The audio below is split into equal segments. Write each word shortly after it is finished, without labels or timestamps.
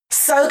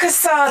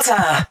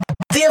Soca,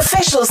 the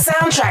official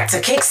soundtrack to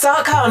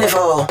Kickstart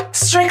Carnival.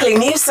 Strictly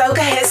new soca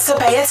hits to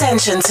pay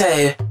attention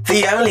to.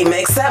 The only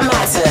mix that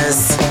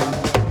matters.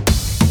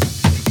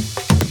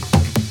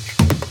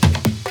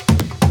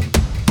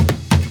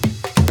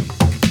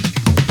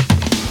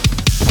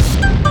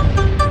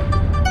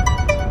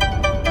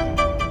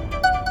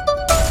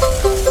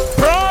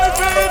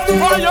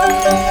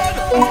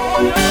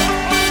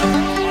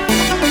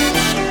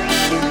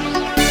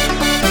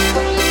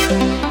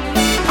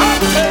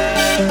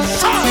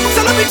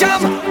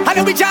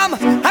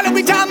 And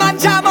we jam and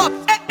jam up.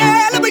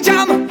 Let me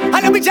jam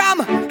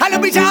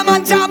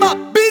and jam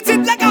up. Beat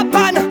it like a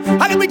pan.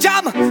 And we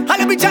jam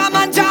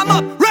and jam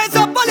up. Raise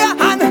up all your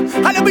hand.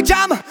 And we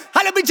jam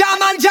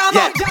and jam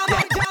up.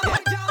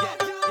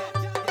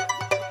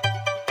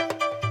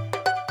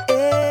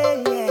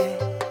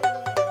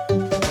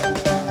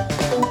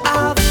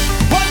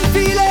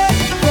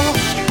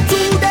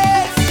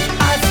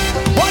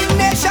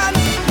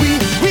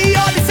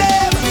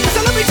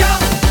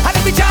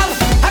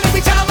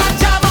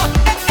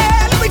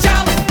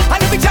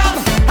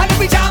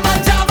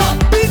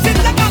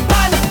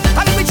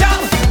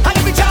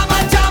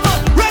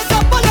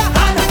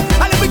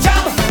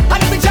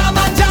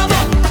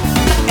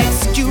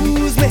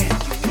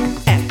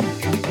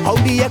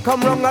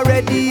 Come wrong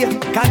already.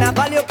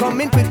 Carnival, you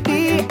coming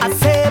quickly. I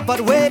say, but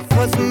wait,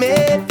 cause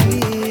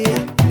maybe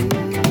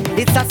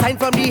it's a sign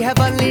from the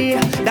heavenly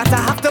that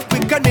I have to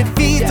quicken it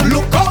feet.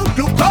 Look out,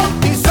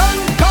 the sun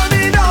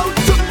coming out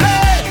to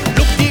play.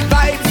 Look, the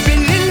vibes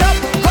filling up,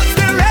 cause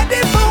they're ready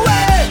for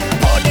way.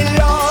 Pour the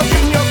love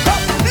in your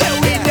cup, let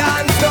we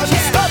dance, don't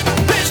stop.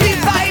 Bitch, the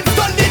vibes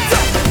done it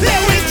up,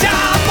 let we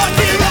jam on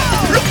the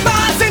rock. Look,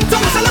 mass in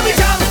tongues, so let me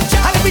jam,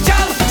 and let me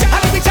jam,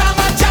 and let me jam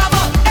and jam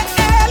up.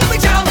 Let me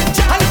jam,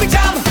 and let me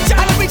jam,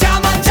 and let me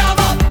jam and jam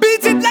up.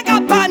 Beat it like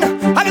a pan,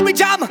 and let me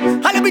jam,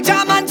 and let me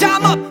jam and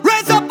jam up.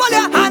 Raise up all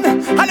your hand,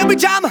 and let me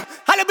jam and jam up.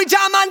 And let me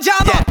jam and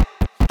jam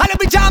up. And let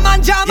me jam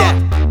and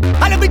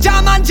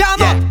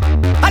jam up.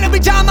 And let me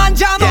jam and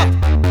jam up.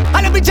 And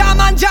let me jam and jam up. And let me jam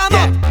and jam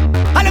up.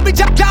 And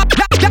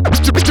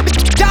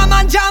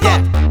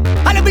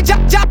let me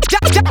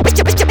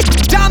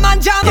jam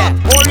and jam up.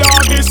 Oh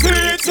Lord, the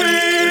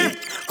city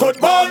could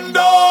burn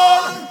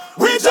down.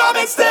 We jam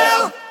it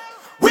still.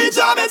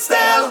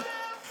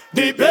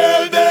 The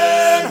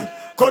building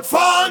could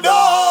fall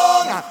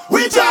down.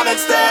 We jam it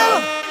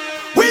still.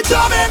 We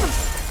jamming.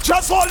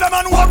 Just hold them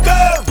and walk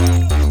them.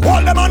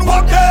 Hold them and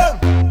walk them.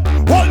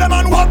 Hold them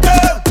and walk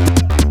them.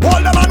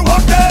 Hold them and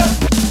walk them.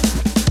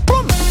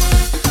 Boom.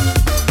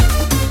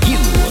 You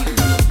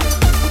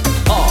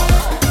are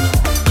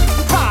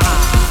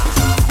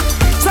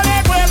So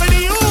make way for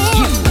the you.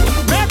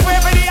 Make way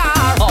for the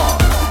R.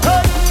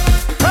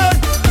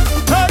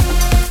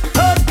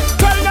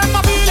 Tell them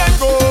I'm feeling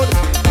good.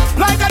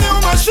 Like a new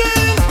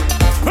machine.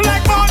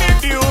 Like morning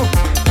dew.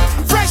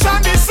 Fresh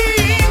on the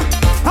scene.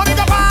 I make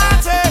a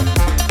party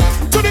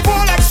to the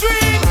full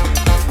extreme.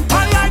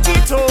 I light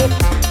it up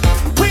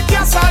with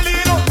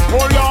gasoline.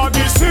 Oh Lord,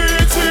 the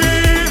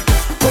city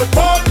could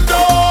burn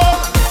down.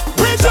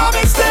 We jam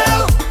it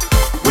still.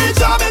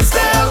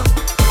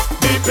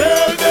 The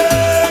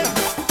building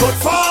could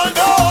fall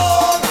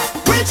down.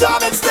 We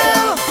jam it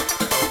still.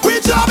 We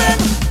jamming.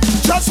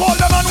 Just hold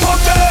them and walk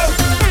them.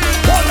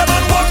 Hold them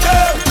and walk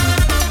them.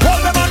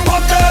 Hold them and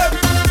walk them.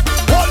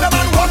 Hold them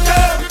and walk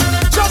them.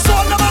 Just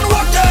hold them and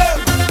walk them.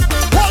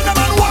 Hold them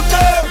and walk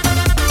them.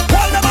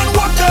 Hold them and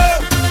walk them.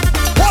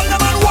 Hold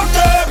them and walk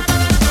them.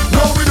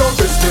 No, we don't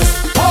business.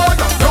 Oh,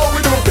 no,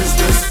 we don't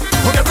business.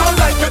 Who get on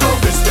like you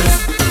don't business.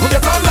 Who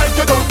get on like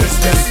you don't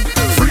business.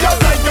 Free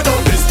up like you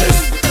don't business.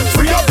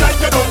 Free up like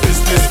you don't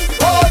business.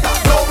 Oh,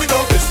 no, we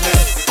don't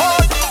business. Oh,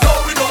 no,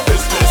 we don't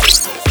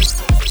business.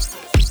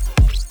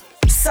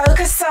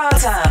 Soca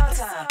Sata.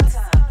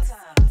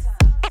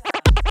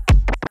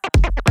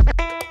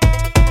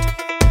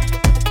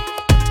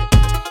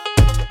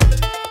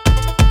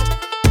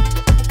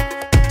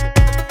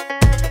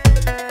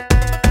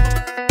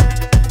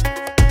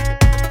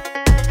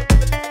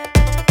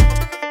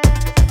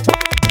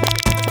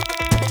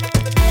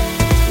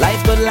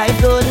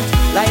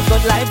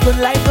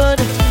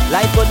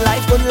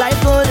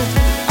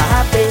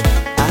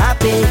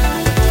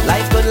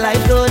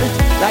 life good.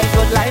 Life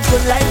good. Life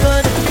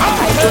good.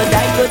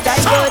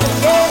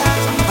 Yeah.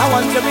 I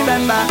want to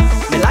remember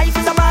my life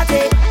is a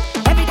party.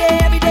 Every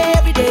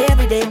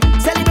day.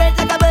 Celebrate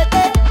like a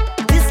birthday.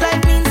 This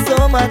life means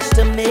so much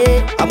to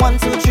me. I 1,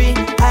 2, 3.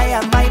 I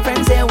have my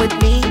friends here with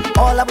me.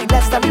 All of we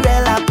blessed and we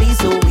real happy,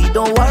 so we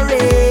don't worry.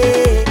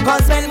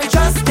 Cause when we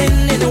trust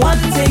in one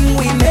thing,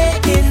 we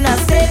making a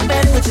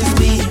statement, which is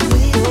we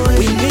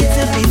need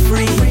to be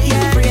free.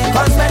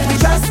 Cause when we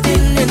trust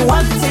in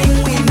one thing,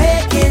 we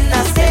making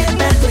a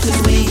statement, which is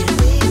we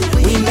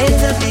made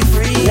to be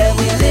free. Yeah,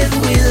 we live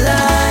with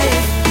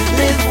life.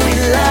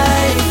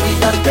 We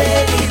got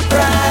pay the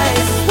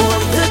price.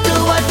 Want to do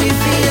what we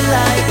feel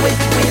like with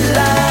we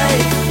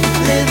life.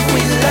 Live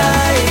with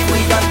life. We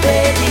got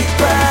pay the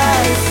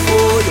price.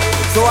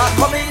 So I'm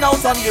coming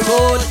out on the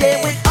road, they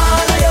with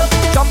all of you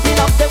jumping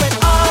up there with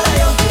all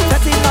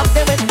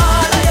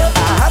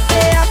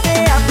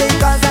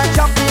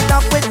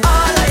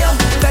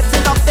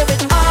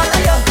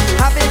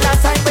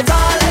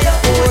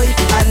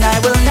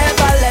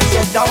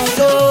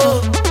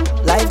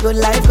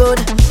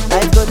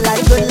Life good,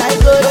 life good, life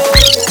good.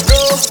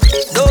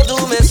 No, don't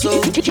do me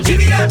so.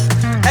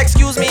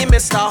 Excuse me,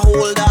 Mr.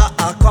 Holder,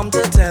 I come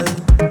to tell.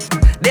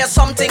 There's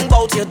something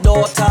about your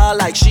daughter,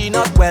 like she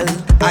not well.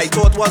 I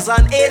thought was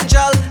an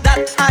angel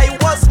that I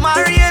was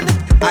marrying.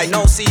 I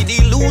now see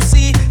the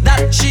Lucy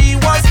that she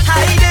was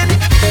hiding.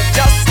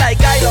 Just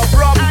like I love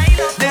rum,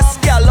 this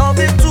girl love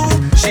it too.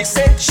 She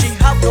said she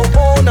have no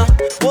owner,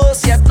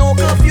 worse yet no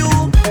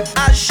curfew.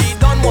 As she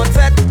done one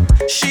vet,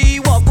 she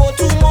walk go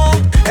two more.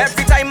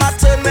 Every time I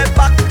turn my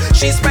back,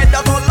 she spread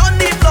out all on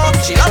the floor.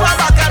 She love her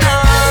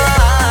bacchanal.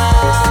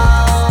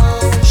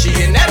 She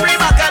in every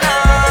bacchanal.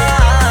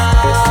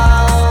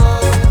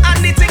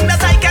 And the thing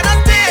that I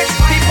cannot take,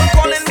 people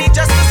calling me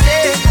just to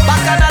stay.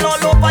 Bacchanal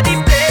all over the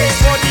place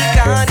for the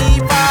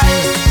carnival.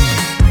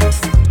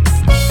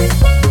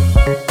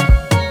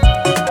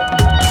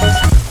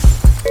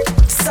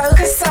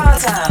 Soca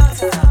starter.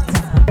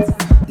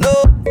 No.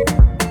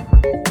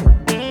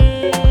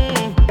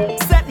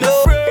 Set me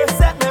free,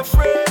 set me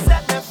free,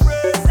 set me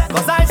free.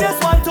 Cause I just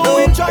want to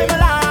enjoy my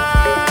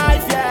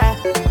life, yeah.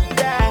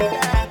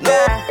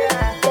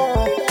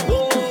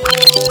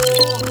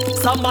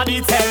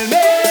 Somebody tell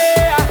me,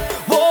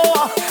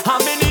 whoa,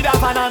 I'm in need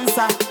of an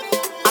answer.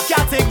 I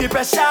can't take the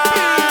pressure.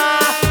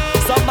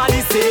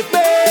 Somebody save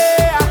me,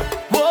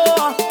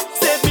 whoa,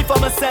 save me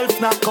from myself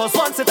now. Cause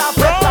once it I've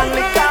breath and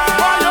liquor,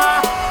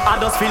 I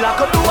just feel I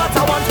could do what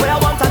I want, where I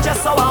want, and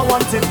just how I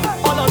want it.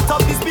 All on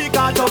top the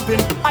speaker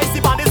jumping, I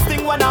see by this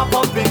thing when I'm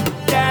pumping,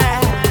 yeah.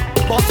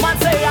 Boss man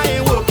say I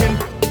ain't working,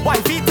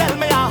 wifey tell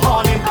me I'm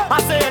horny. I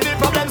say any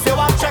problems you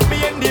want, check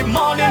me in the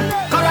morning.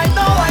 Cause right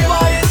now I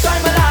want to enjoy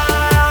my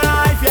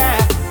life, yeah.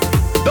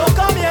 Don't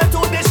come here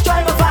to destroy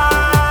my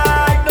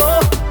vibe,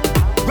 no.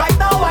 Right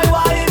now I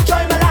want to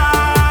enjoy my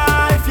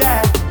life,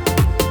 yeah.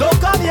 Don't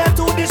come here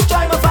to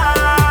destroy my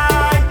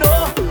vibe,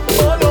 no.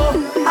 Oh no,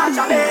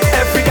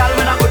 every girl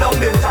when I go down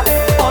there,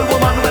 all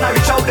woman when I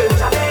reach out there.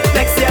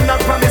 Next year not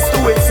promise to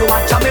it, so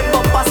I jam in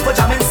bumpers for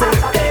jamming sake.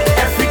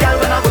 Every girl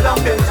when I go down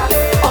there,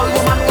 all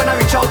woman when I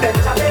reach out there.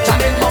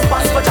 Jam in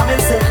bumpers for jamming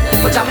sake,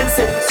 for jamming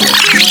sake.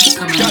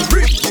 Girl,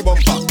 bring the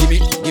bumper,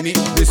 gimme,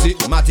 Missy,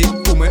 Matty,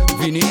 Ume,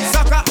 Vini,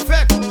 Saka,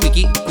 Fek,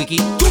 Quickie,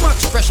 too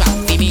much pressure,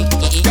 gimme.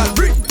 Girl,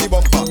 bring the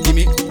bumper,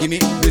 gimme,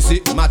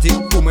 Missy, Matty,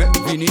 Ume,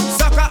 Vini,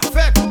 Saka,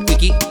 Fek,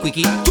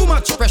 Quickie, too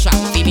much pressure,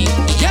 gimme.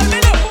 Girl, me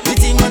know, the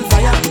thing on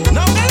fire,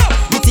 now me know,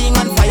 the thing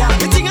on fire,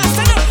 the thing on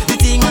stand up, the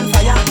thing on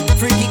fire,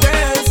 freaky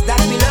girls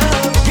that me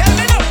love. Girl,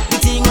 me know, the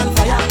thing on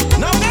fire,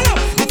 now me know,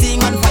 the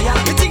thing on fire,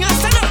 the thing on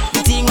stand up,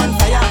 the thing on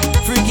fire,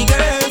 freaky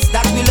girls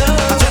that we love.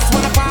 I just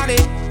wanna party.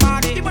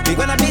 We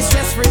gonna be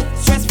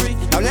stress-free.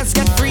 Now let's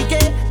get freaky.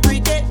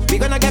 We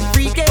gonna get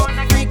freaky.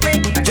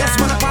 I just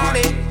wanna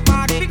party.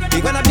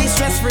 We gonna be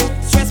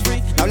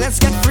stress-free. Now let's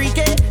get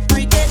freaky.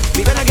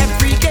 We gonna get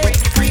freaky.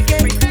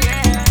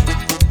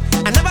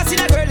 I never seen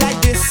a girl like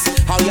this.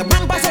 How your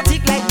bumper so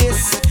thick like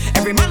this?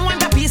 Every man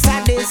want a piece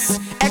like this.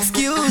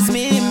 Excuse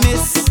me,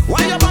 miss.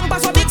 Why your bumper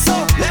so big so?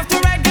 Left to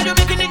right, girl, you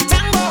making it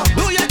tango.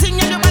 Do your thing,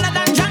 you better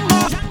than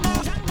Django.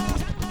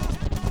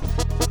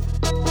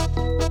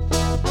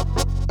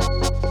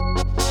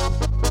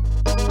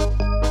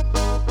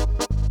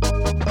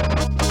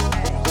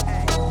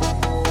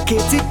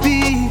 KTP,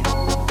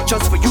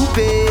 just for you,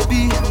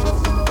 baby.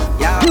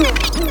 Yeah,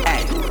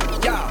 hey,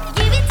 yeah.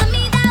 Give it to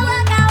me, that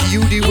workout. Give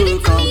you the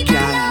workout,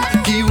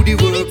 girl. Give you the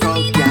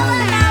workout, girl.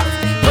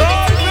 Give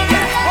it to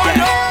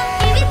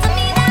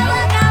me, that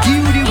workout. Give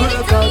you the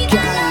workout,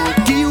 girl.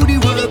 Give you the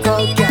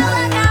workout, girl.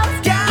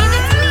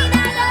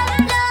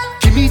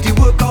 Give me the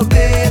workout,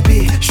 baby.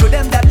 Show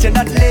them that you're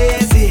not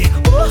lazy.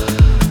 Ooh,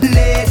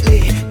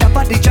 lately, that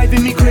body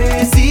driving me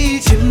crazy.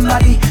 Gym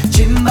body.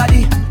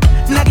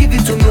 Now give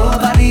it to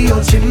nobody,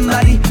 oh gym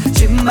body.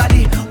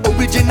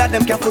 Original,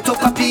 them can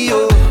photocopy,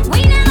 oh.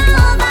 We never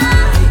over.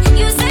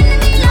 You sending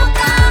me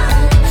loca.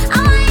 I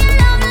want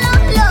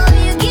your love.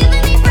 You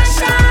giving me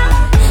pressure.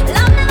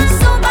 Love never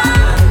sober.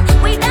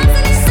 We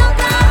dancing in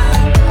soca.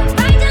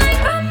 Right like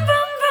vroom,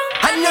 vroom, vroom.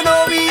 And you know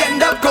we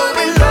end up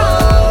going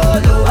low,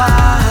 lower.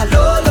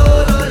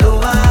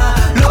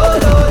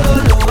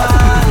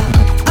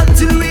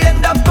 Until we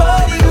end up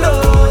going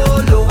low,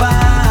 lower.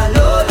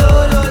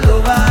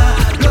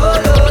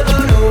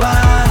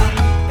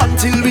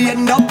 Until we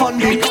end up on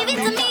the. Give it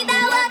to me,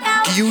 that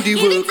workout. Give you the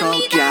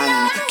workout,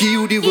 girl. Give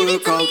you the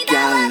workout,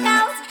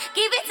 girl.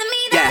 Give it to me,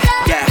 Yeah,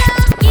 that yeah.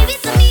 workout. Give it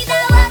to me,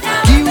 that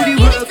workout. Give you the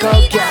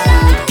workout, girl.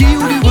 Give you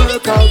the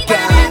workout,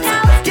 girl.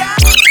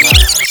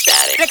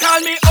 They call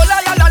me Ola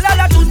la la la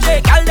la Tunde.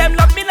 Call them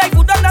love me like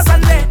food on a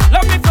Sunday.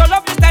 Love me flow,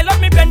 love me style,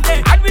 love me plenty.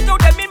 And without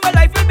them in my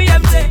life will be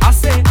empty. I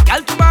say,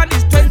 girl to man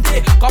is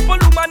 20. Couple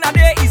woman a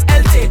day is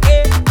healthy.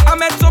 I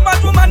met so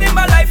much woman in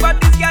my life,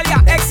 but this girl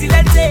you're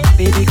excellent.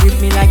 Baby, grip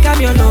me like I'm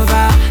your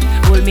lover.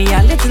 Hold me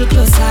a little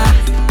closer.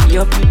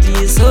 Your beauty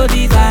is so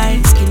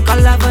divine. Skin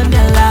color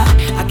vanilla.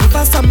 I give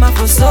her some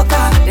for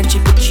soca. Then she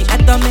put she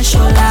head on my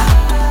shoulder.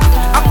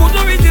 I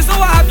couldn't resist, so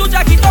I had to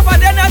jack it up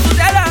and then I had to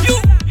tell her, you,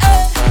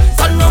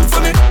 turn round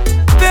for me,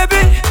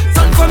 baby,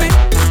 turn for me,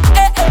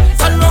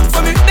 turn round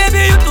for me,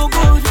 baby, you too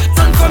good,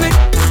 turn for me,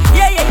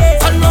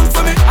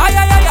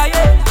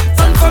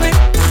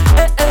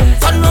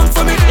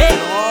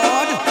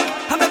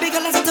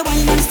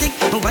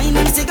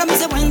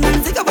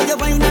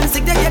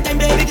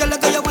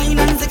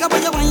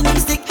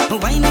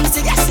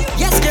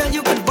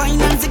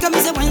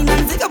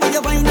 how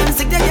you wine and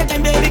stick. Take your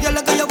time, baby girl,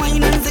 look how you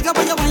wine and stick.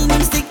 How you wine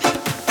and stick.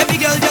 Every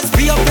girl just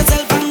free up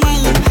yourself and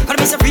wine. Gotta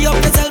be so free up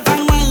yourself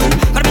and wine.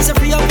 Gotta be so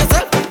free up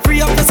yourself,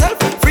 free up yourself,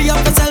 free up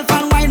yourself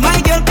and wine.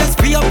 My girl, just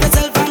free up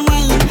yourself and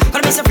wine.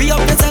 Gotta be so free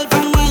up yourself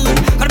and wine.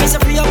 Gotta be so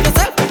free up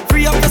yourself,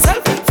 free up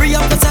yourself, free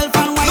up yourself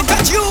and wine. Look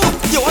at you,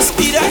 you a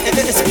speeder,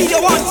 the speed you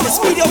want, the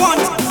speed you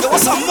want. You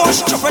want some more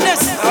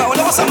stupidness,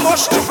 you want some more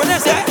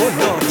stupidness, yeah.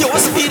 You a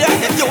speeder,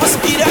 you a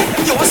speeder,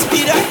 you a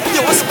speeder,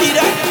 you a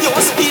speeder, you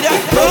a speeder.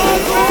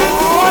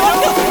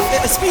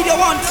 The speed you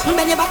want.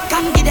 Bend your back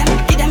and give them,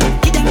 give them,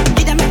 give them,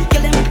 give them,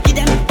 kill them, give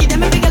them, give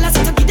them. Every girl I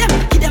say to give them,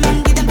 give them,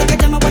 and give them. Take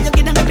them, what you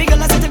give them. Every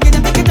girl I say to give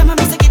them, take them, and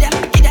say give them,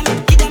 give them,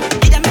 give them,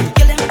 give them,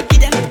 kill them,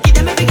 give them, give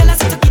them. Every girl I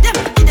say to give them,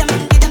 give them,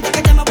 and give them.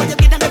 Take them, what you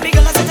give them. Every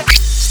girl I say to.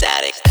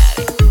 Static.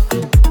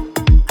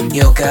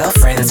 Your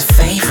girlfriend's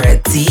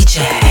favorite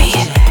DJ.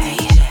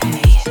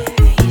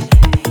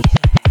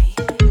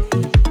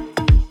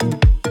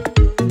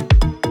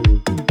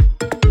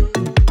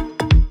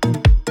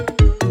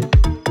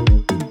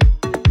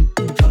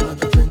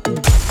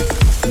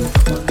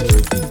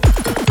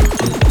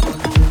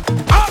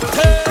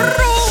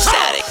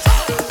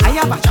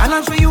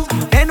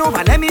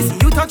 Let me see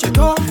you touch your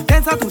toe.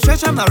 Dance out to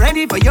stretch, I'm not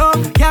ready for you.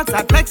 Can't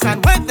start flex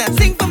and work that,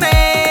 sing for me.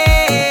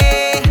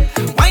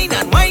 Wine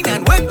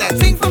and work that,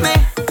 sing for me.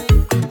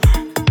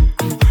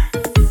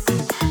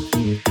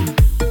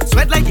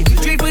 Sweat like if you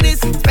straight for this.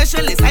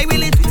 Specialist, I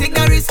willing to take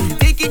the risk.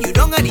 Taking you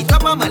down at the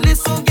top of my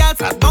list. So girls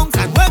start bounce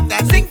and work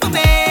that, sing for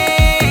me.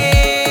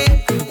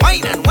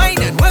 Wine and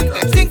work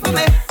that, sing for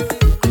me.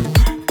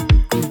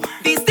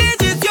 The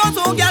stage is yours,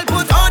 so girl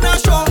put on a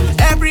show.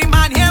 Every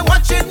man here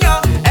watching you.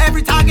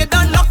 Every target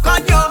done lock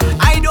on you.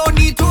 I don't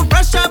need to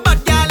pressure,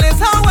 but girl, it's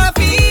how I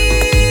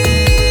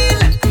feel.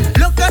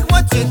 Look at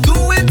what you're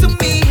doing to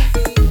me.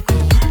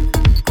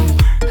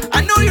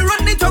 I know you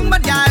run the tongue,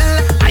 but girl,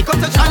 I got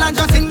to challenge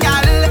you, sing,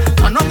 girl.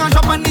 Turn on and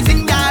shop on the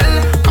sing, girl.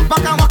 Come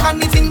back and walk on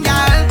the sing,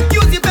 girl.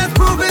 Use your best,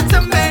 prove it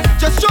to me.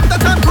 Just shut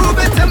that and prove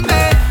it to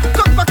me.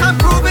 Come back and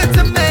prove it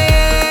to me.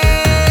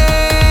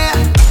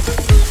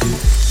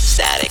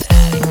 Static.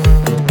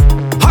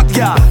 Hot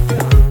girl,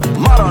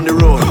 mad on the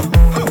road.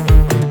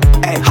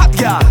 Hey, hot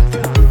girl,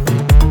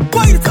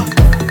 wind it up.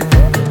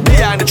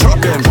 Behind the truck,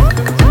 them.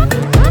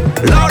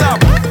 Loud up.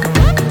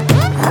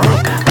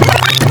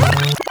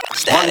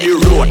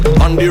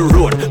 On the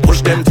road,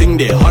 push them thing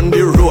there. On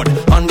the road,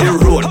 on the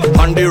road,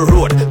 on the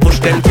road, push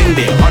them thing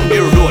there. On the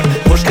road,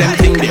 push them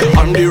thing there.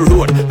 On the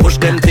road, push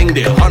them thing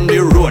there. On the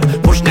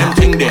road, push them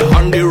thing there.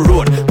 On the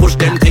road, push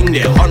them thing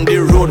there. On the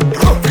road,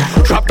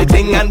 drop the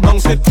thing and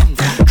bounce it.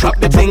 Drop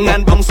the thing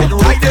and bounce it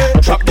right there.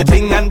 Drop the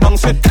thing and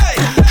bounce it.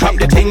 Drop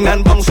the thing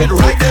and bounce it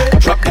right there.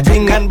 Drop the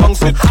thing and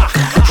bounce it.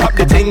 Drop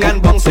the thing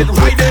and bounce it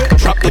right there.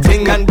 Drop the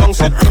thing and bounce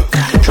it.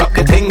 Drop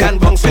the thing and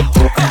bounce it.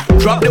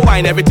 Drop the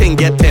wine, everything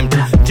get tempted.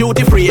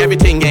 Duty free,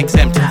 everything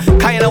exempt.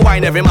 Kind of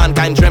wine every man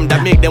can dream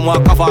that make them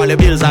walk off all the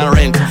bills and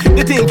rent.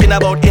 They thinking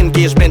about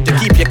engagement to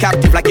keep you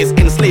captive like it's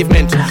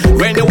enslavement.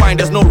 When the wine,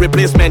 there's no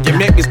replacement. You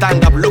make me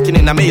stand up looking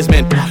in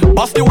amazement.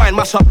 Bust the wine,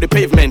 mash up the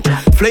pavement.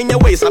 Fling your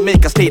waist and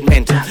make a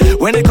statement.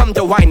 When it come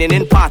to whining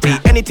in party,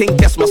 anything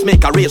test must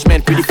make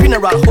arrangement. With the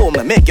funeral home,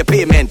 make your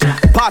payment.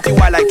 Party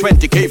while like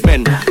 20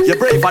 cavemen. You're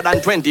braver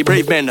than 20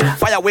 brave men.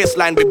 Fire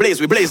waistline, we blaze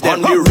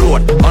them.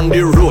 On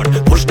the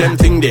road, push them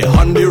thing there.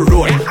 On the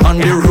road, on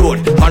the road,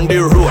 on the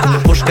road,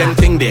 push them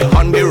thing there.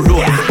 On the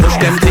road, push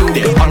them thing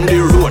there. On the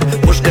road,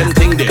 push them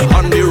thing there.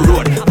 On the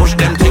road, push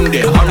them thing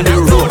there. On the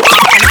road.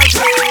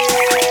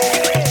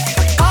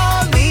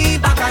 Call me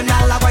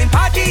bacchanal, wine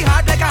party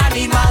hard like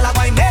animal.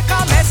 Wine make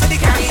a mess of the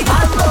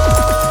cannibal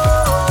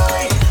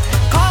boy.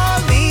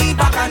 Call me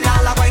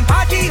bacchanal, wine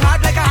party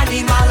hard like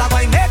animal.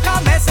 Wine make a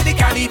mess of the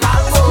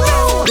cannibal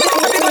boy.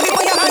 Everybody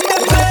put your hand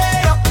them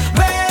way up,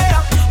 way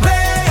up,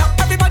 way up.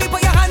 Everybody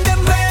put your hand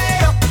them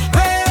way up,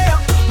 way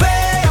up,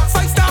 way up.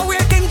 5-star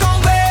waiting go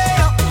way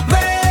up,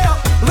 way up,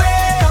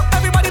 way up.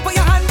 Everybody put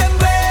your hand them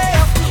way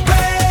up,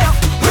 way up,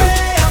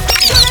 way up.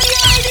 Show them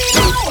your ID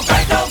now.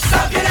 Right now,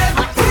 stop your them.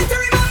 Please to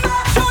remember.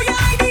 Show your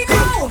ID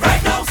now.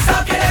 Right now,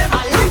 stop your them.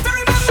 Please to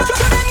remember. Show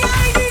them your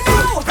ID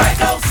now. Right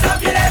now, stop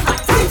your them.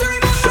 Please to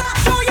remember.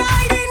 Show your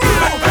ID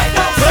now. Right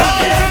now, stop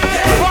your them.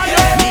 Right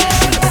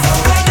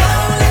now,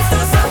 let's do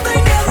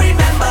something they'll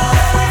remember.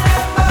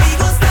 We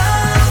go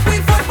stop, we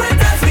fuck with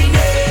that we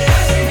name.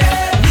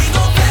 We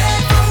go play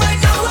from right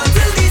now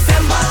until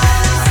December.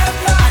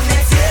 And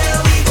next year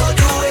we go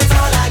do it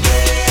all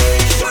again.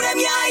 Show them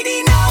your ID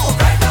now.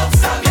 Right now,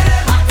 stop your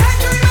them. Time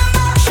to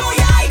remember. Show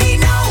your ID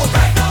now.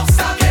 Right now,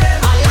 stop your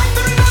them. I like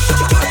to remember.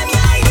 Show them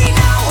your ID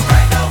now.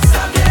 Right now,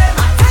 stop your them.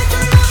 Time to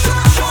remember.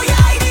 Show your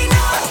ID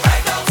now.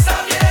 Right now,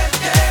 stop your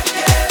them.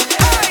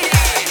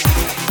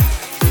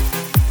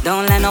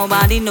 Don't let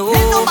nobody know.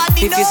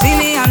 If you see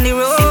me on the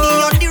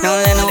road,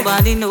 don't let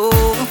nobody know.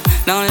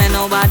 Don't let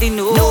nobody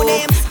know.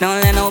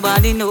 Don't let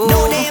nobody know.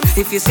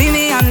 If you see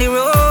me on the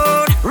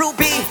road,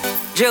 Rupee.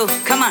 Joe,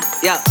 come on,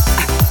 yeah.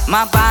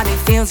 My body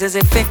feels as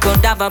if it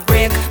could have a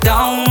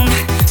breakdown.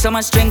 So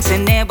much drinks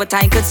in there, but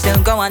I could still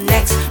go on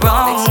next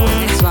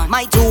round.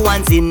 My 2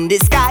 ones in the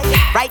sky.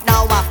 Right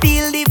now I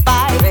feel the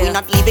vibe. We're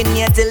not leaving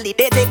here till the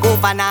day take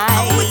overnight.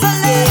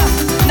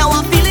 Yeah. Now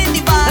I'm feeling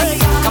the vibe.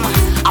 Come on.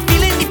 I'm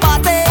feeling the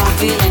party.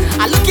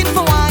 I'm looking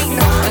for wine.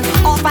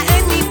 Or for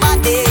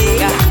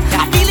anybody.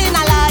 I'm feeling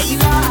alive.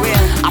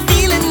 I'm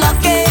feeling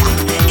lucky.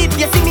 If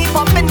you see me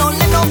pumping, don't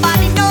let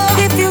nobody know.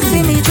 If you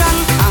see me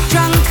drunk,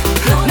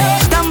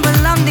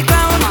 stumble on the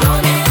ground,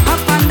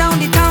 up and down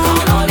the town,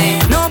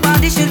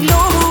 nobody should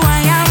know who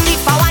I am.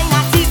 If I wine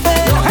not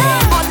sleeping,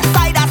 on the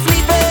side I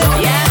sleeping.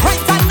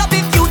 Right hand up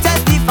if you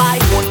testify.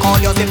 Won't call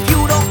yours if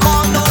you don't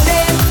call no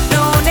name.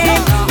 No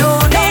name, no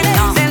name,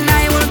 then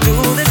I will do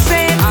the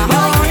same.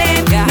 No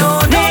name,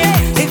 no name,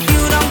 if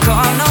you don't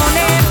call no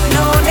name,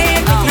 no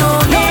name, no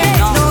name,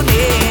 no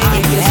name.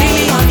 If you see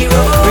me on the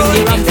road, bring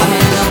the rum for me.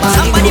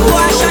 Somebody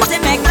pour a shot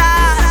in my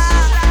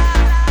glass.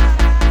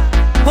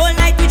 Whole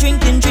night we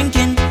drinking,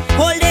 drinking.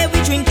 Whole day we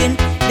drinking.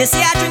 They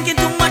say I drinking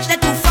too much, they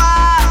too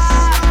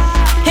fast.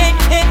 Hey,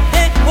 hey,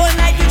 hey. Whole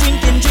night we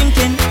drinking,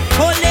 drinking.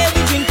 Whole day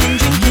we drinking,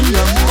 drinking.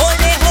 Whole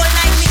day, whole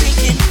night we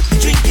drinking,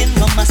 drinking.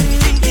 Rum must be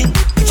drinking,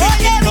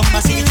 drinking. Rum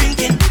must be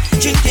drinking,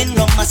 drinking.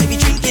 Rum must be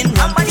drinking,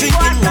 rum drinking.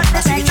 Rum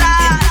must be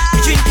drinking,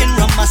 drinking.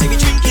 Rum must be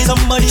drinking.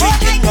 Somebody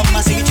drinking, rum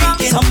must be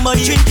drinking.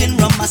 Somebody drinking,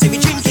 rum must be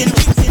drinking.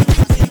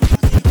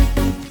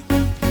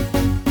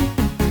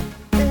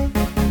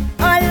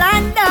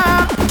 Orlando,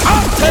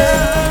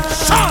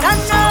 I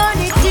know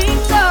the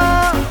jingle.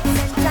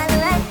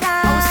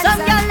 Some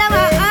girl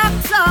never act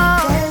so.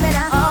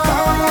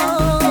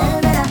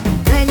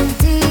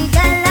 20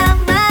 girl a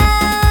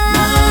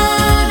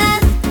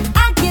man,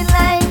 acting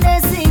like they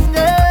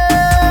single.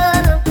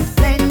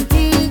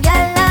 20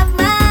 girl a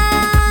man,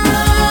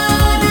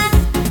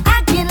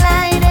 acting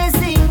like they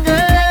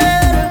single.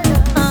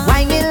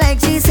 Whining like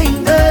she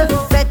single,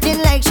 fretting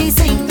like she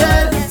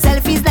single,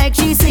 selfies like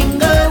she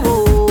single.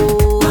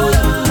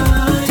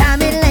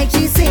 Timing like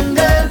she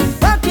single,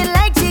 walking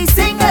like she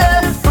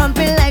single,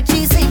 pumping like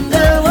she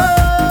single.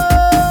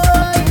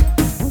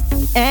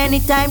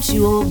 Anytime she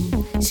home,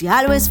 she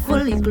always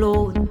fully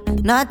clothed,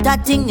 not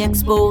that thing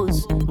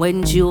exposed.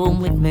 When she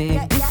home with me,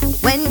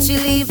 when she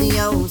leave the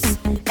house,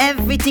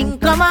 everything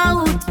come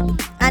out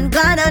and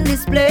gone on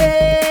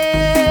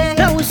display.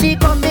 Now she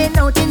coming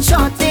out in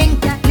short thing,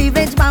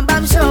 cleavage bam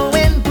bam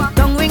showing,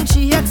 tongue ring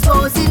she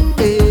exposing.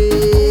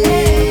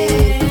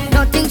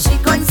 Nothing she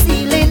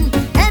concealing,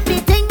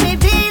 everything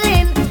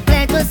revealing.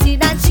 Glad to see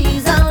that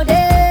she's out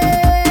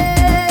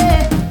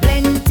there.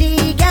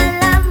 Plenty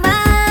gal a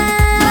man,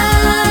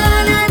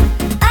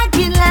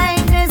 acting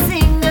like the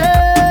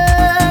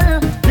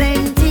single.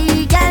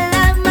 Plenty gal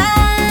a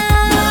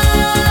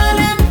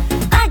man,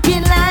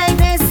 acting like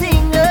the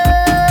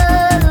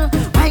single.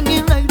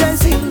 Whining like the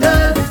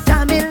single,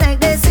 jamming like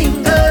the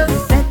single,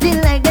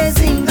 betting like the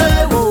single.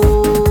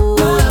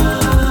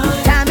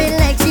 Jamming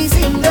like she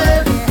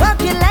single,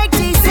 walking like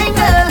she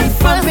single,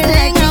 pumping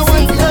like she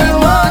single.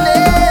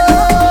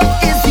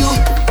 If you,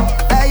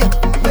 hey,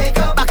 wake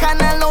up, back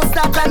and I don't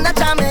stop and I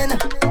jamming.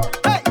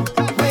 Hey,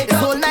 this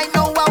whole night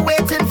now I'm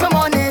waiting for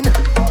morning.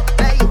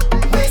 Hey,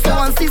 so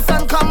once the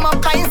sun come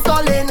up, I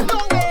installing.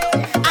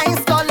 I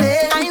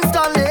installing.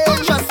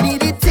 Trust me,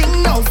 the thing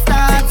now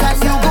start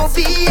and you go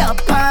be a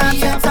part.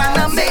 It's an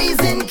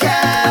amazing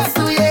cast.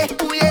 Ooh yeah.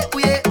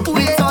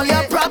 With all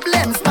your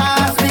problems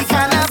past, we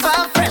can have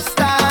a fresh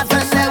start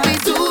and then we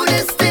do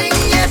this thing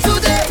here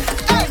today.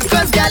 Hey,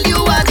 'cause girl, you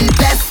are the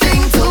best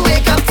thing to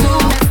wake up to.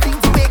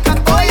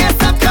 Oh yes,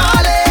 I'm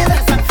calling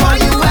for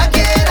you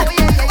again.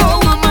 Oh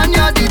woman,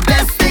 you're the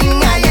best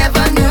thing I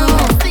ever knew.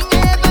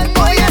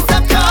 Oh yes,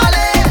 I'm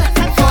calling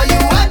for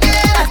you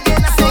again.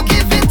 So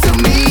give it to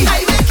me. I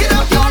waking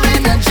up your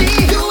energy.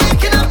 You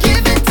waking up,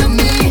 give it to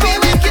me. We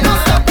waking up,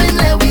 stopping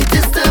there. We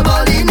disturb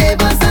all the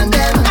neighbors and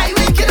them. I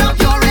waking up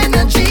your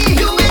energy.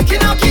 You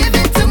waking up, give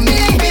it to me.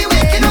 We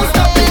waking up,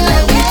 stopping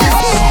there. We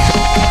disturb.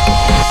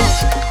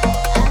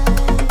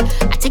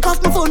 I take off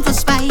my phone for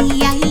spite.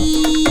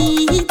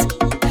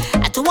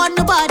 I don't want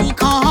nobody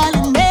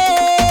calling me.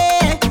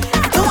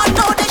 I don't want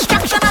no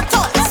distraction at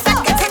all.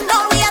 Start getting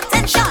all the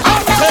attention.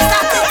 Then we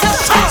start to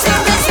talk.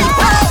 Sing this with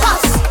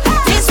purpose.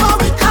 This what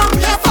we come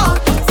here for.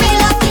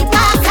 Fill up the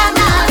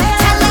bacchanal.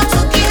 Tell them to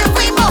give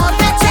we more.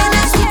 Betting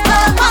this with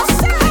purpose.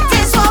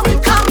 This what we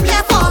come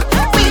here for.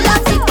 Fill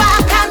up the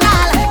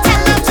bacchanal.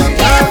 Tell them to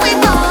give we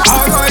more.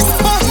 Alright,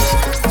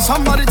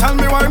 somebody tell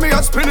me why me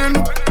head spinning.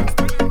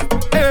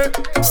 Hey,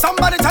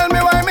 somebody tell me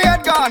why me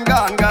head gone.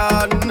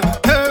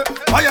 Hey,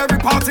 why every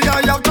party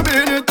I have to be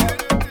in it?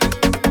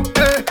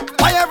 Hey,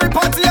 why every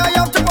party I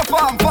have to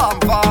perform?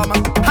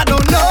 I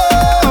don't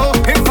know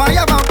if I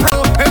am a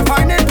pro, if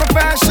I need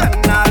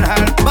professional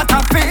help, but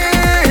I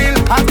feel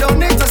I don't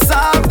need to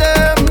solve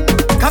them.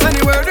 'Cause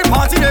anywhere the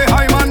party they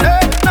high on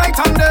day, night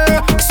and day.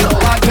 So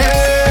I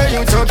dare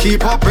you to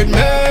keep up with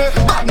me.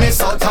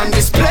 Badness out on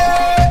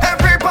display.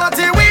 Every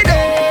party we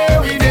there.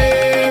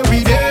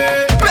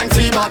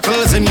 Plenty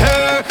bottles in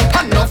here,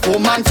 enough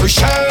woman to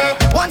share.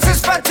 Once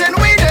it's fetting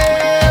we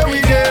there.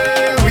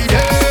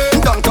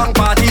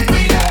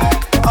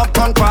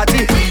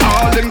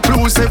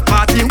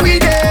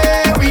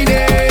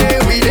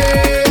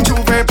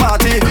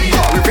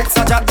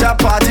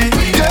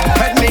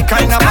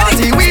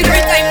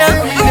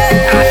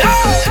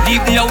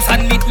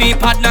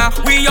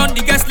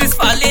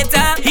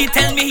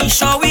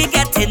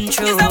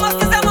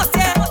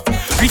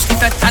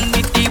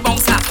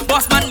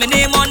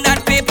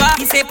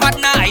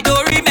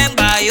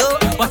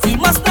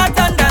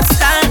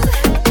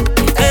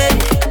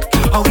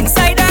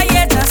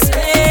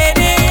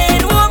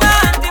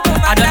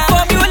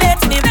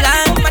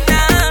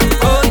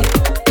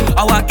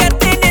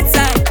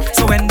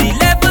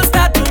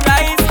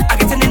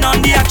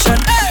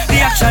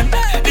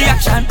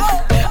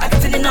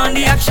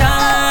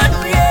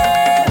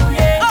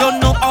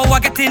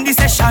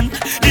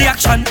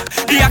 action,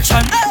 the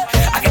action.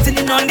 I getting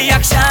in on the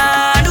action.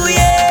 Oh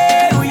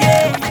yeah, oh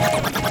yeah.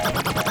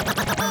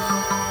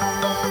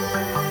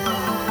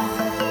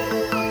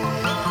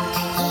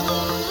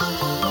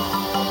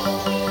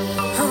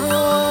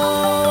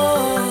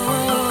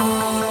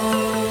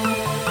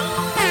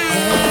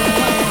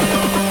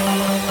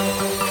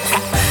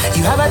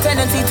 You have a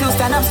tendency to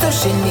stand up,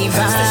 stushing me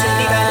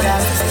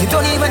back. You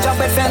don't even jump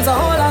with friends or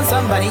hold on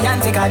somebody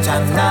and take a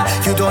jam. Nah,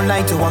 you don't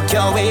like to walk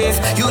your ways.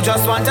 You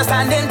just want to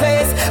stand in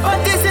place.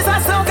 But this is a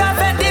soca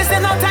fed. This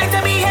is no time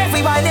to behave.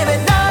 We want live it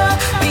now.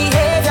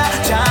 Behavior,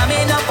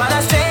 jamming up on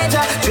a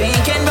stranger,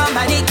 drinking rum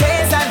and the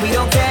case, and we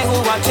don't care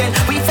who watching.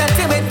 We felt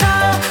it with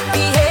now.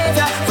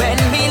 Behavior, when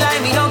we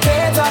lie, we don't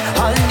cater.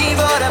 On the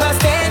road of a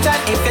stage,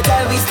 and if you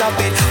tell we stop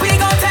it, we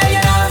gon' tell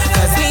you now.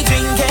 Cause we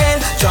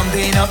drinking,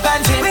 jumping up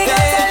and jimping.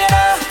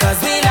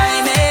 Cause we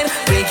liming,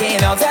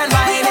 breaking out and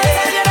whining.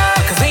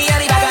 Cause we are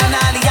the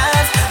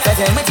bacchanalians,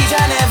 fretting with each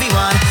and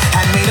everyone,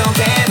 and we don't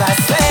care, I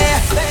swear.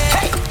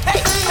 Hey,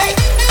 hey, hey.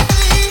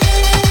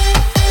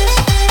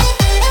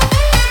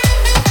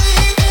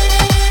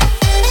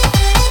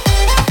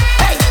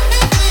 Hey.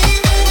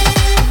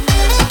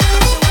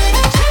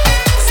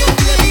 So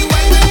baby,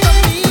 why not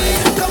come me?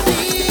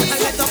 I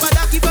like the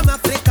Badaki from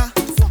Africa.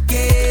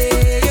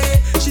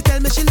 Yeah, she tell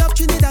me she love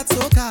Trinidad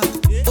soca.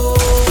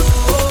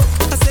 Oh,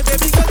 I said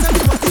baby girl, tell me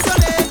what is your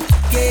name?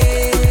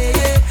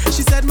 Yeah,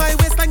 she said my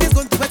waistline is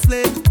going to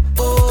explain.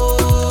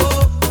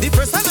 Oh, the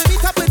first time I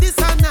meet up with this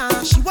Anna,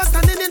 she was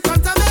standing in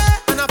front of me,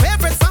 and her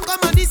favorite song come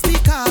on the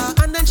speaker,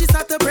 and then she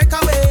start to break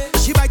away.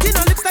 She biting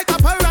her lips like a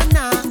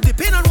piranha,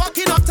 dipping and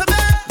walking up to me,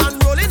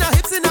 and rolling her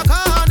hips in a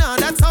corner.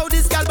 That's how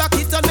this girl back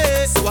it on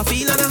me. So I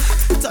feel on her,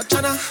 touch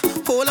on her,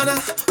 hold on her,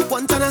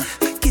 want on her,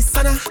 kiss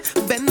on her,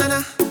 bend on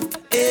her.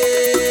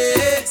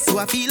 Eh, so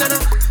I feel on her,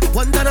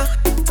 want on her,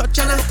 touch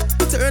on her,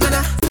 turn on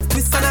her,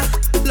 twist on her,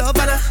 love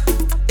on her.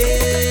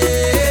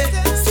 Eh,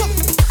 so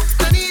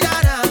I need her.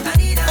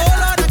 Oh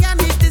Lord, I can't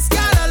leave this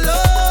girl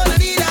alone. I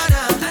need her.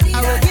 I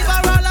will give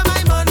her all of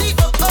my money.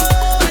 Oh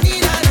oh, I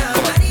need her.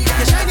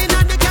 You're shining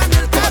on the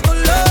candle, go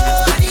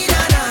low. I need her.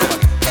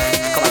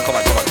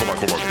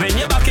 Come on. When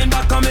you're back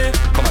on me,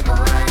 come on.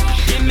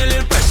 Give me a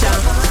little pressure.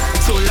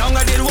 So long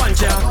I did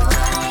want ya.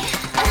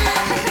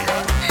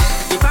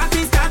 The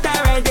party start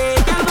already.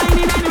 Girl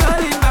whining and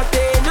rolling back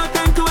there. No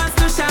time to ask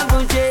no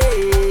shambuje.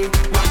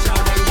 Watch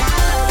out them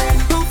girl.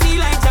 Who feel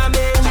like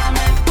jamming?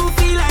 Who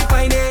feel like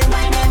whining?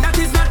 That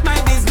is not my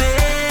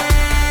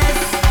business.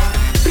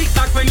 Pick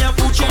back when you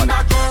put your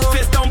back.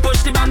 Face down,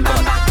 push the bam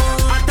bam.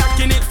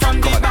 Attacking it from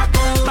the back.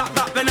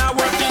 Back when I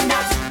working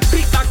that.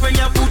 Pick back when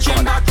you put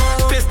your back.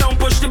 Face down,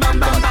 push the bam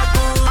bam.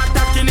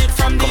 Attacking it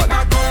from the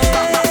back.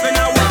 Back when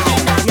I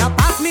working that. You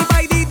pass me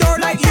by the door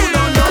like you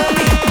don't know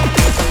me,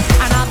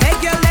 and I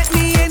beg you let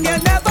me in, you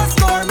never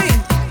score me.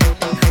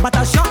 But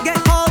a shot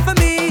get all for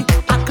me,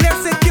 a clear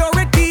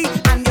security,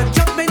 and you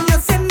jump in, you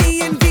send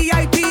me in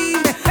VIP.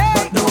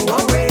 But no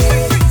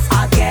worries,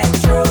 I get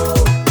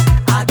through,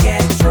 I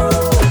get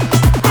through,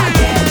 I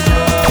get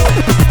through.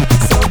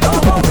 So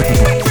don't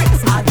worry,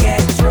 I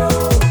get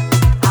through,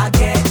 I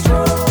get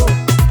through,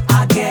 I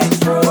get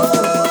through.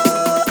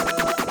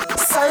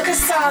 Soca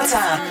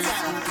Starter.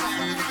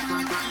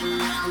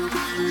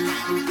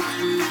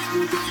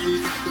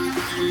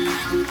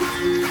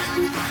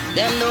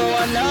 Them no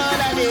want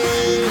none of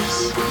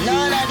this,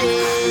 none of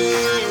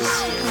this.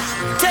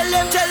 Tell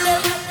them,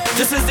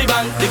 this is the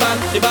band. This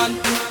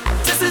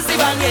is the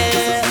band,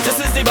 yeah. This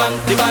is the band.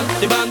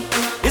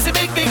 It's a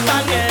big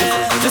band,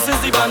 yeah. This is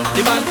the band.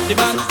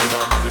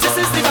 This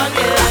is the band,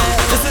 yeah.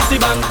 This is the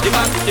band.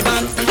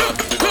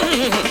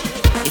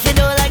 If you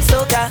don't like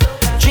soca,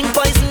 drink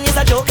poison is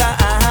a joker.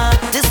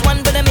 This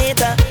one for the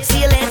meter. See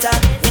you later.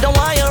 We don't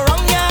want you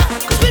wrong, yeah.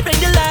 'Cause we bring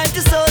the life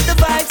to soul the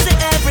vibes to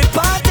every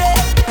party.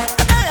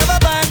 I have a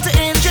band to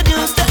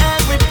introduce to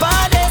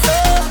everybody. So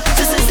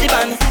this is the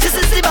band. This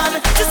is the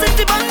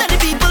band that the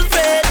people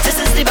fed. This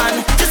is the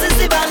band. This is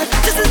the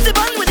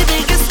band with the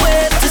biggest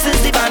weight. This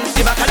is the band,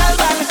 the bacchanal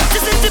band.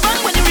 This is the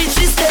band when you reach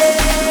the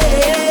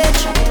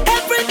stage.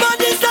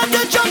 Everybody start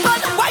to jump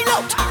and wild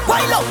out,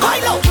 wild out,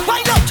 wild out,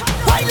 wild out,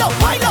 wild out,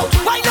 wild out,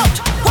 wild out,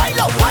 wild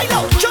out, wild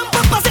out. Jump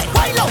up and say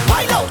wild out,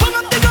 wild out. Bang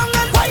up the gong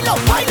and wild out,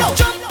 wild out.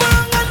 Jump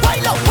bang and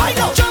wild out, wild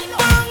out. Jump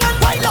bang and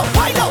wild out,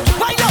 wild out,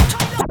 wild out.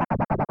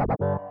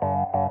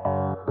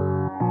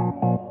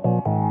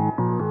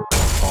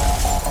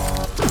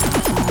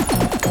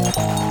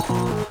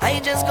 I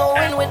just go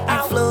in with the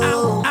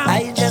flow.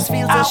 I just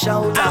feel to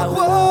shout out.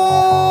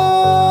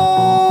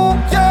 Whoa,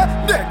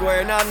 yeah, dead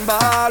when and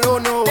ball, oh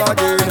no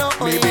again.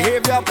 Me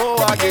behavior poor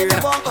again.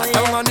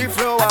 Down on the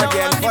floor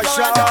again for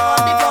sure.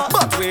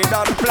 But we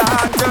don't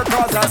plan to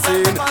cause a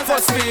scene. For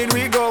speed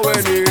we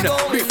going in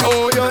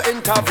before you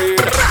intervene.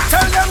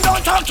 Tell them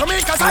don't talk to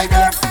me 'cause I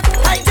deaf.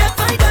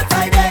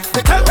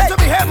 They tell me to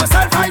behave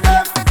myself, I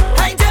deaf.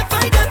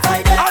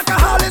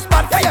 Alcohol is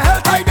bad for your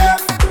health, I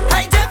deaf.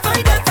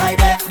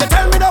 They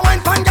tell me don't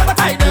wine pan, get but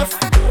I deaf.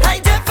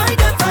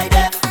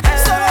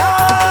 So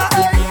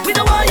we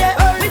don't want ya,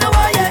 we don't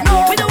want ya,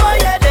 we don't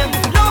want ya them.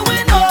 No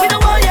we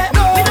don't want ya,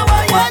 no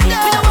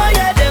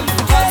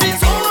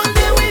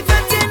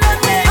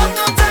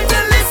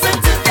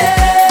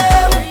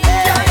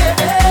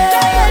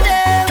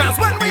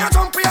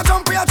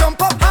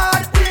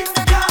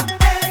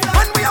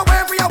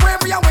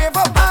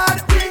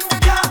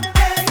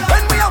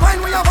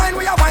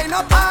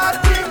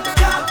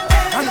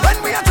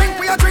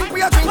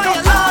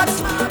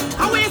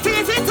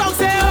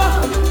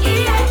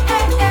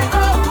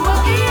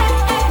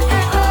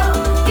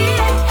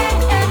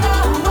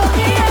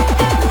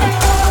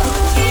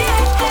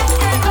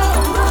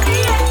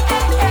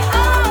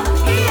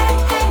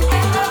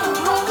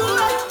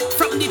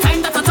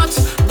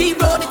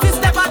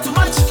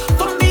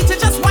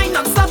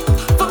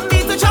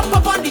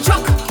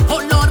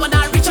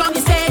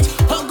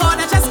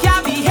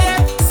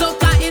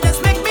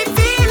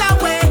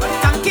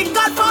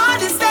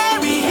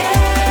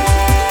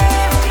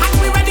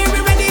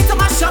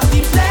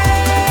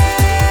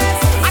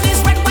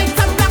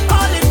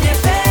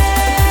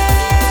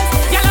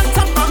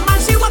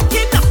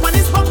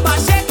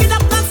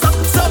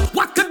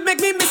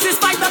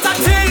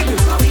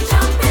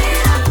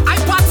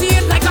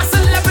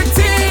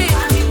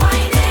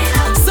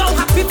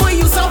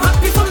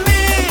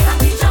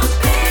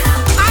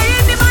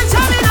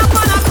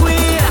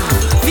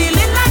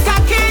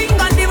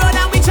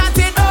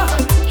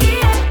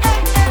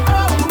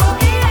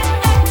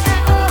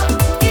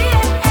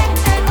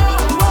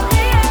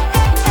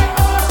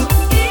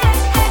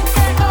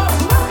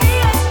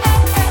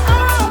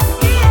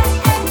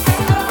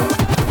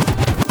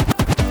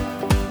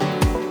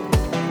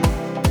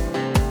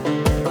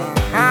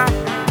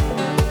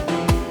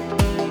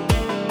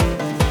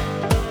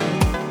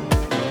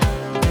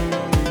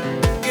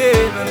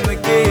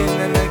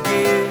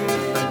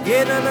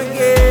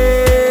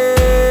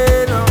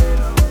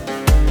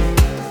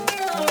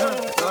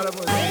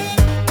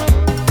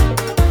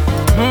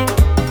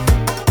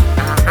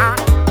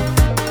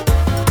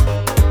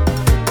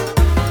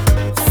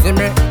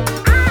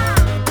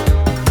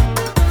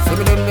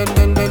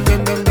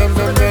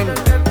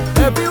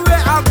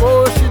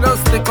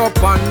up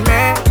on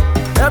me.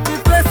 Every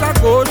place I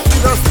go, she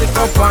just stick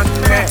up on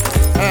me.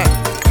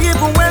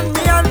 Even when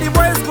me and the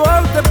boys go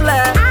out to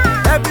play,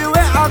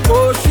 everywhere I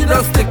go, she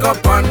just stick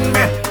up on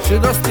me. She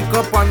just stick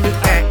up on me.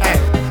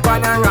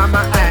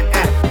 Panorama,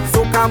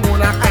 Soca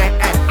Muna,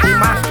 the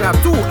master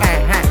too.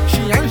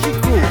 She and she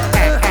crew.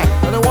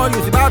 You don't want to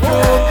use the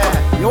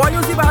bathroom. You want to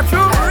use the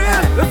bathroom?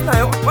 Listen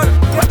now.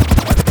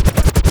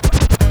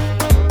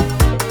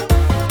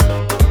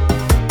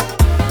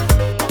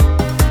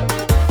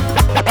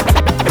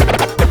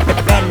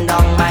 Bend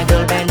down, my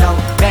girl, bend down.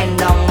 Bend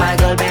down, my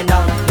girl, bend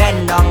down.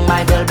 Bend down,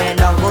 my girl, bend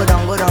down. Go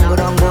down, go down, go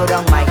down, go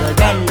down, my girl.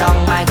 Bend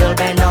down, my girl,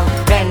 bend down.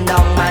 Bend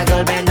down, my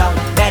girl, bend down.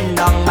 Bend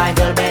down, my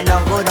girl, bend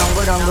down. Go down,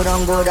 go down, go down,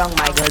 go down,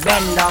 my girl.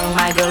 Bend down,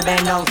 my girl,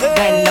 bend down.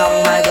 Bend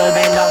down, my girl,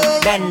 bend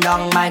down. Bend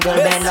down, my girl,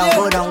 bend down.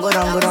 Go down, go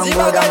down, go down,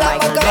 go down, my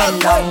girl.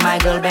 Bend down, my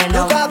girl, bend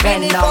down.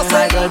 Bend down,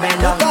 my girl,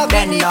 bend down.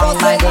 Bend down,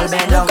 my girl,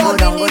 bend down. Go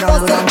down, go down,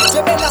 go down. Je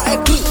mets la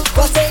équipe,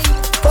 forcez,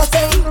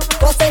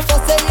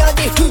 y'a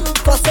des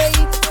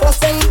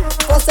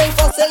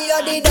forcez,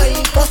 y'a des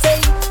dailles, forcez, y'a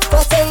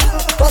des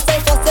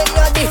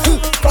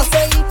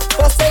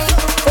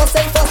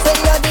forcez,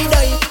 y'a des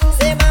dailles.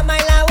 C'est maman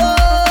la wo,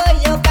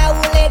 yo ka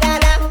oule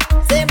dada.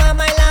 C'est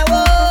maman la wo,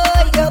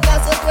 yo ka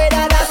soukwe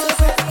dada.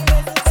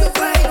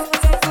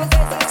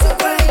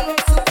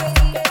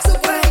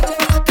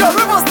 Girl,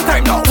 reverse the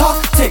time now. Talk,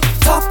 tick,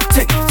 tock,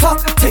 tick, tock,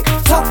 tick,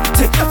 tock,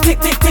 tick, tick,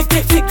 tick, tick,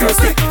 tick, tick, girl,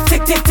 stick,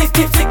 tick, tick, tick,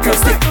 tick, tick, girl,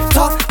 stick,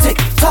 tock, tick,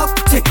 tock,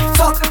 tick,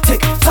 tock,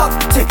 tick, tock,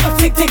 tick,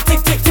 tick, tick,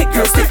 tick, tick, tick,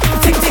 girl, stick,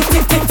 tick, tick,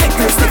 tick, tick, tick,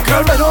 girl, stick.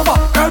 Girl, bend over,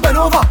 girl, bend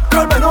over,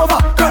 girl, bend over,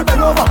 girl,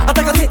 bend over. I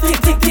take a tick, tick,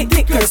 tick, tick,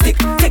 tick, girl, stick,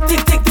 tick,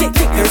 tick, tick, tick,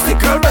 tick, girl, stick.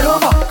 Girl, bend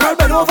over, girl,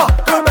 bend over,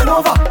 girl, bend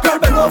over, girl,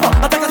 bend over.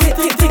 I take a tick,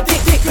 tick, tick,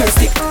 tick, tick, girl,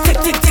 stick, tick,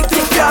 tick, tick,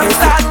 tick, girl,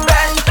 stick.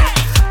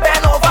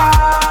 Bend over,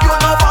 you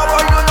know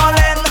power, you know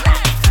lend.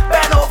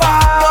 Bend over,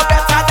 you're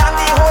better than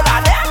the whole of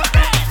them.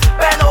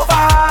 Bend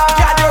over,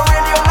 yeah, you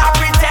really not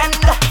pretend.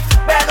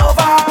 Bend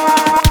over.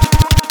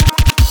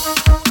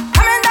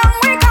 Coming down,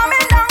 we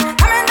coming down.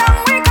 Coming down,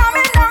 we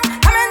coming down.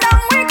 Coming down,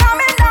 we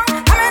coming down.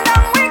 Coming down,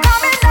 we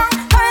coming down.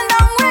 Coming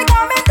down, we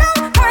coming down.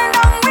 Coming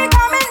down, we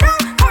coming down.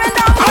 Coming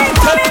down, we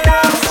coming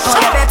down. All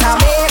you better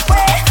make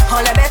way.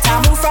 All you better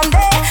move from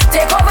there.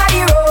 Take over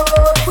the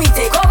road. We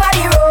take over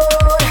the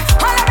road.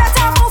 All you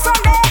better move from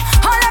there.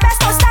 All you best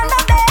to stand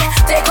up there.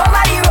 Take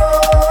over the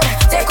road.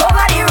 Take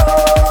over the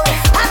road.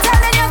 I'm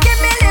telling you, give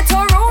me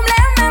little room,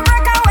 let me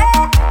break away.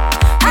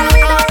 And we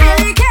don't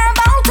really care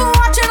about to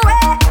watching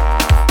way.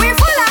 We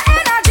full of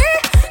energy,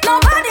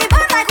 nobody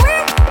bad like we.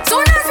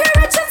 Soon as we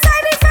reach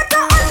inside the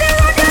factor on the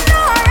road, you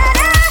know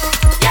already.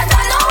 You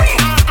don't know we.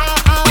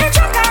 We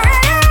drunk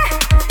already.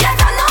 You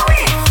don't know we.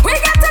 We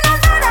getting on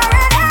bad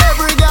already.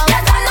 You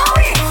don't know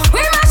we.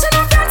 We mashing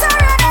up that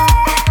already.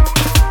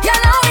 You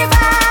know we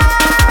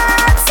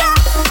bad. So,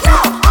 no,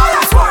 all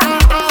us one.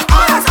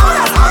 All us one.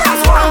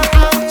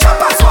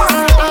 Jump us one.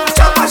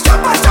 Jump us one.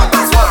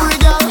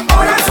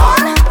 All us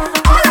one.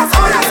 All us.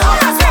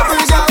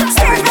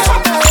 Spirit me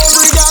jump.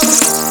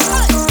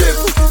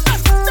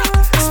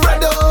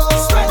 Spread out,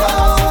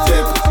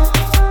 dip,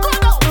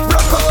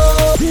 rock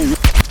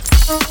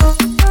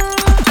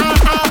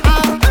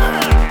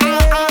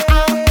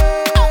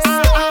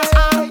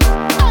out.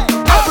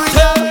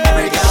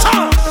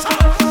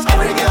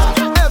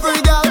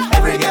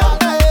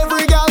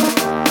 Every girl,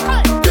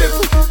 dip,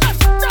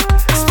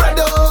 spread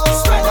out,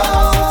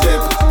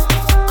 dip,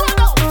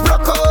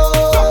 rock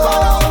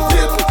out,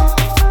 dip,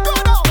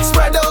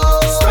 spread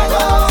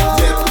out,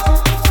 dip,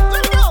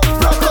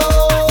 rock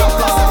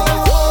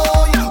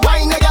out.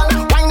 Wine a gal,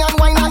 wine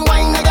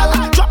a gal,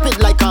 drop it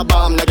like a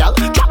bomb, a gal,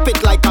 drop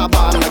it like a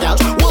bomb, a gal.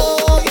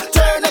 Whoa,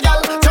 turn a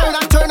gal, turn a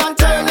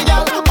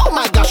gal. Oh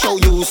my gosh, show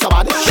you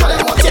somebody, show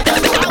them what you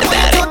can do. I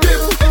want you to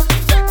dip,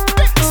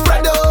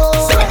 spread out,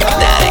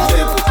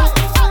 dip,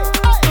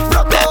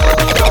 rock out,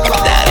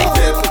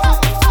 dip,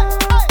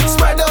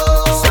 spread out, dip, rock out.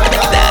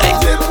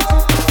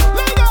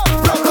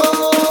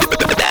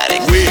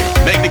 We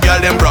make the girl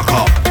them rock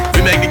out.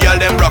 We make the girl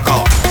them rock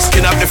out.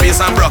 Skin up the face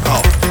and rock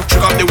out.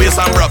 Trick up the waist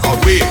and rock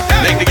out. We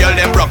make the girl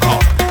them rock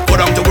out. Go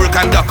down to work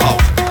and duck out.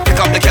 Pick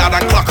up the card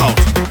and clock out.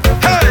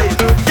 Hey,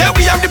 yeah,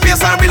 we have the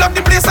bass and we love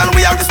the place and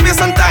we have the space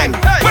and time.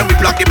 When we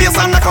block the bass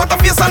and knock out the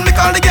face and we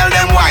call the girl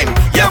them wine.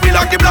 Yeah, we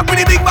lock the block with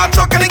the big bad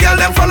truck and the girl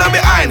them follow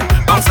behind.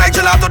 Bounce like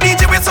gelato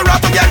DJ with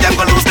Serato, girl them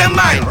go lose them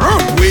mind.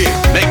 We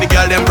make the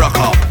girl them rock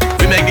out.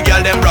 We make the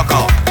girl them rock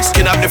out.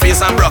 Skin up the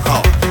face and rock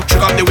out.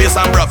 Trick up the waist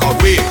and rock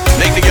out. We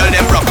make the girl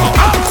them rock out.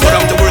 Go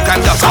down to work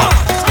and duck out.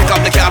 Pick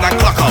up the card and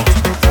clock out.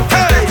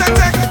 Hey,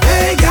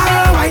 Hey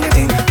girl, wine the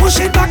thing, push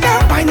it back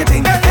up, wine the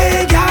thing.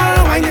 Hey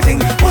girl, wine the thing,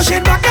 push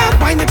it back up,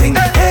 wine the thing.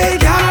 Hey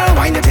girl,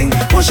 wine the thing,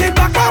 push it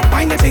back up,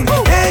 wine the thing.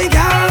 Hey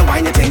girl,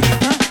 wine the thing.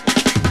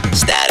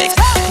 static.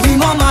 We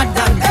more mad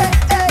than them,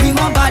 we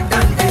more bad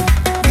than them.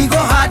 We go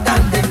hard than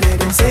them, let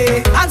them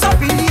say. Hands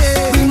up in the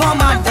air. We more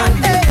mad than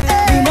them,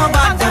 we more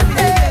bad than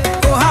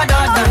them. Go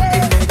harder than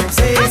them, let them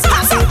say.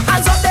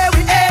 Hands up there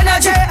with air.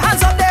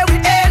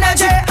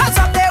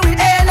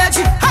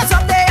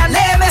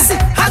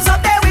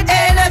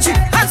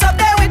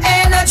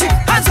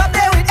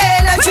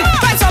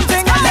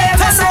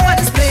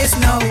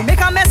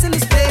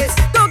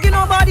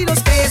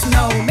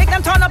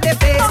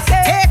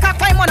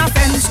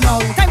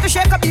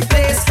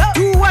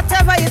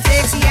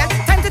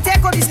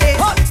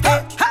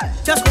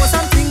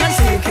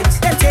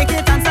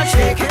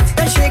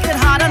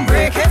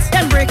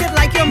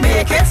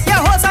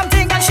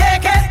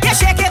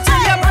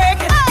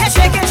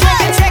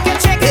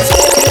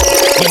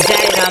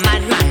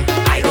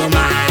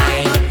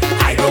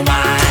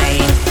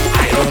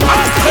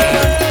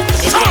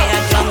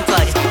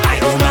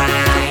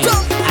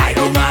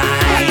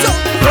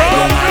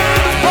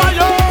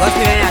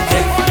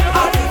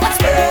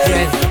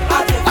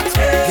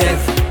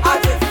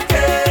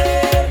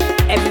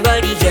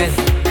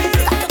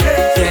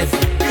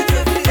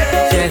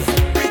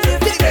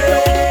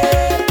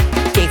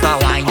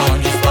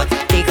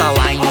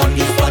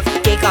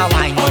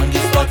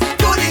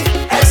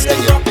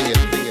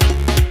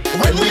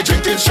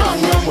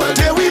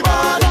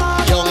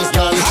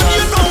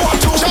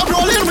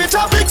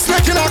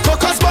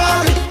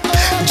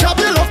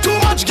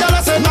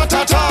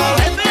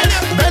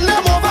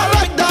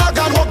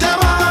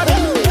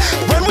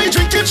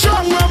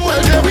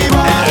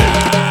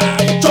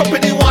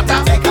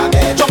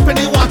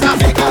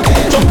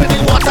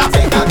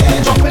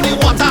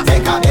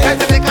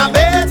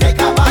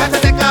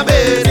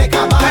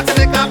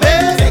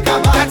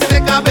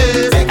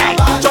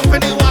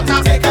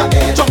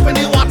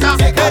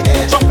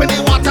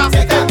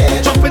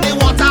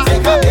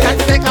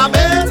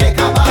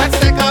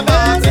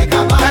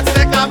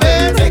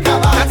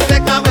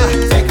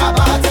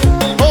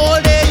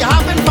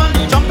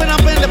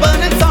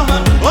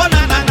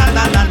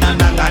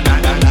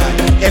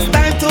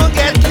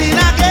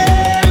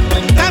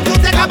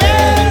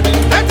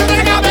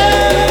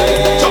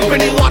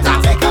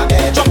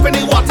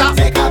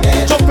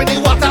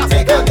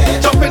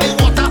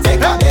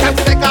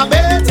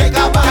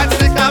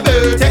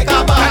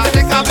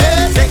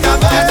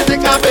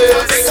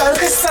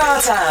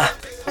 Matter,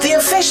 the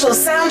official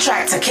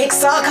soundtrack to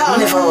Kickstart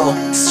Carnival.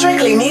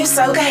 Strictly new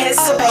soca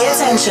hits to pay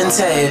attention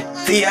to.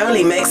 The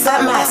only mix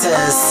that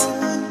matters.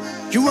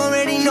 You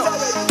already know.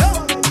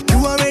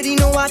 You already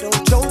know I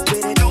don't joke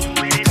with it.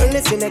 Girl,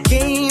 it's in a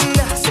game.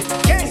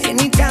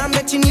 Anytime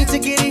that you need to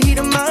get a hit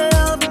of my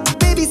love,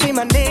 baby, say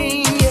my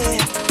name,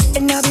 yeah.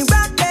 And I'll be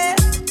right there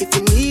if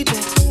you need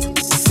me.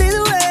 Say the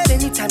word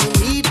anytime you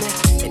need me.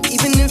 And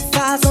even if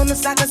I was on the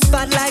soccer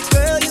spotlight,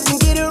 girl, you can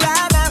get it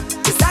right now.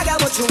 Cause I got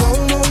what you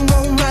want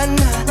right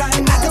now.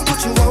 And I can put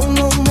you on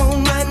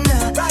right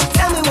now.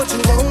 Tell me what you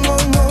want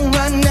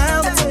right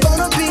now. What's it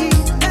gonna be?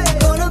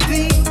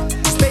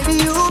 Cause baby,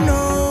 you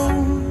know,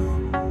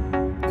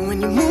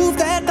 when you move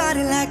that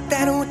body like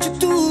that, and what you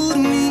do to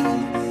me,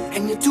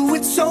 and you do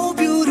it so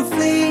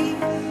beautifully.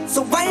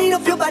 So wind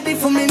up your body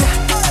for me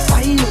now.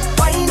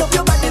 Wind up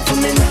your body for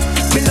me now.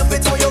 Me love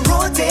it when you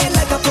rotate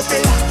like a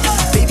propeller.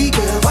 Baby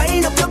girl,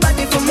 wind up your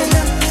body for me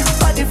now.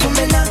 Body for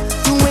me now.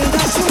 You ain't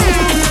got to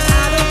move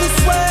out of this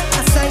world.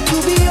 I signed to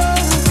be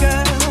yours,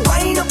 girl.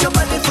 Wind up your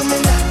body for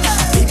me now.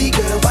 Baby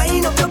girl,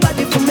 wind up your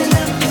body for me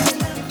now.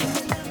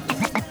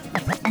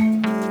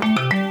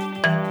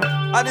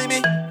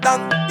 Anime,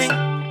 dang, ding,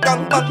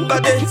 gang, bang,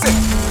 bang,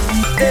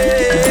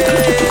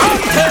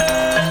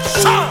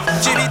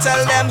 Jimmy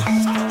tell them,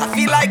 I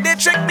feel like they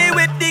tricked me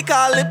with the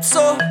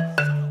calypso.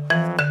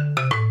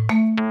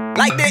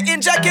 Like they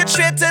inject it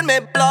straight in my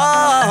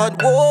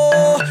blood.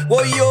 Whoa,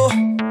 whoa, yo.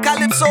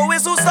 Calypso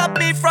is who stop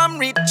me from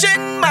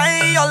reaching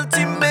my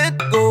ultimate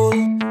goal.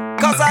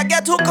 Cause I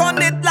get hooked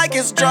on it like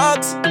it's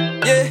drugs.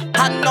 Yeah,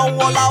 and now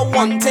all I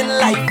want in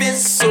life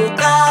is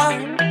soca.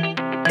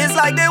 It's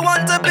like they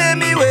want to pay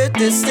me with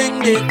this thing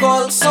they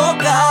call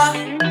soca.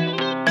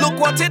 Look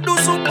what it do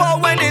super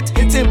when it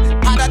hit him.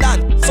 Harder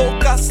than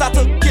soca start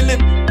to kill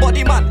him.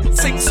 Body man,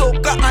 sing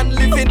soca and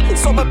living.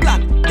 So my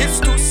plan is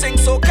to sing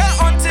soca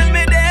until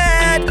me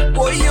dead.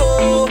 Boy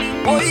yo,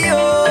 boy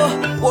yo,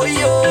 boy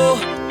yo,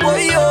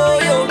 boy yo,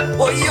 yo,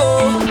 boy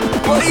yo,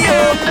 boy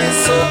yo.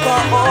 It's soca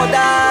or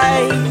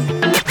die.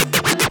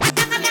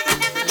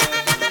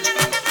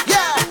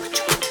 Yeah,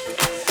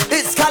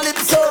 it's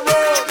Calypso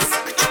Rose,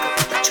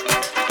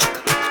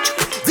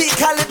 the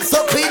Calypso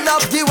queen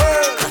of the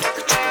world.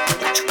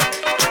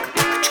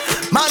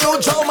 Manu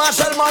Joe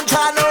Marshall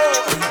Montano.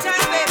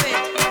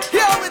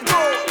 Here we go.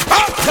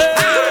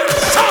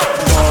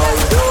 Boy,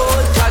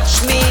 don't touch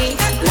me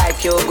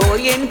like you're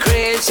going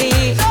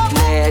crazy.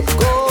 Let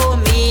go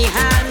me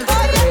hand,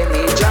 let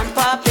me jump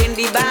up in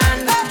the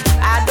band.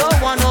 I don't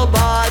want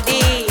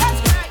nobody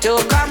to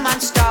come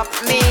and stop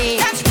me.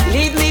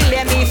 Leave me,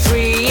 let me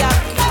free up.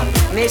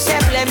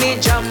 Myself, let me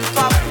jump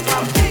up.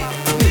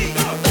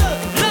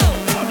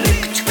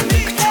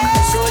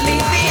 So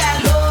leave me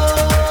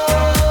alone.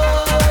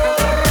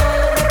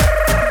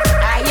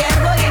 I am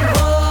going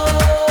home.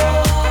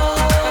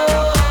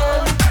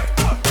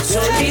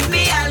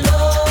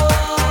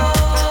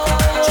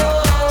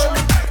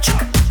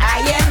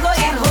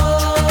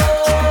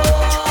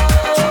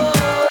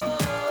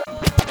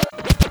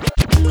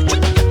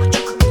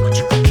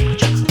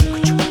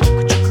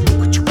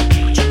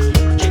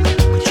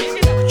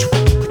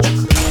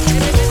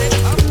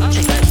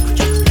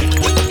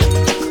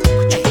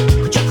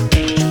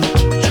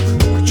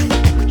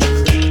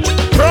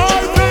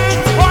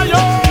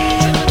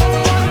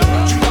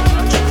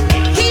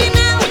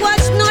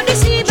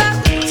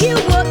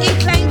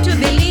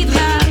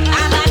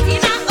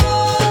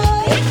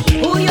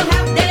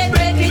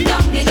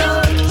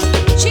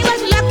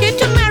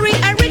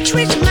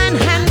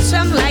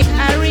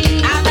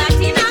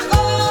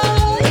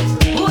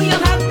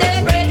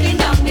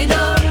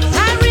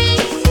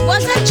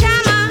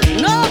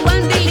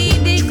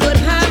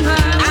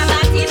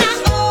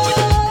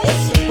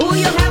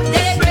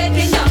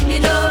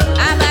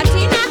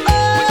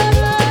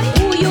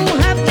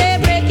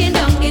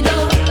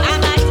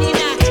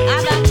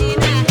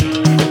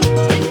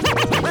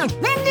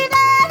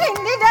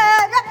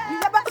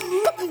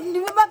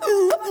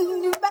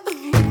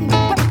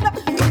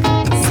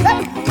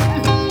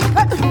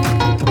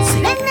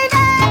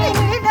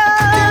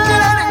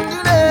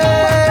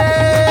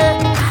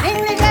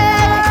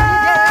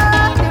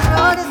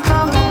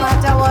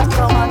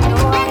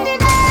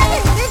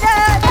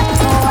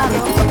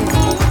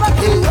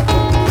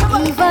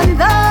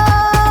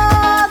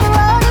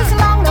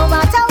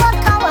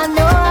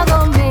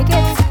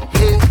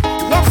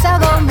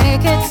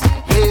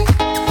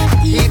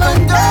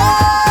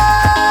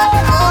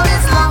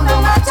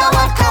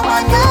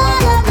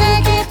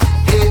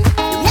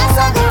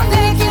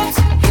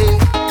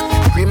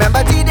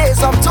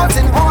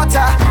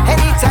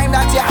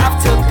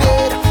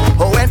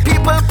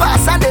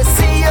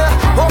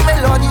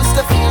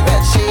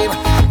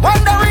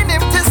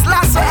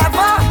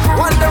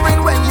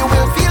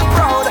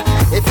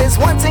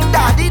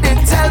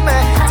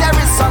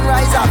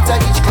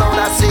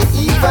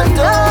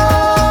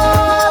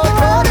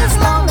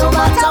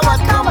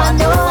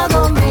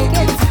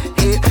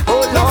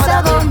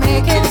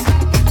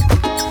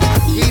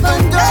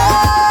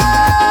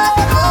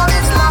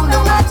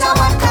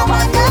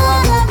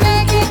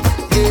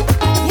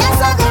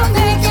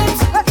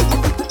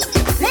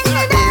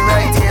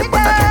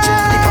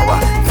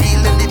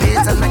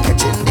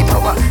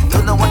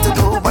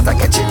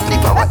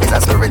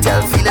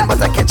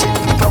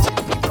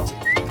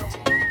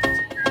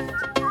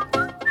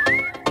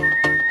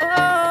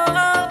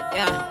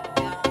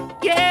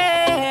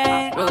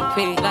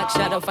 we Black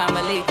Shadow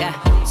family, yeah.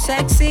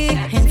 Sexy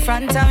in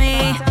front of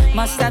me,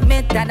 must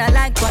admit that I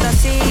like what I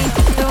see.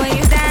 The way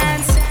you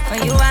dance,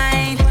 when you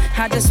whine,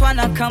 I just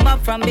wanna come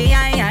up from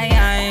behind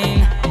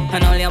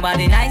and hold your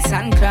body nice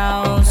and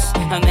close,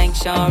 and make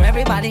sure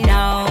everybody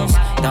knows.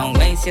 Don't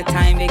waste your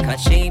time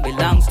because she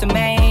belongs to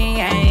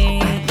me.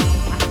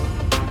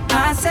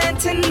 I said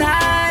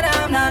tonight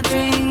I'm not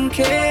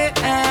drinking,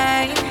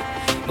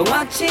 but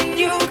watching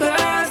you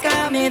girls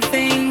got me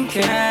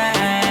thinking.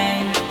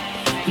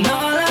 And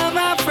all of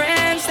my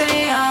friends,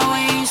 they are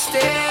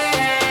wasted.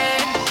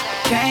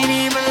 Can't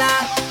even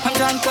lie, I'm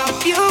drunk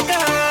off you,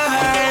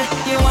 girl.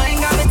 You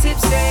ain't got me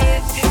tipsy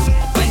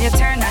when you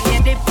turn and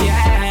you dip,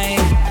 yeah.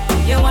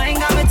 You ain't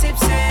got me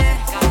tipsy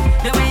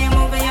the way you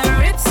moving your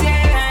hips,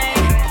 yeah.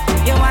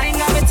 You ain't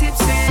got me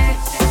tipsy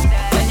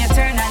when you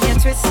turn and you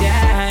twist,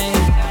 yeah.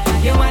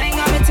 You ain't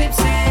got me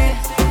tipsy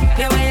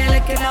the way you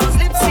licking those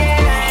lips,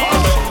 yeah.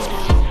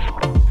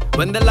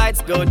 When the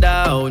lights go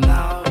down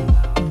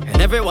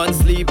and everyone's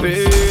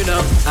sleeping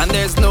and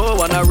there's no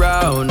one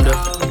around,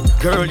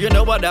 girl, you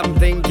know what I'm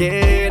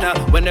thinking.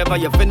 Whenever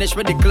you finish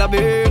with the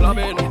clubbing,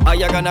 are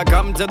you gonna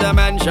come to the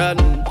mansion?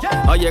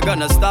 Are you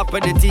gonna stop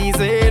with the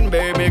teasing?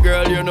 Baby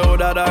girl, you know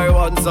that I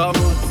want some.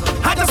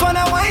 I just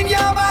wanna wind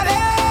your body,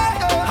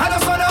 I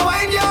just wanna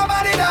wind your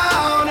body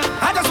down,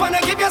 I just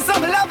wanna give you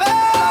some love,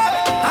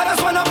 I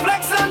just wanna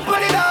flex and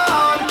put it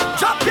on.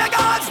 Drop your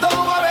guards,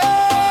 don't worry,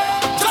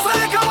 just a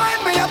little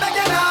wind me, I beg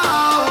you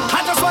now. I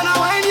just wanna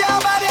wind your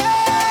body.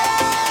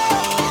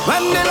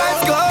 When the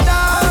lights go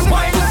down,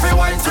 wind your free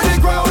wind to the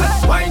ground,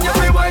 wind your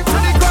free wind to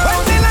the ground.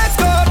 When the lights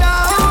go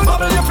down,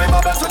 bubble your free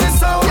bubble to the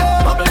sound,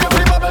 bubble your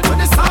free bubble to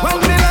the sound. When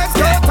the lights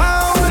go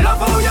down, love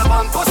how your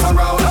bump us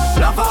around,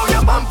 love how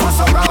your bump us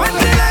around. When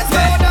the lights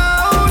go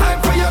down, time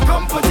for you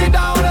come put it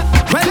down.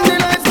 When the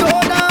lights go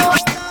down,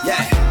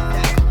 yeah,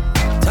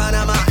 turn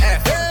on my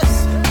efforts,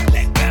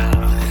 let go,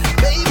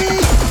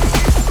 baby,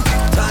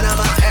 turn on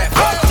my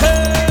efforts.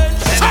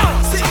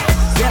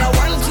 Said I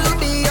want to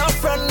be your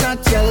friend, not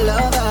your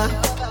lover.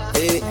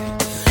 Hey.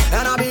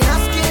 And I've been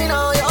asking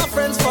all your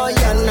friends for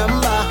your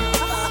number.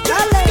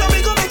 Can we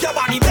go make your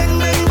body bang,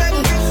 bang,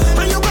 bang?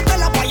 And you go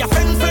tell about your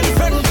friend.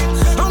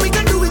 And we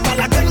can do it all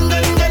again,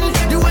 again.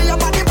 The way your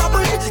body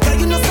bubble, girl,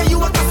 you know say you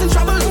are causing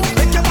trouble.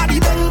 Make your body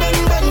bang,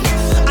 bang, bang.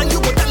 And you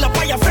go tell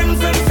about your friend.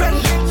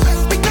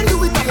 We can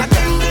do it all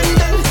again,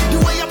 again. The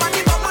way your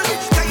body bubble,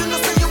 girl, you know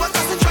say you are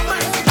causing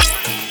trouble.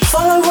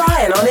 Follow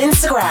Ryan on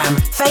Instagram,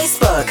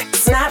 Facebook,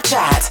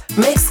 Snapchat,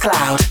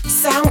 Mixcloud,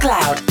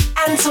 Soundcloud,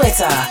 and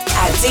Twitter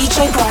at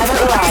DJ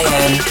Private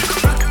Ryan.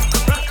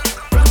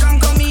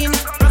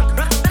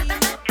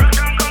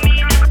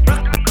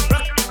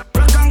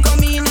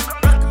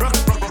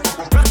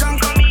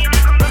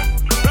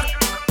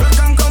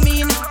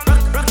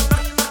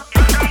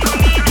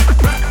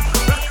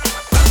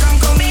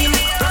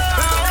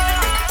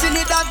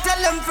 Trinidad,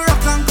 tell them for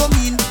rock and come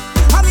in.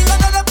 I mean,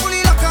 another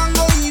pulley rock and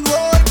go in.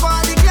 Whoa,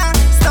 party can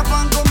stop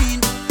and come in.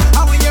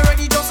 And when you're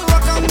ready, just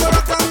rock and go,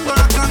 rock and go,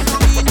 rock and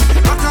come in,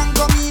 rock and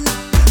come in.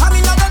 I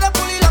mean, another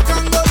pulley rock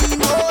and go in.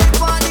 Whoa,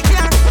 party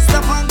can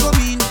stop and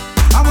come in.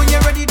 And when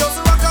you're ready, just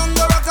rock and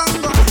go, rock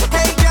and go.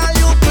 Hey, girl,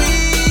 you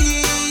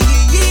queen.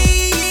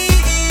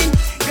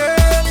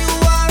 Girl, you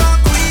are a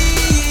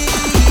queen.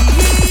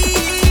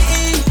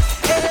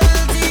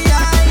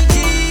 LTIG.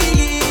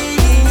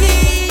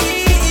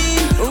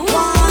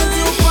 Want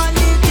you on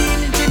the team,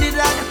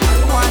 Trinidad.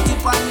 Want you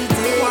on the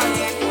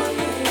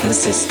team. The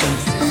system.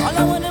 All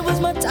I wanted was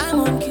my time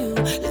on cue.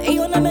 Lay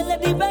on a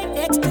melody right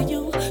next to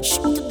you.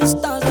 Shoot to the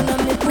stars on a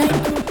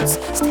midnight cruise.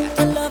 Start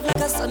to love like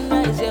a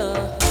sunrise,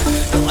 yeah.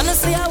 Don't wanna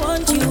say I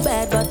want you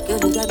bad, but girl,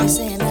 you got me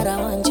saying that I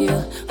want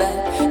you bad.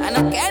 And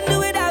I can't do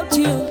without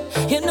you.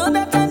 You know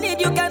that I need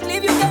you, can't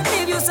leave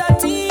you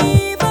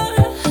sativa.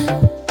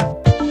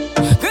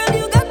 Girl,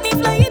 you got me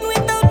flying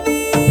without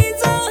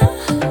visa.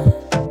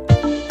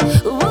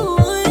 Ooh,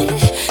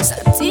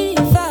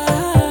 sativa.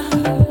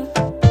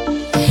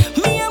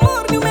 Mi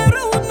amor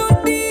numero uno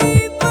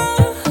diva.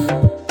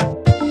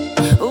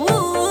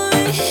 Ooh,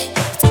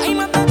 time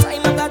after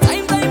time after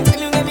time,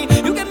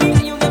 you get me,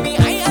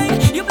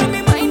 high. You blow me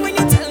mind when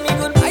you tell me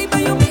goodbye,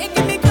 but you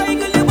making me cry,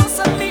 girl, you bust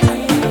up me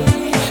high.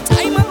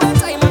 Time after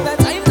time after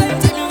time,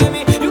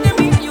 you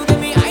get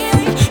me,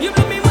 high. You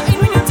blow me mind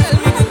when you tell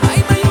me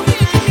goodbye, but you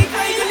making me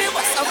cry, girl, you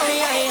bust up me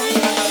high.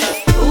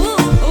 Ooh,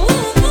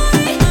 boy,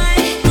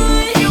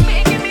 you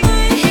making me,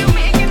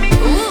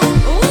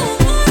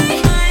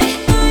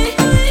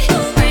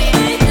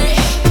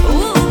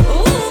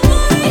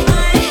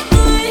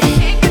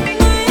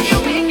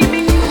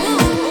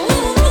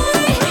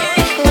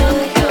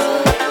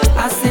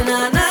 I say na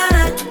na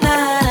na na,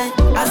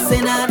 I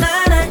say na na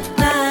na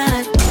na,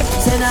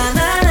 say na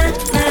na na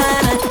na,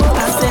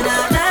 I say na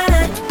na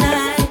na na,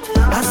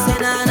 I say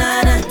na na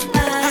na,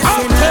 I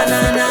say na na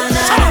na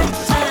na,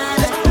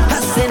 I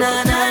say na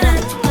na na,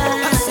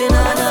 I say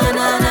na na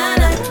na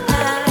na.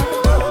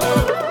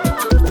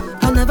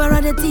 I never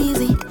had it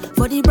easy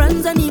for the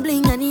brands and the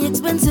bling and the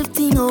expensive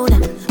thing, oh nah.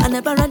 I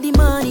never had the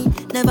money,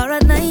 never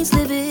had nice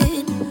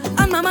living.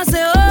 I mama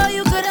say, oh,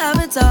 you could have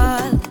it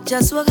all.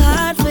 Just work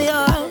hard for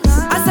yours.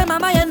 I say,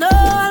 mama, you know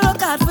I'll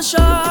work hard for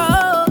sure.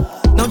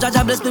 Now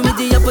Jaja bless me with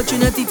the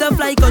opportunity to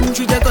fly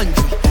country to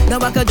country. Now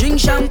I could drink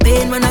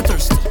champagne when I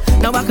thirsty.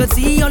 Now I could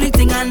see only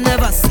thing I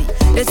never see.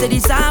 They say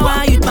this how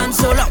I youth man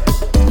so lucky.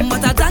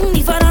 But I thank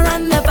the father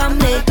and the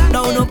family.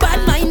 Now no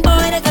bad mind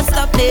boy they can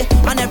stop me.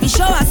 On every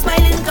show I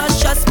smiling cause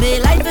trust me,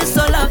 life is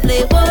so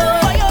lovely. Whoa.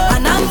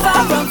 And I'm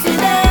far from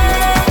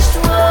finished.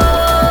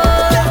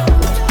 Whoa.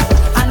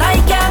 And I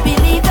can't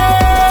believe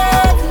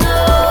it. No.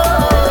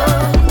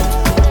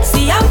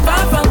 See I'm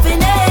far from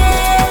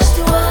finished.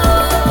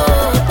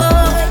 Whoa.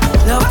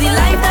 Love the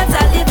life that I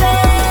live in.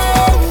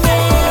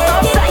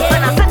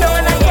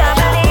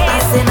 I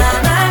say na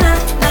na na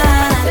na.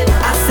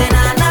 I say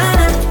na na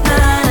na na.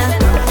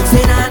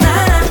 Say na na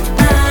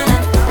na na.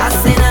 I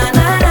say na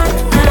na na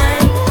na.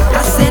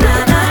 I say na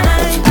na na.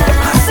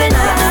 I say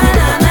na na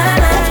na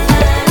na.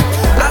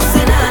 I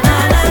say na na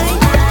na.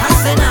 I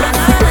say na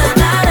na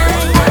na na.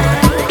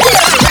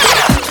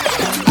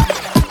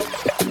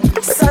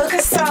 Soca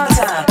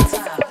Starter.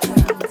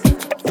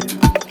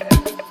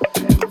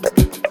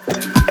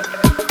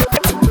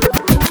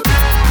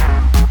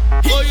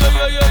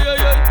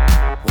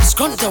 What's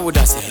Grunter would I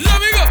say? Let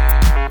me go.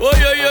 Oh,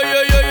 yeah.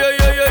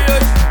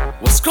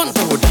 What's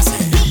Grunter would I say?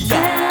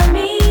 Tell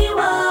me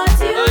what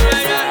you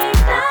think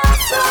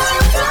that's so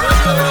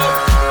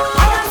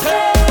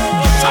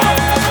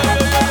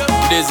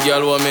This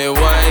girl want me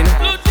wine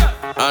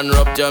and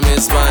rupture me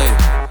spine.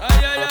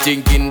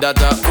 Thinking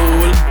that a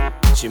fool,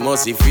 she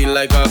must feel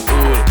like a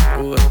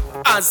fool.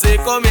 I say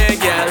come here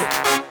girl,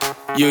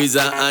 you is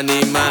an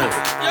animal.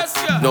 Yes,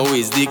 yeah. No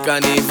is the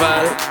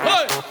carnival.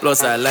 Hey.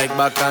 Plus I like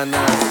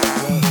bacchanal.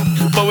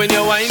 But when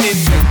you're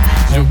whining,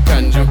 juke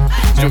and juke,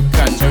 juke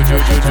and juke,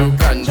 juke, juke,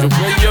 juke and juke.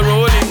 When you're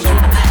rolling,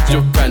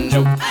 juke and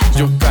juke,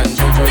 juke and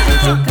juke, juke,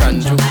 juke, juke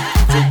and juke,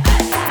 juke.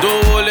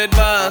 Don't hold it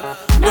back,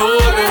 no,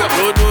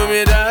 don't do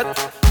me that,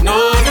 no,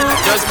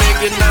 just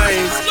make it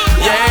nice,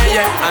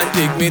 yeah, and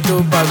take me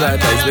to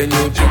paradise. When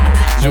you juke,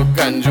 juke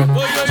and juke,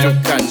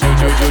 juke and juke,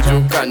 juke, juke,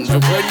 juke and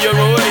juke. When you're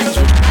rolling,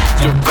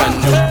 juke and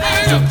juke,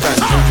 juke and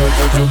juke, juke,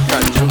 juke, juke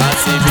and juke. I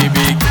see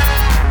baby.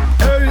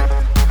 Hey,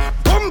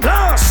 boom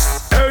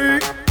blast. Hey,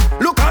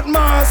 look at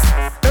Mars.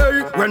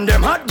 Hey, when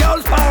them hot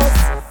girls pass.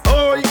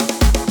 Oh,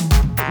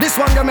 this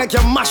one gonna make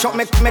you mash up,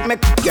 make,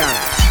 yeah.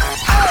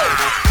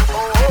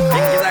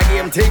 Think it's a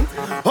game thing.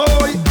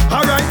 Oh,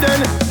 alright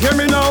then, hear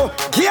me now,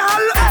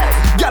 girl.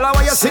 Girl,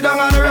 why you sit down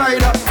on the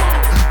rider?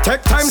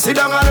 Take time, sit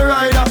down on the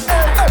rider.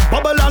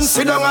 Bubble and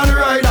sit down on the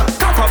rider.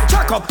 Cock up,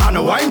 jack up,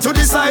 and wine to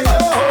the side.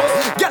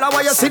 Girl,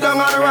 why you sit down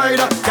on the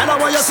rider? Girl,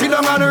 why you sit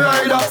down on the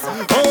rider?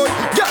 Oh,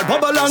 girl,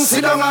 bubble and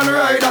sit down on the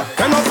rider.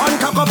 Come up and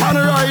cock up on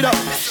the rider.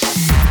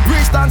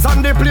 Reach dance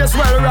on the place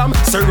well ram.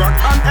 Say rock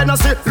and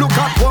Hennessy, look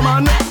at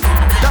woman.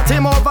 That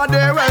him over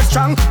there well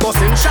strong,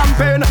 busting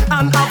champagne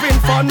and having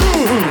fun.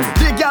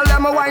 The girl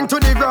them a wine to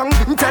the ground,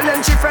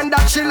 telling she friend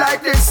that she like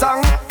this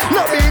song.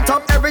 No beat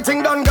up, everything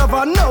done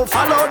govern. No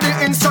follow the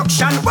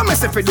instruction. What me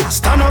say for do?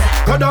 Stand up,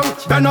 go down,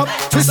 bend up,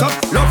 twist up,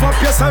 love up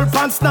yourself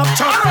and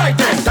Snapchat. Alright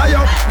then, tie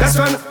up, best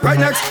friend right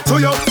next to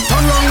you.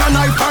 Turn round and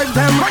I fight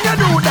them. When you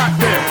do that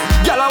there,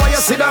 girl, why you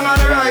sit down on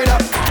the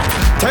rider?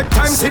 Take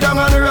time, sit down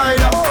on the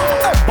rider.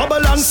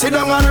 Bubble and sit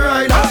down on the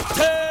rider.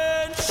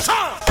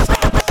 Attention!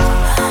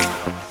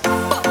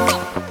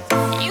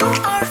 You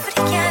are for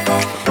the girl.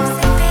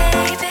 Say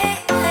baby,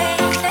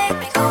 let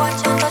me go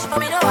watch and touch for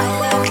me, no I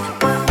love you.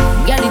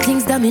 Girl, the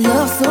things that me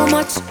love so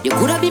much. You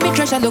coulda be me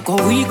treasure, look how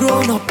we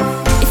grown up.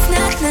 It's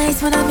not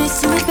nice when I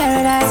miss you in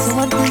paradise. So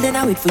one thing then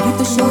I wait for you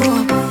to show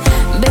up.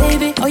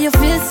 Baby, oh you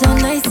feel so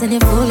nice and you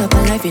full up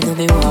of life, you know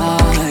me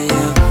why.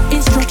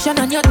 Instruction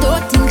on your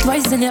don't think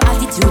twice and your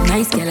attitude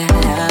nice, girl I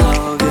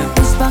love you.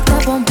 Push back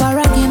the bumper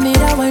and give me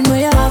that one where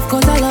you have,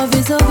 cause I love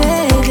you so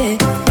baby.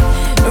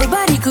 Your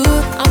body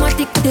good, I'm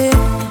addicted.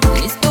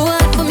 It's too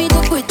hard for me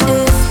to quit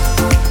this.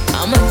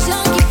 I'm a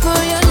junkie for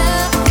your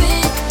love,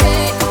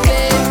 baby.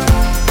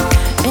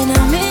 And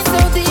I'm in so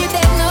deep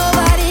that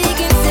nobody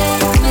can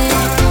save me.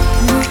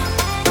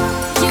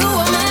 You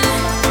are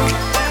mine.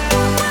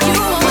 You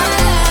are my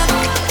love.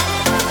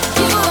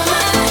 You are my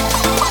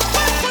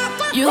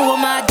drug. You are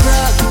my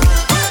drug.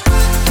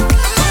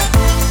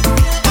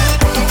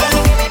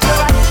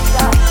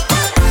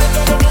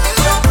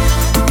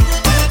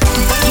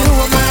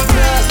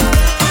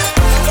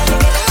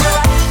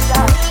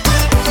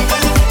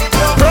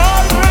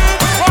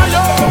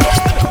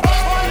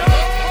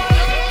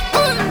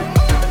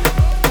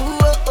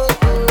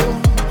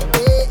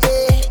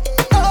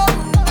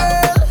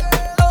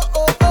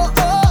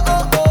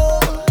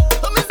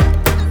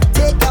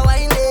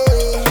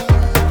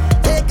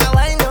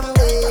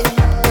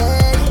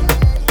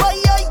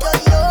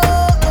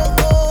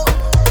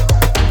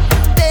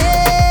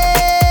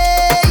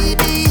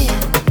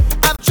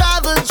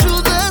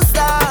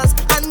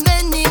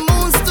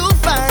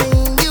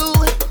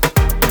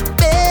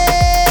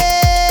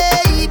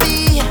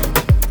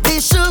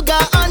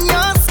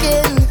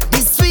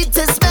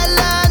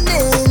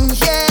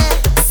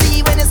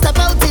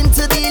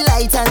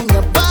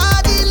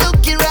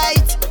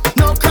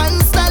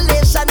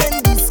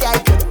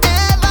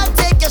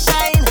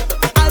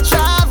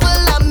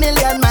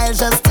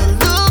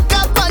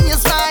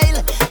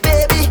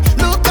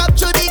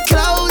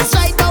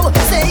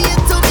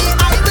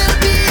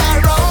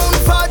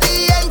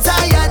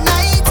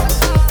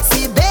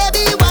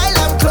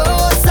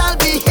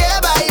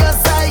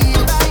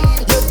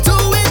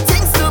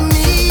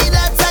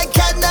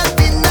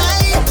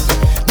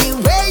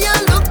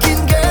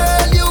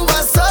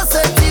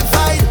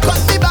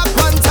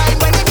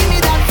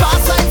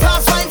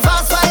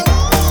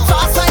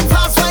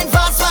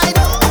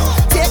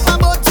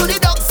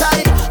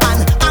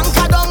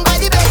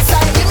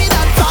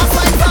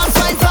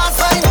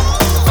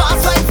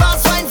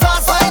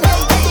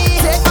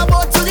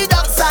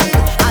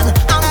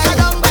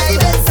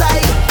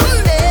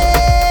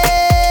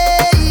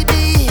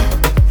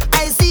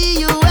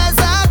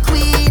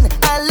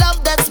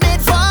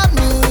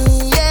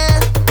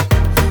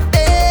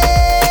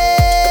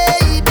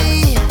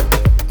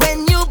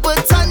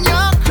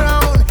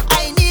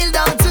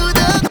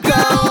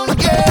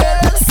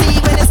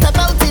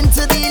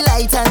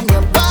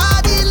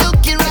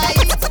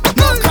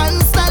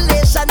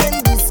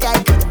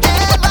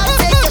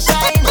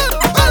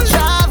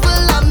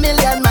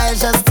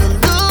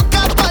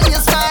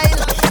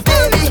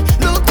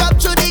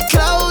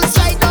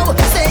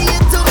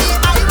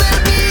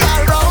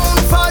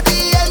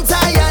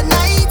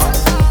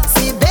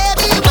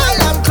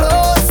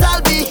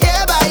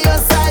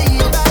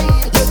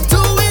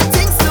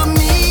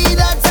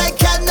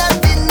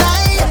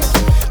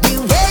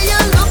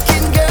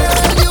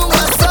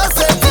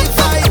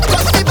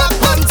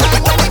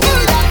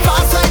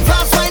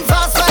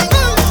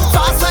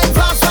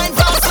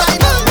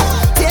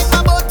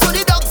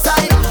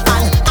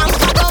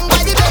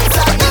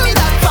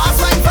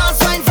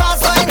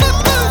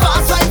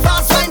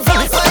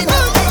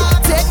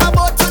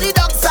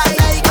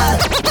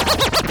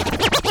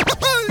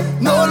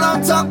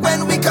 long talk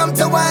when we come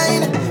to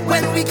wine.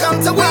 When we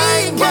come to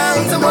wine, girl.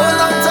 No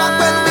long talk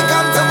when we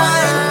come to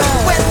wine.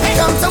 When we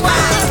come to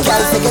wine,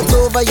 girl, take it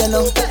over, you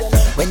know.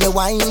 When you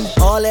whine,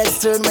 all heads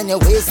turn when your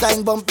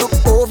waistline bump look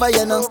over,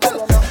 you know.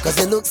 Cause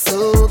you look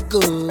so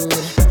good.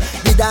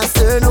 The dance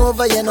turn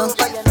over, you know.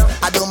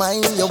 I don't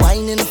mind you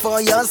whining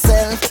for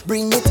yourself.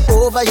 Bring it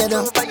over, you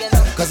know.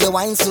 Cause you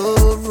whine so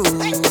rude.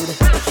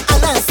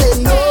 And I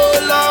say no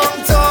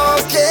long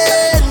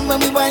talking. When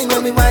we whine,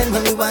 when we whine,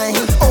 when we whine.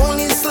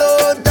 Only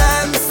slow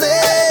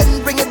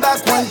dancing. Bring it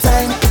back one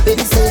time.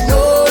 Baby say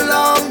no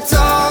long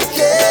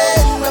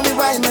talking. When we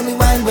whine, when we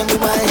whine, when we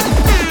whine.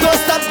 Don't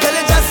stop, girl,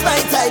 it's just my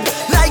time.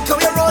 Like how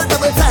you roll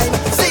double time.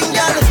 Sing,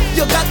 girl,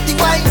 you got the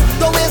wine.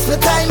 Don't waste my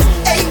time.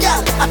 Hey,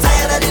 girl, I'm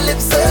tired of the lip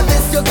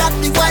service. You got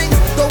the wine.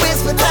 Don't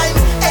waste my time.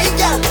 Hey,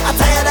 girl, I'm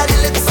tired of the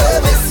lip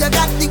service. You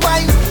got the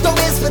wine. Don't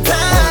waste my time.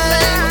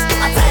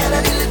 I'm tired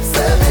of the lip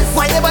service.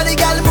 Why nobody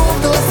girl move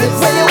those lips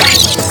when you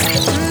whine?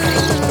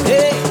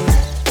 Hey,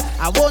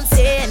 I won't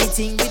say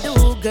anything we do,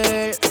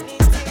 girl.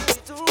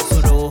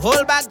 So don't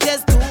hold back,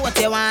 just do what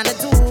you wanna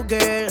do,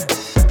 girl.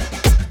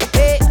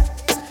 Hey,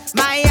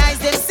 my eyes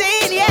them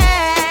saying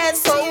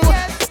yes, so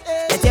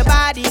let your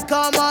body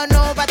come on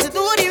over to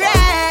do the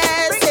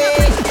rest.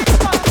 Hey,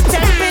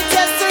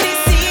 temperatures to the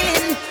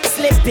ceiling,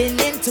 slipping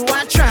into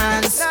a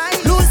trance.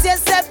 Lose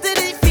yourself to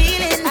the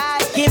feeling,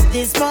 give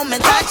this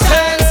moment a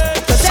chance.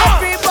 Cause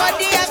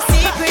everybody has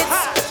secrets,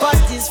 but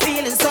this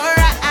feeling so right.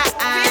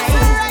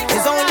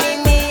 It's only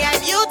me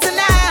and you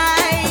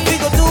tonight. We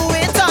gon' do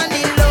it on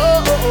the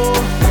low,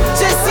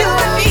 just you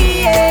and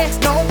me, yeah.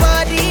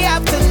 Nobody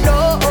have to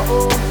know.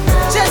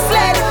 Just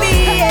let it be,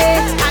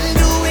 yeah. And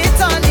do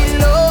it on the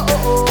low.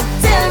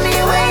 Tell me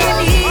where you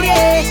need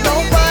it.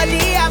 Nobody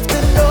have to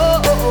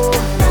know.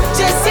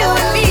 Just you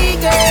and me,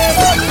 girl.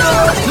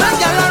 My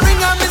girl,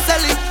 ring on me,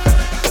 Sally.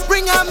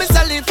 Ring on me,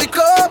 Sally, if you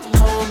come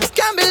home.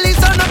 Can't believe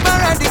so not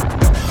ready,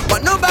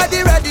 but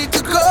nobody ready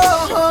to go.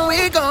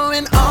 We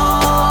going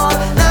all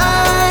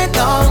night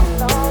long.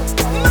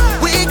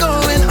 We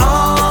going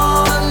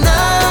all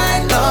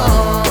night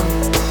long.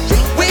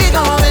 We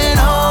going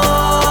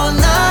all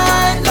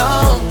night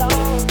long.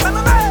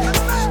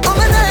 All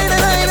night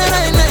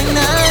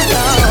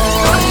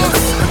long.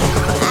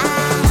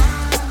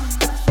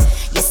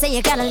 You say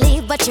you gotta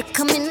leave, but you're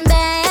coming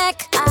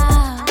back.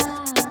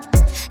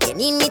 You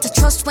need me to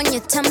trust when you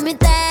tell me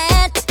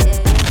that.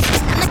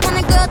 I'm the kind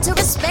of girl to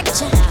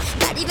respect you.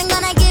 Not even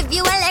gonna give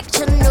you a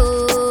lecture,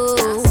 no.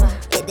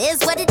 It is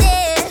what it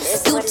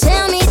is. You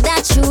tell me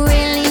that you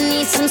really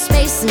need some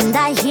space, and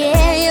I hear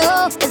you.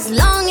 As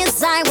long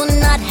as I will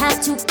not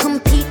have to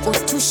compete or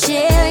to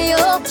share you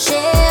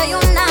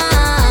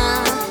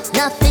now.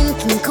 Nothing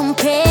can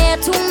compare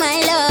to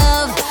my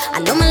love. I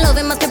know my love,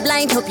 it must be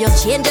blind. Hope you'll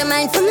change your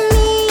mind for me.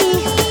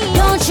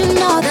 Don't you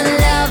know the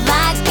love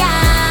I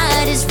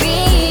got is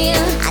real?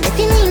 And if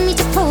you need me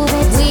to prove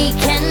it, we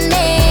can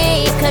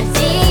make a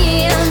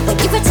deal. When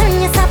you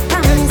return, yes, I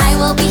promise I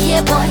will be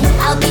here, boy.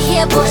 I'll be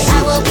here, boy.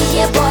 I will be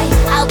here, boy.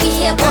 I'll be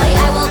here, boy.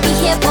 I will be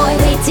here, boy.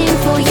 Waiting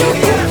for you.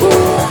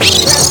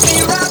 Let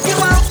me rock you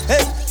out.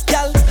 Hey,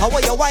 girl, how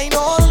are you wine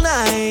all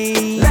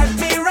night? Let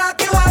me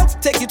rock you out.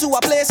 Take you to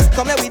a place,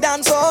 come let we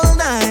dance all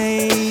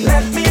night.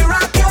 Let me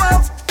rock you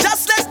out.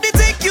 Just let me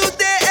take you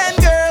there, and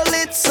girl,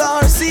 it's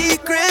our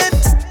secret.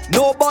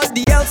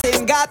 Nobody else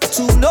ain't got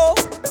to know.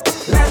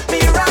 Let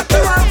me rock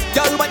you out.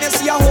 Girl, when you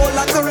see a whole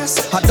lot of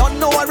rest, I don't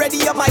know already,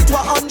 you might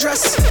want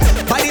undress.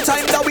 By the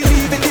time that we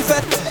leave in the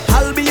fed,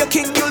 I'll be your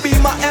king, you'll be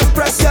my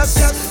empress, yes,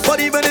 yes. But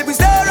even if we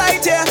stay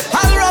right here,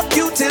 I'll rock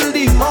you till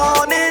the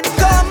morning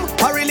come.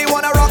 I really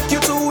wanna rock you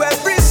to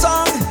every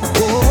song.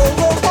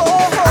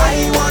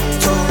 I want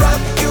to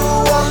rock you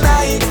all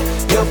night.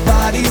 Your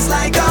body's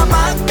like a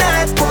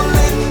magnet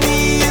pulling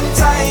me in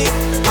tight.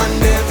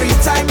 And every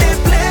time they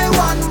play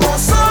one more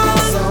song,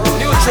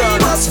 I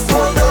must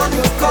hold on,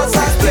 cause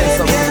I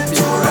came here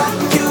to rock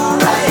you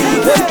right.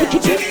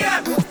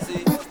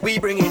 We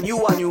bringing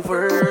you a new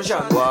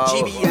version. Wow.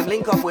 GBM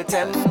link up with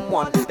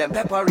M1. Them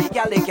peppery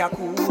gal they can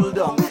cool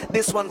down.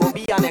 This one will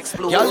be an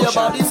explosion. Girl, your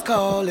body's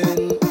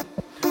calling,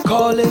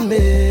 calling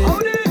me.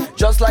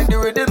 Just like the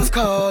rhythm's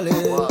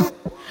calling,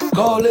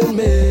 calling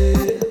me.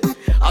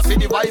 I see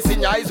the voice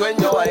in your eyes when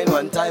you whine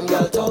one time,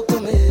 girl, talk to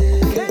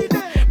me.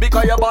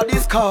 Because your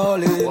body's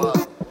calling,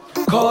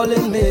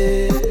 calling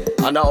me.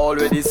 And I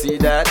already see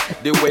that,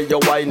 the way you're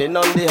whining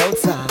on the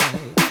outside.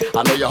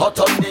 I know you're hot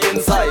on the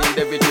inside,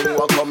 everything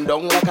will come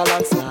down like a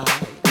landslide.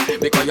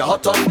 Because you're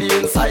hot on the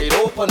inside,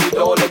 open the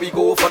door, let me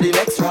go for the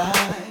next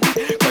ride.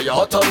 Because you're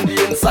hot on the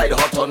inside, you're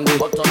hot on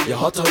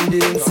the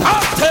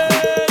inside.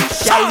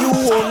 Yeah, you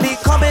only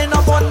coming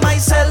up on my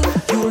cell,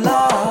 you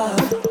love.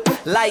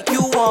 Like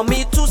you want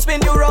me to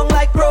spin you wrong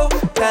like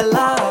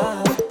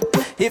propeller.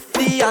 If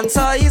the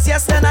answer is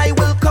yes, then I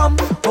will come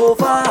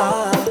over.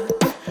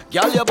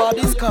 Girl, your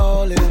body's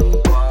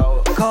calling,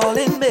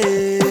 calling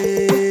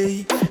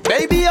me.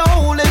 baby, you're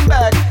holding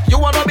back. You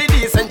wanna be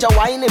decent, you're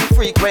whining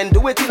frequent.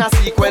 Do it in a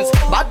sequence.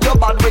 Bad, you're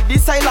bad with the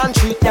silent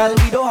treatment. Girl,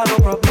 we don't have no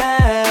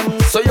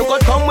problems. So you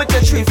could come with your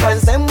 3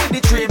 friends, them with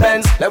the 3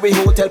 bands. Let we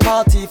hotel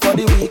party for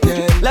the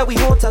weekend. Let we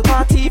hotel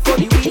party for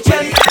the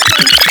weekend.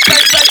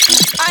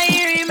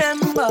 I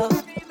remember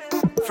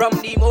from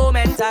the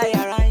moment I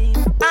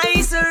arrived,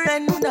 I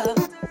surrender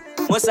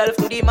myself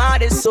to the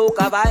maddest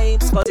soca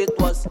vibes. Cause it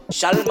was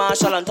Shal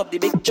Marshall on top the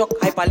big chuck,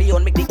 Hyper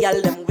Leon make the gal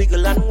them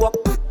wiggle and walk.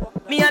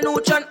 Me and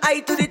Uchan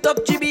I to the top,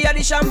 GB and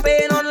the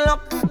champagne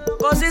unlock.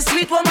 Cause it's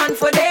sweet woman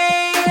for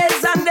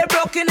days, and they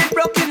broken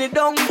it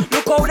down.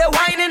 Look how they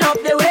winding up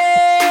the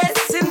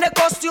waist, in the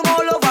costume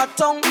all over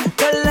tongue.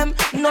 Tell them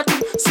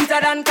nothing sweeter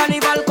than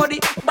carnival. Cause the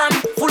band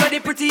full of the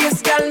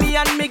prettiest gal. Me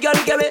and me girl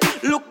give it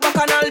look back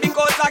and all,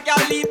 because I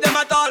can't leave them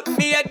at all.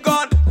 Me head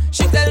gone.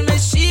 She tell me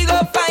she go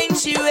find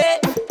she way,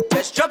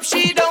 just drop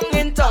she down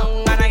in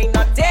tongue. And I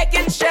not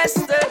taking stress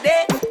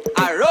today,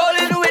 I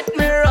rolling with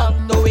me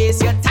wrong. Don't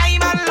waste your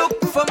time and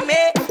look for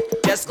me,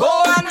 just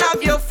go and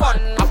have your fun.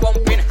 I'm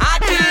pumping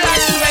hard till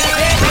last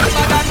Wednesday.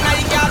 But that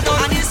night girl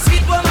done, and it's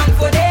sweet woman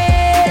for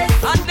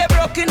days, and they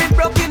broken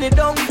it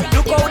down.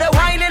 Look how they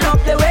winding up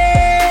the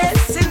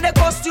waist, in the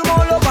costume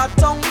all over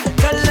tongue.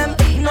 Tell them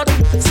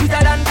nothing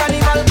sweeter than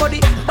carnival. Body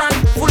band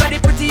full of the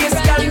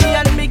prettiest girl. Me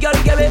and me girl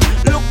give it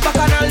look back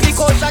and all,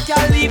 because I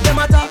can't leave them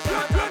at all.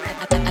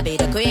 I be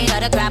the queen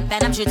of the crap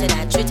and I'm true to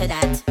that, true to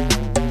that.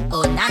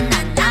 Oh na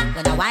na na,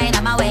 when I whine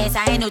on my waist,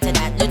 I ain't new to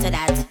that, new to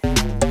that.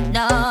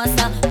 No,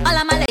 so all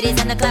of my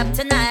ladies in the club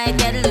tonight,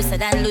 get looser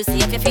than Lucy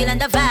if you're feeling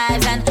the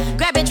vibes. And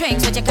grab your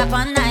drinks with your cup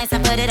on nice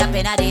and put it up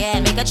in the air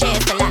and make a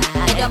chase to life.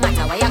 It don't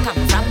matter where you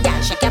come from,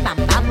 girl, shake your bam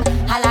bam.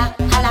 Holla,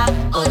 holla,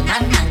 oh na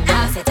na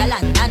na. Say to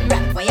London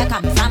rap, where you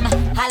come from.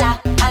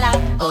 Holla, holla,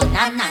 oh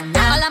na na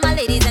na. All of my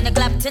ladies in the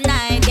club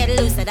tonight, get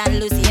looser than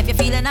Lucy if you're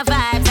feeling the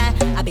vibes.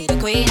 And I be the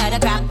queen of the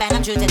crap and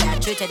I'm true to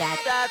that, true to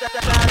that.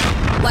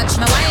 Watch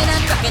my wine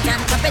and rock it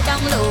and drop it down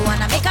low.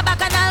 And I make a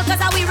bacchanal cause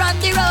how we run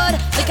the road.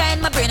 Liquor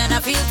in my brain and I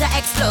feel to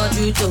explode.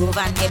 You too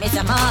and give me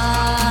some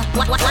more.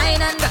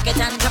 Wine and rock it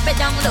and drop it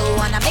down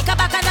low. And I make a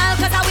bacchanal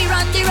cause how we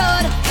run the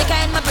road.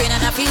 Liquor in my brain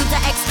and I feel to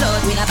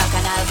explode. We a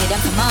bacchanal, give them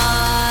some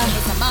more. Give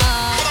me some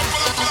more.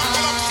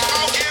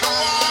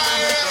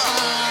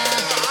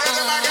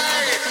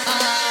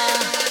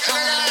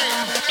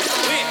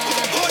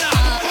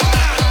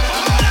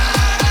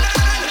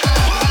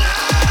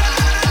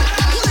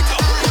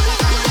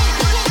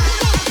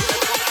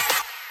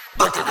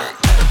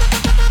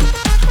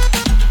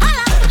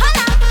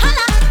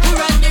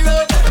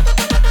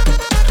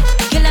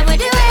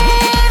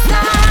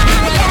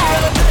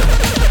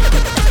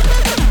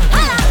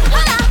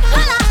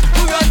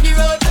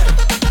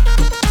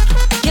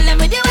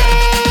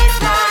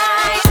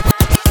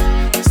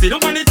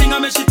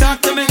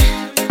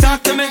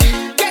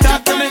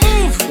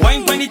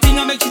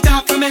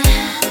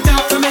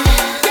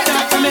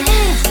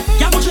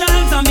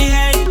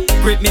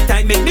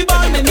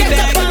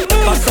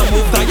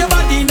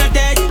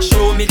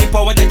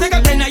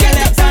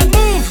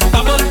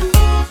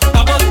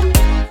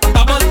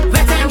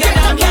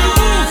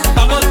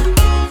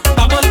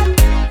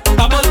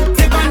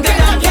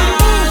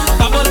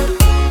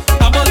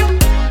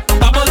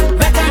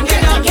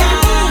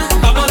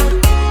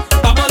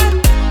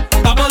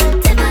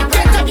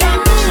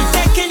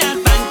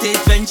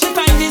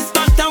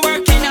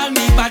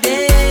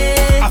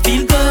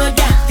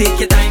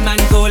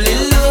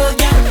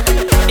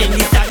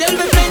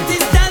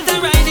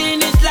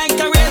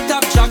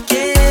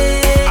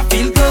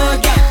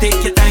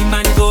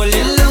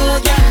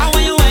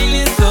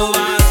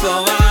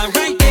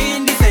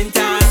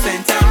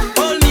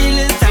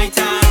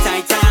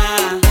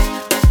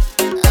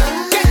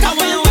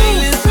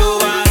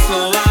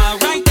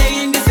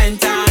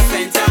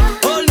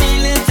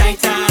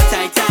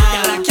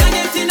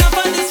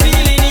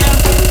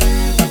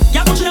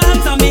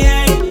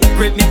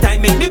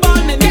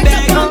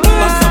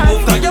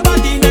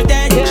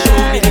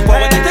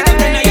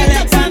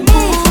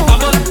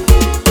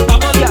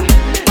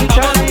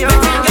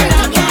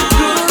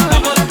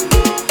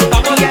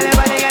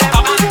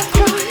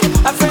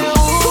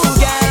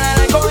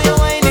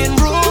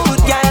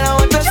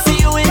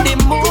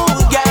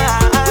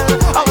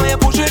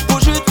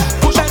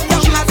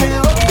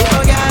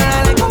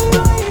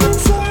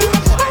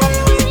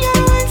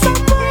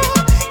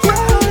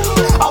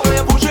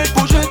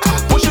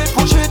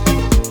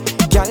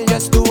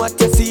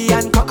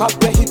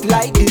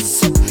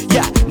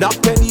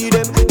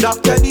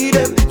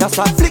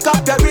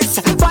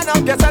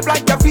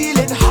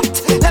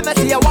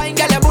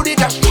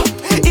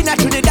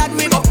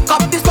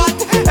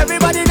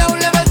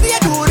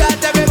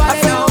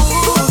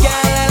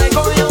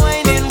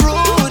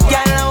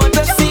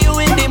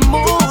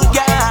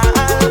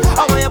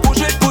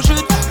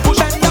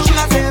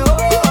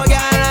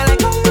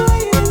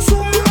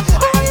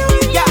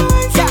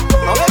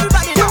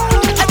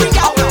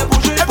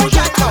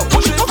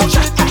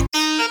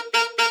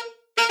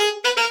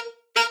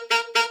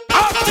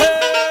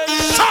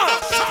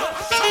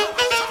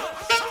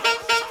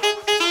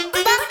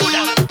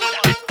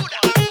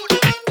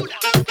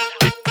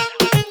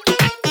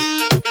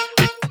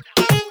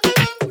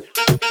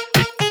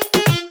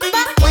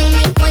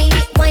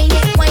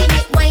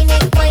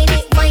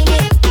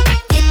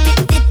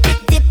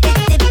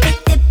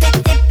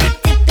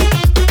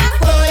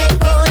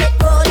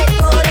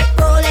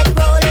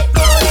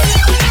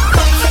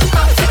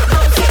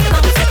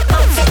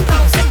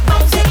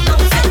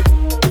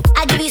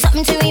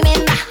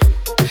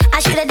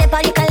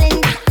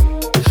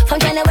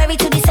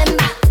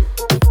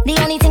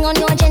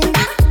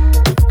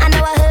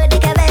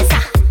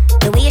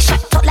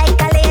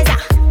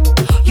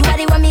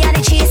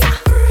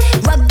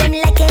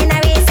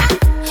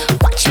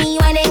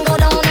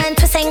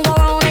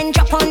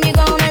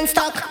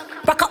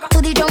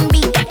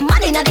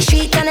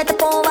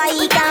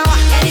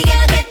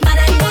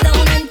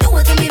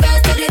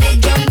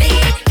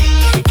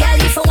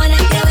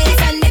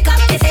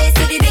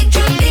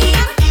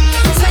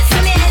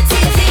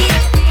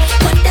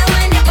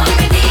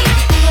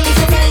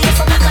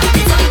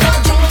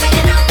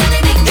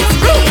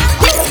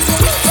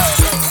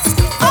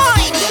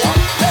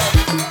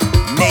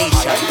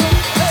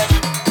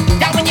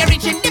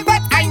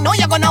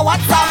 Now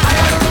what's up?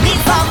 Need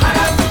some?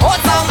 Hold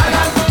some?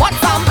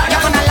 What's some? You're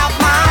gonna love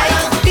my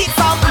beat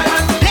some,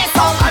 play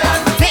some,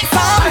 take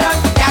some.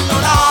 Girl,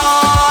 hold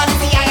on,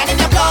 the iron in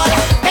your blood.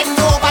 Bend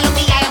over, look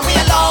the iron we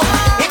love.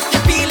 If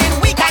you're feeling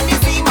weak and you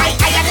see my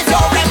iron is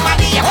your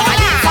remedy, you're gonna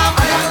need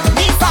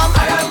some,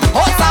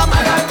 hold some,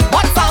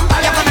 what's some?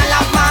 You're gonna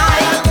love my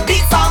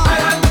beat some,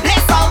 play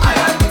some,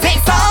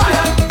 take some.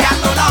 Girl,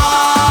 hold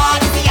on,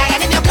 the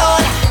iron in your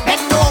blood.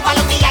 Bend over,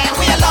 look the iron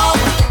we love.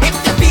 If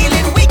you're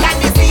feeling weak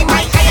and you see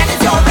my iron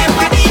is your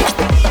remedy.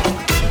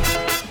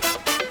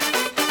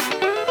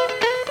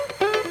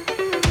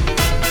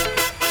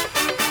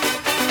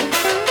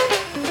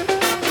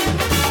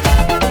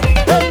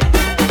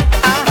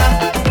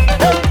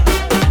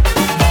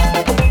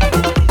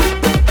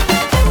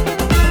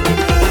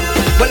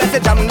 Well, I say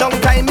jam down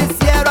time is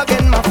here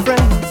again, my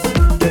friends.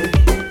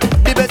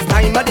 The best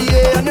time of the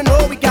year, and you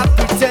know we can't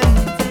pretend.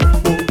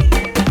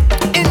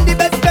 In the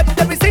best step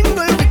every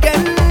single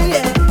weekend,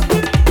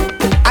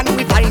 yeah. And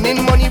we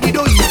finding money we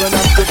don't even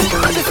have to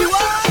spend. If you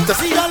want To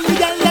see all the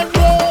girl them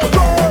roll,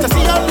 to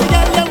see all the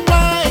girl them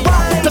wine,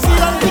 to see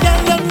all the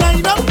girl them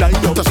line up,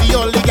 to see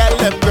all the girl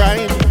them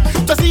grind,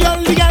 to see all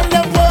the girl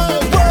them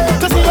roll,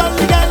 to see all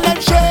the girl them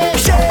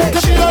shake, to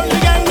see all the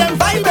girl them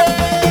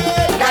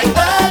vibrate, like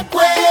that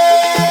way.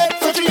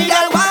 So treat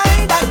girl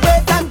wine that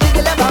waist and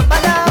jiggle your bum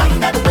now. wine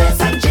that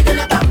waist and jiggle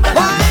your bum,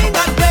 Wine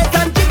that waist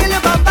and jiggle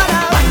your bum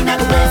now. wine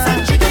that waist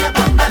and jiggle your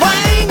bum,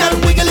 Wine and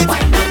wiggle it.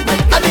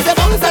 I be say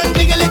bounce and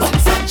jiggle it. I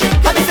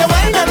be say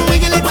wine and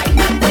wiggle it. I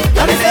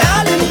be say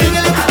all and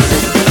jiggle it.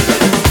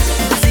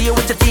 I see you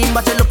with your team,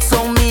 but you look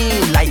so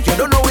mean. Like you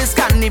don't know it's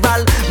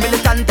carnival.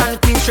 Militant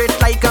and clean, straight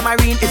like a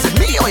marine. Is it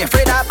me or you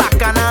afraid of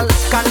bacchanal?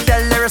 Can't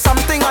tell there is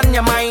something on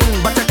your mind,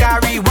 but you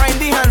can't rewind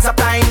the hands of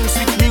time.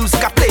 Sweet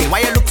music I play, why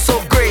you look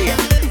so grey?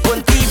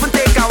 Won't even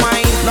take a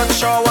wine. Not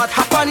sure what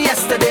happened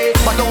yesterday,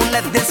 but don't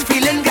let this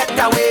feeling get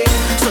away.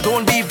 So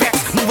don't be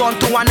vexed, move on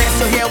to one next.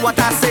 So hear what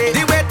I say.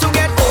 The way to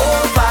get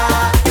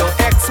over your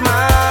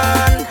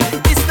ex-man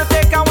is to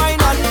take a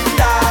wine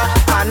under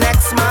an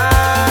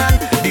ex-man.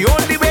 The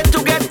only way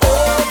to get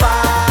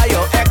over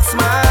your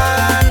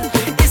ex-man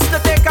is to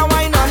take a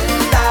wine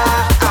under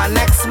an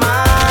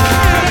ex-man.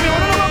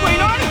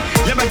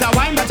 You better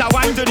wine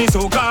to the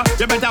soca.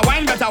 You better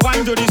wine to the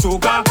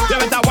soca. You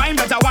better wine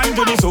to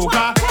the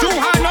soca. Two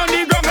hands on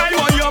the drum and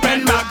hold your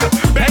bend back.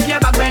 Bend your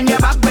back, bend your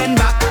back, bend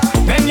back.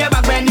 Bend your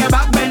back, bend your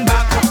back, bend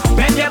back.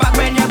 Bend your back,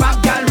 bend your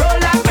back, girl. Roll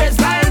like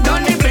baseline,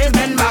 down the place,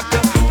 bend back.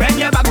 Bend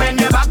your back, bend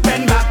your back,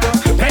 bend back.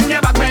 Bend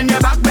your back, bend your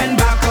back, bend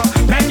back.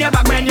 Bend your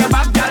back,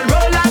 girl.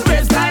 Roll like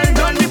baseline,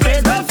 down the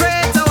place. Don't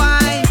afraid to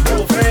wine.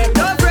 Don't afraid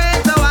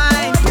to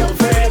wine. Don't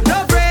afraid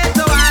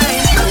to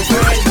wine.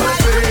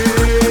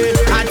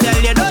 I tell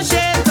you, don't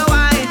shame to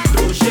wine.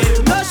 Don't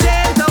shame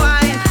to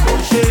wine.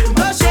 Don't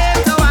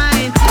shame to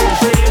wine.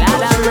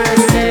 Lord have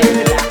mercy.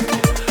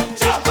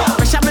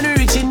 Pressure when we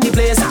reach in the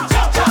place.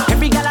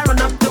 Every girl I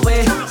run up the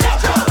way.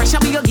 Pressure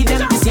we go give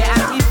them this year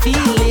and we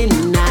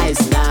feeling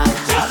nice now.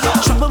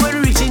 Trouble when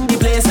we reach in the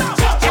place.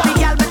 Every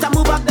girl better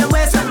move up the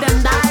waist and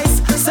them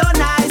nice, so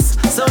nice,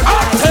 so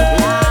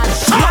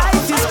nice.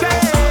 Life is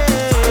great.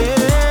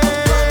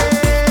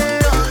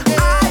 I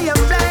am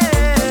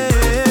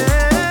blessed.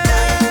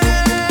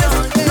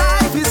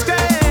 Life is great.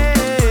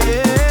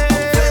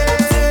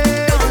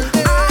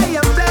 I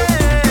am blessed.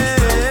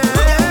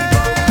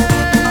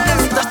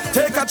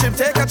 Take a chip,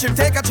 take a chip,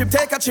 take a chip,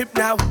 take a chip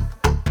now.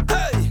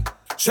 Hey,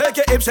 shake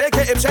your hip, shake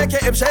your hip, shake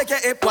your hip, shake your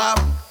hip, wow.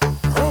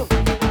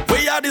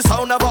 We are the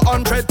sound of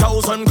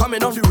 100,000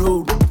 coming off the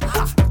road.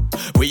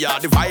 We are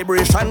the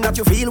vibration that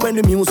you feel when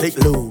the music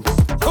loads.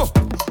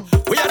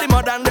 We are the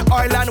mud and the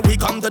oil and we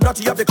come the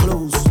dirty of the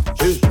clothes.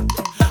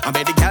 I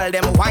made the girl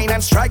them wine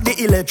and strike the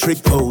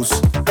electric pose.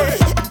 Hey,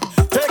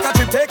 take a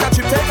chip, take a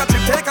chip, take a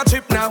chip, take a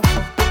chip now.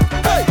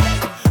 Hey,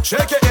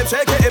 shake your hip,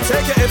 shake your hip,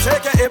 shake your hip,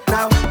 shake your hip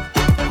now.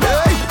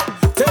 Hey,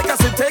 take a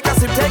sip, take a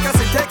sip, take a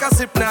sip, take a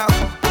sip now.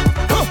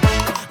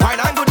 Wine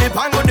and go dip,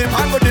 and go dip,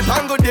 and go dip,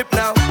 and go dip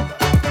now.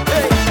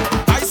 Hey,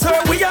 I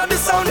swear we are the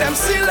sound them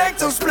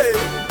selectors play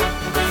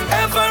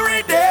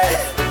every day,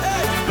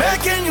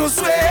 making you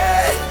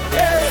sway.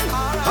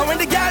 And when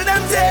the girl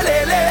them tell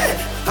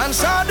and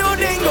shadow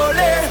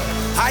dingole,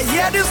 I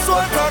hear the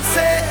soul crowd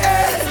say,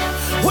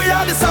 we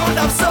are the sound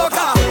of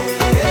soca.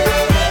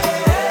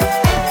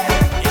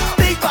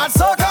 Big bad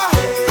soca.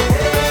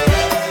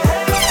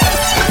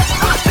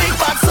 Big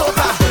bad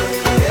soca.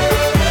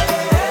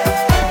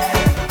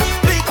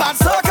 Big bad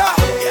soca.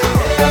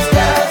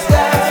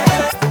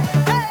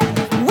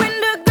 When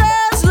the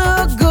girls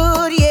look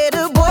good, yeah,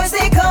 the boys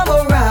they come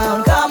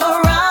around,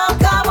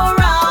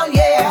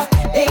 yeah,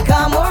 they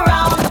come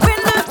around.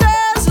 When the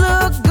girls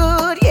look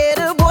good, yeah,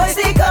 the boys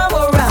they come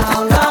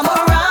around,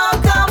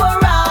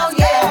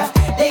 yeah,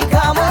 they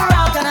come around.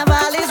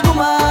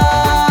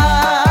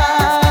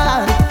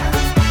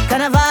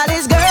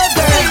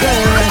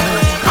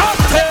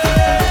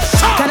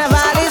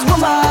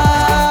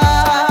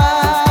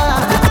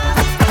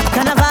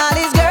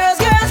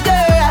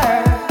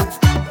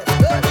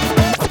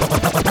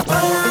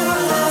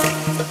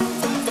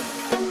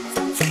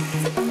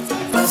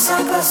 I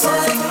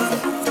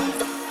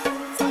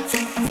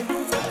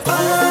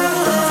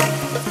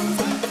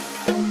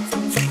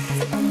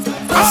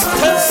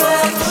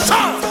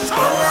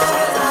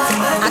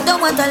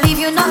don't want to leave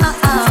you, no,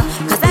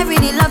 cause I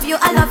really love you,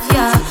 I love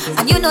ya.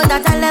 And you know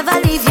that I'll never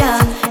leave ya.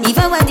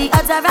 Even when the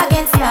odds are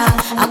against ya,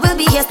 I will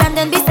be here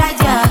standing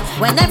beside ya.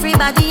 When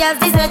everybody else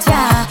deserts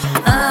ya.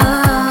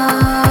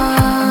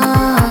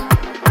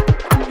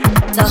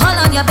 So hold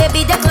on your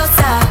baby, the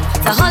closer.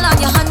 So hold on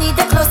your honey,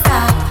 the closer.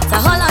 So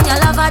hold on your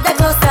lover, the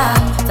closer.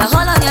 So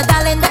hold on your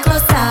darling, the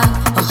closer.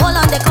 Oh, hold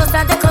on the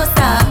closer, the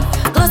closer.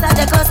 Closer,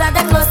 the closer,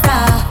 the closer.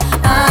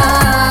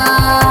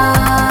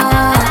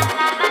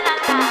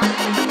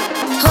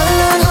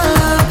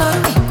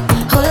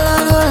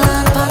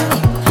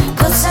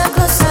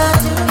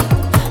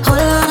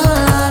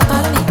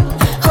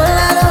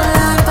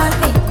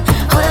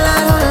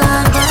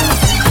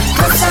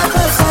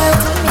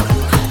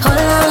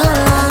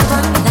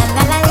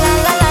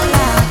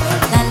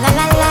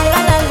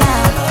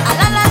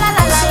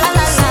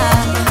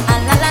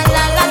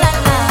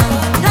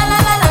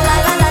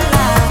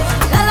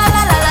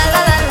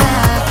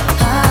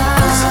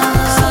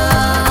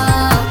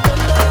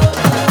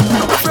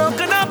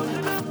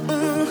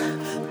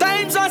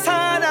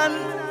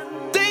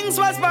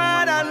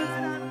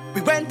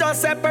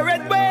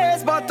 Separate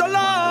ways, but the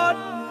Lord,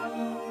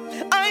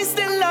 I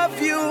still love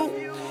you.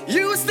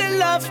 You still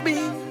love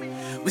me.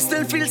 We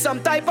still feel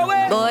some type of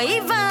way. Boy,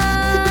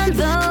 even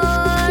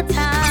though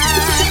time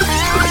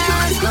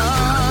has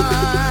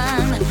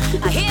gone,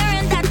 I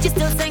hearing that you're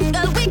still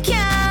single. We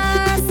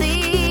can't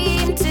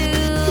seem to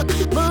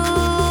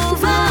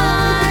move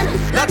on.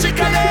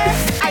 Logically,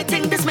 I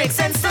think this makes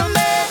sense to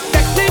me.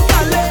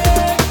 Technically,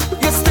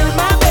 you're still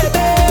my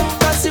baby,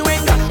 'cause you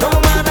ain't got no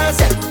manners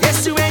yet.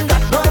 Yes, you ain't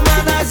got no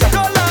manners yet.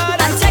 Oh Lord.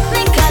 And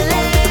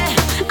technically,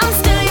 I'm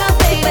still your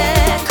baby,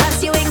 'cause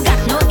you ain't got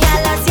no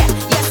galas yet.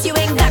 Yes, you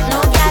ain't got no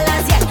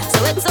galas yet. So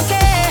it's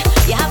okay,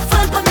 you have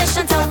full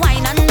permission to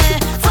whine on me,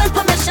 full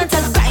permission to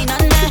grind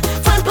on me,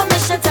 full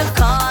permission to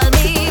call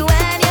me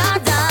when you're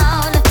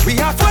down. We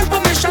have full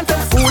permission to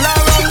fool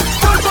around,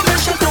 full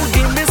permission to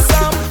give me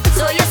some.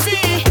 So you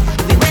see,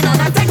 we went on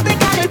a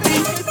technicality.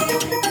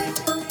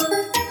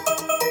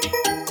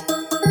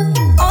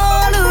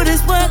 All who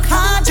this work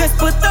hard, just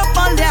put up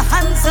all their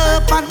hands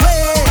up and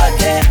wait.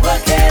 Work it,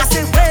 work it. I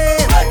say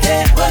wait. Work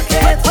it, work it.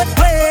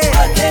 Wait.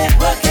 Work it,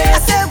 work it. I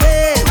say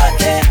wait.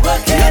 Work it,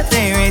 work it. Look,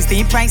 there is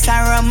the price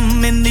of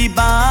rum in the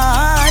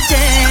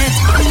budget.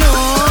 No,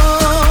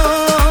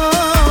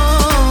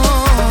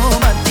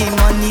 but the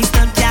money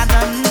still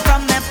gathered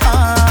from their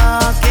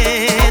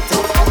pocket.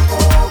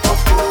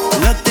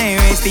 Look,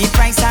 there is the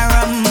price of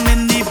rum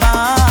in the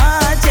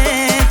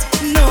budget.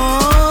 No,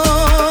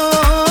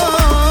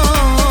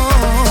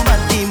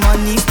 but the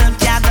money still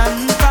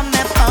gathered from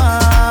their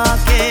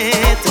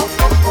pocket.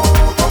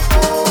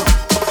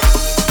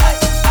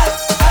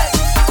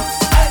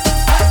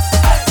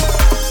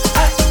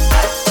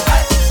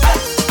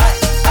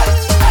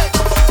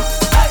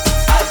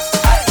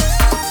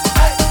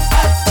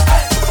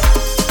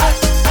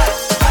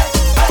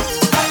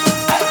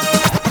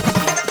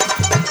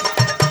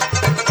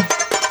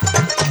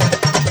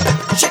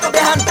 Shake up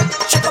your hand,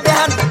 shake up your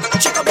hand,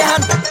 shake up your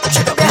hand,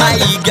 shake up your hand.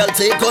 My girl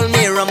take all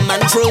me rum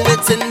and throw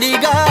it in the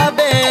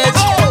garbage.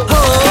 Oh.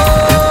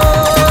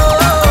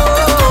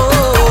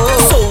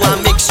 So I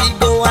make she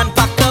go and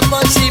pack up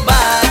all she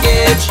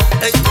baggage.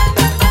 Hey.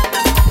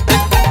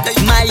 Hey.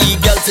 My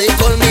girl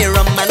take all me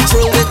rum and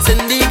throw it in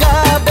the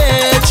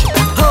garbage.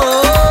 Oh.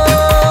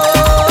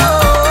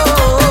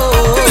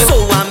 So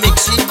I make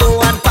she go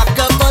and pack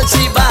up all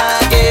she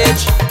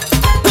baggage.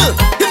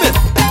 Give me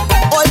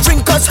all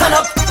drinkers hand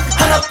up.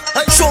 Hand up,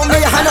 hey, show me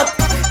your hand up,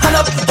 hand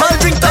up. All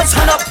drinkers,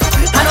 hand up,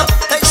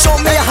 hey, show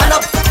me your hand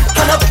up,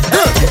 hand up.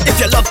 If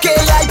you love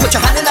KI, put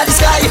your hand in the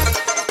sky.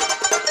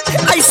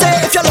 I say,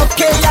 if you love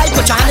KI,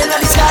 put your hand in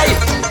the sky.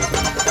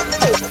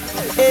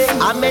 Hey,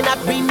 I may not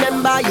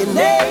remember your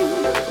name,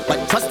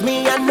 but trust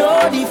me, I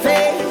know the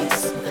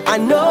face. I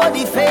know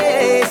the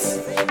face.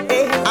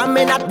 Hey, I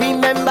may not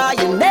remember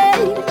your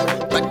name,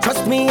 but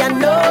trust me, I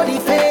know the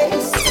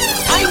face.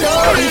 I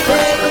know the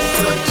face.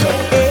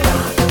 Hey,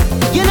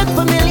 you look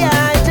familiar,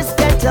 I just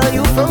can't tell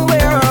you from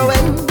where or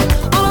when.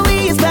 Oh,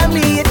 we is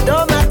family, it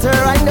don't matter.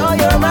 I know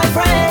you're my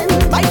friend.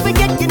 Might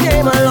forget your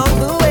name along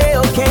the way,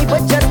 okay?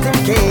 But just in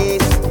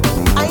case,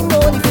 I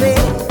know the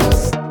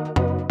face.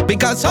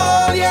 Because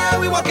oh yeah,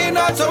 we walking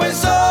out, so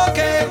it's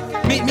okay.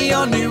 Meet me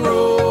on the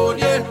road,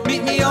 yeah.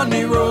 Meet me on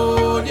the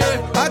road,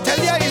 yeah. I tell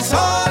ya it's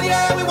all,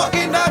 yeah. We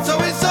walking out, so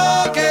it's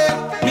okay.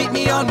 Meet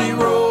me on the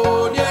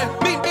road, yeah.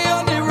 Meet me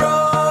on the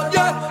road,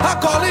 yeah. I'm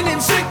calling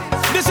in sick.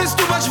 This is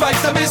too much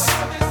vitamins.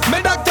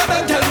 My doctor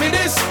done tell me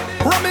this.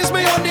 Rum is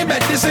me only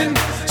medicine.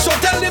 So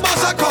tell the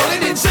boss I'm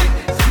calling in sick.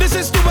 This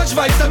is too much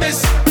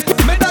vitamins.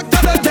 My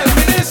doctor done tell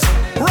me this.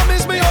 Rum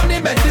is me only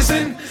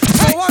medicine.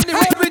 So on the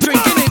road we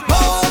drinking it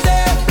all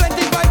day.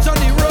 Plenty vibes on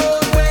the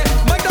roadway.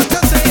 My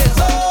doctor say it's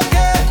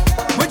okay.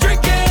 We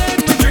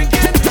drinking, drink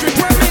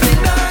when in the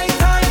night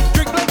time.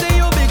 Drink plenty,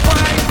 you'll be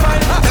fine,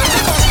 fine. Tell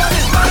the boss man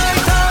it's my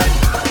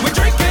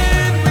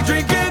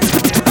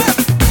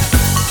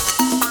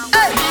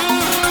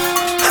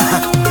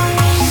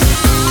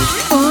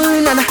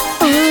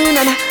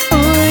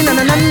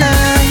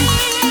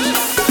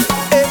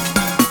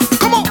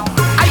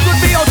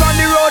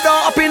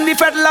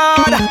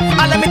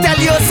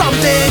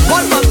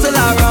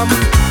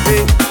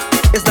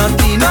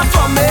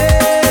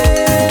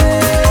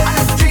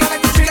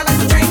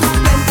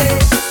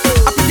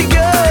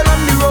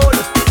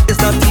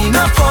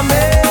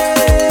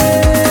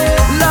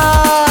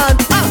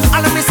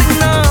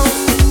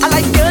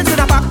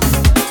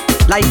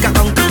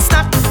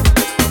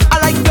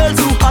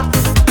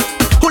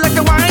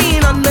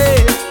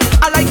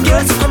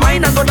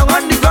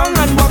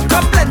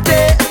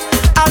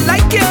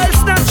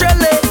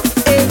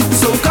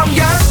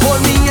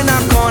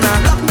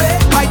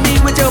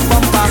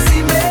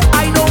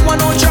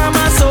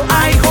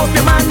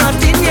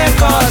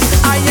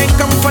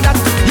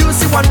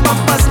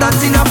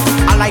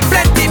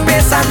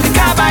place and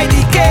liquor by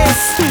the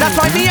case. That's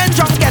why me and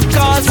drunk get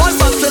calls. One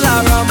bottle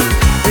of rum,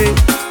 hey,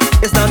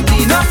 it's not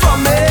enough for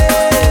me.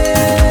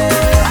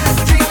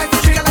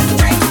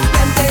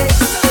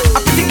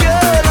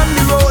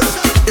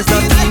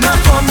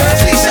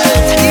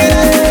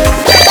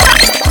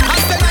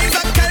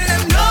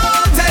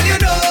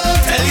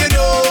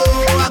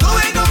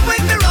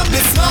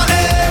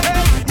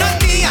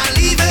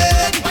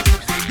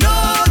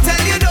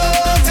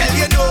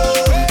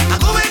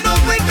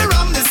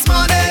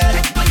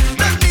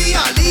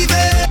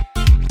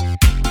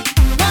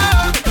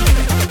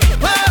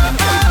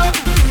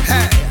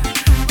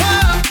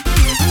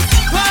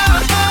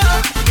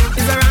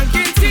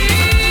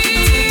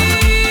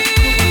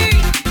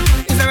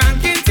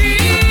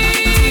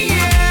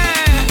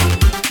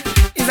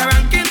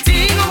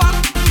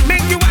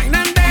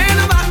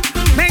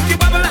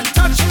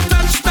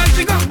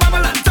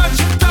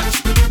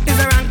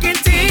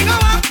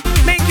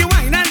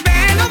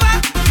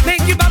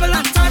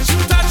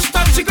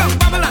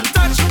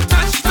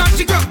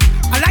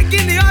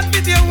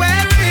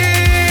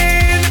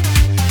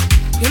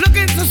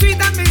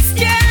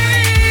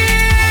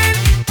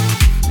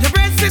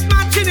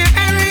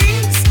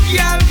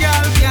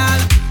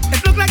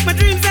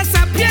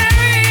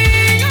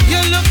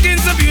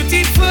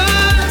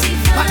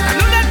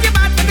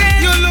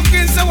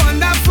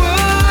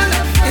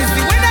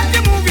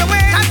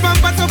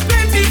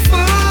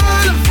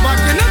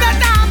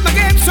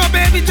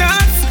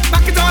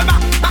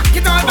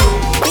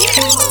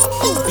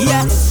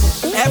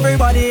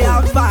 Everybody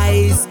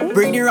advice,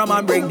 bring the rum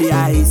and bring the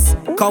ice,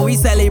 cause we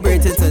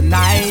celebrating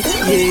tonight,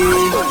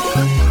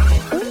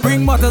 yeah.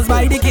 Bring bottles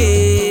by the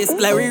case,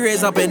 let we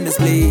raise up in this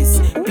place.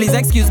 Please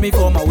excuse me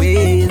for my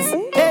ways.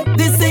 Hey,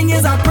 this thing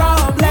is a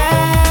problem.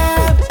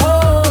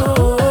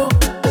 Oh,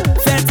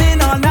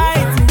 setting all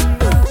night,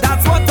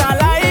 that's what I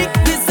like.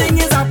 This thing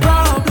is a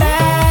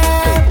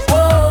problem.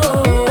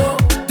 Oh,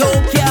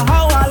 don't care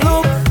how I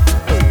look,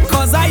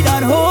 cause I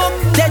done hook.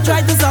 They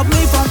tried to stop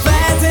me from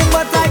fanting,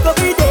 but I could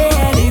be there.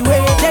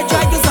 They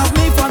tried to stop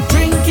me from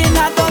drinking,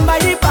 I done by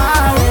the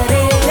bar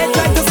already. They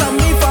tried to stop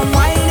me from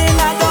whining,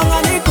 I done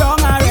on the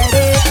ground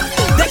already.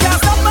 They can't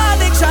stop my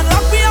addiction,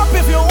 lock me up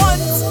if you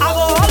want. I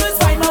will always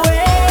find my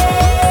way,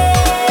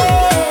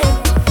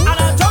 and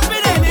I'll jump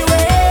in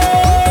anyway.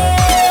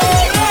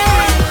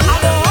 I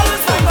will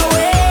always find my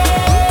way,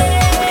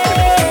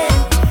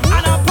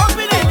 and I'll pop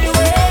it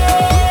anyway.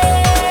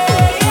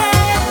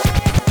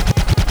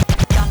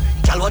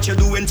 Girl, what you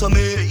doing to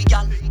me?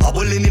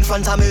 Bubbling in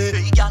front of me.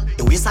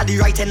 The waist of the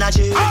right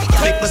energy.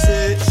 Make me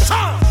say,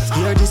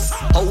 hear this,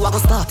 how I go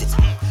start it.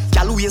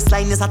 Girl,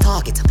 waistline is a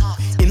target.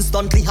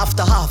 Instantly have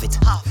to have it.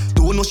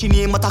 Don't know she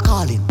name but I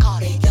call it.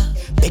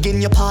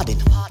 Begging your pardon.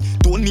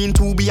 Don't mean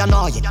to be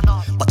annoying,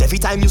 but every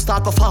time you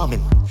start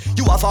performing,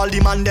 you have all the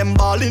man them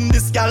balling.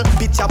 This girl,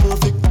 picture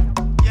perfect.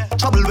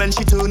 Trouble when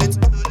she turn it.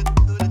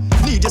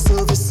 Need your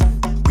service.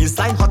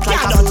 Waistline hot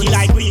like a furnace.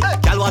 Like we.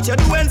 Girl, what you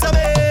doing to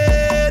me?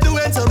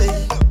 Doing to me.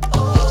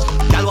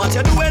 Girl, what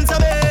you doing to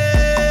me?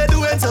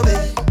 Doing to me?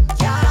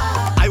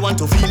 I want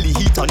to feel the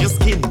heat on your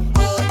skin.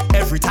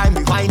 Every time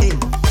we whining,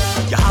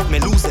 you have me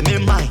losing my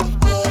mind.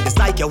 It's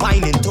like you're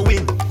whining to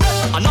win.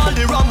 And all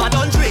the rum I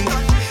don't drink,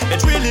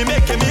 it's really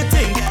making me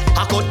think.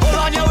 I could pull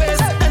on your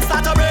waist and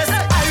start a race.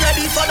 Are you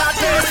ready for that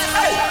race?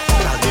 Hey!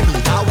 Now give me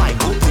that wine,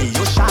 go play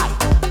your shy.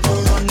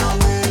 Don't run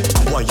away.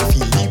 Boy, you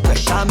feel the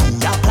pressure me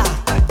apply.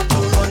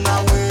 Don't run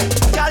away.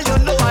 Girl, you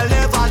know I'll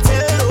never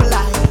tell no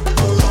lie.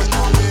 Don't run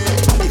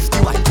away. If the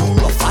wine too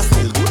rough, I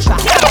still go try.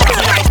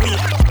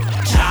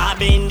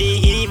 Job in the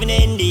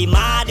evening, the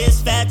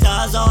maddest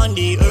fetters on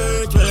the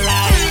earth will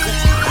rise.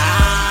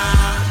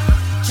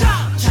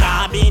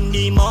 Job in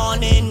the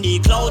morning, the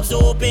clouds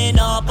open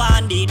up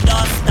and the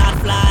dust that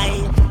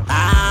fly.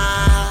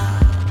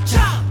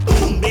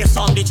 Boom, bass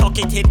on the chuck,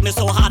 it hit me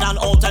so hard and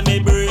out of me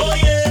brain. Oh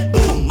yeah.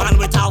 Boom, man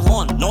with a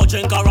horn, no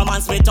drink or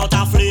romance without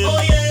a flame.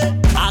 Oh yeah.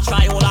 I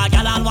try all a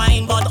gal and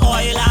wine, but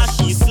oil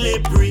she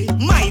slippery.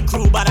 My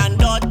crew bad and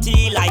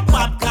dirty like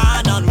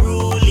popcorn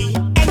unruly.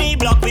 Any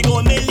block we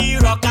go milli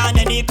rock and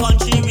any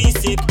country we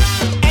sick.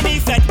 Any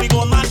fete we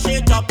go mash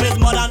it up with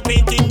mud and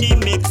paint in the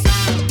mix.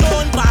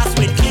 Don't pass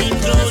with clean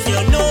clothes,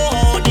 you know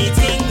how the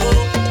thing go.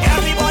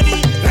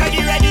 Everybody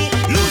ready, ready,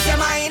 lose your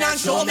mind and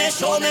show me,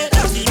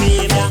 dirty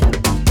behavior.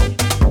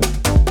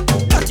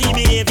 Dirty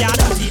behavior,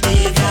 dirty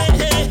behavior.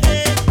 Hey,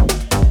 hey,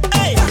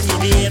 hey, dirty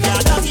behavior,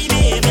 dirty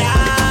behavior.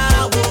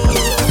 Whoa.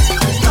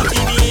 Dirty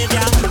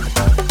behavior,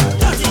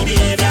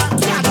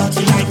 yeah,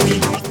 dirty like me.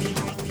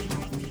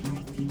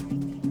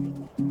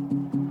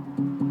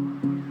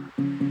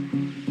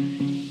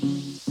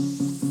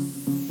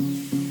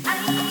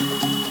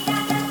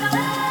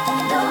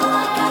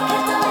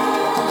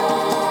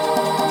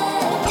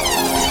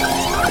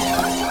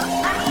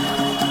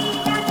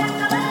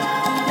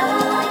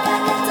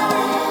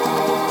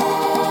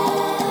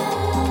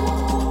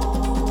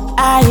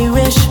 I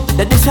wish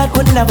that this had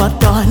would never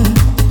done.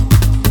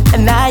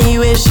 And I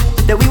wish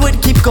that we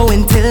would keep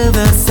going till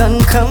the sun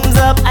comes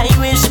up. I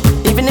wish,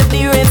 even if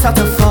the rain start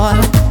to fall,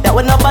 that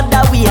would not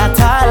bother we at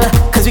all.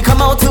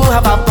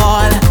 have a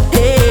ball,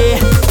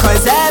 hey.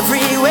 Cause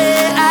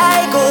everywhere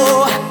I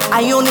go,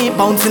 I only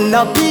bouncing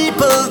the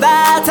people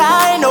that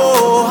I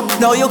know.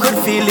 Now you could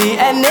feel the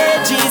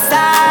energy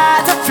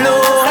start to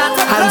flow.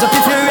 Hands up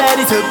if you're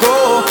ready to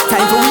go.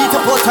 Time for we to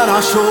put on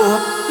our show.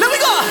 Let me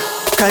go!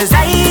 Cause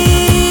I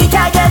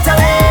can't get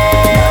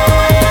away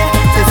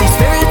to the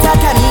spirit of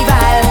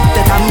carnival.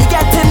 That I'm me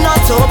getting not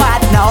so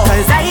bad now.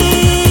 Cause I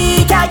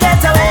can't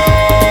get away.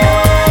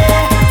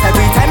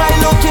 Every time I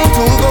look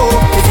into go,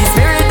 it's the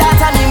spirit that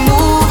I'm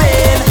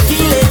moving.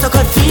 Feel it, I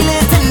could feel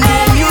it in the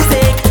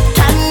music.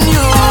 Can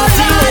you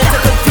feel it? I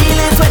could feel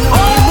it when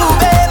we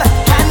moving.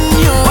 Can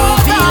you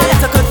feel it?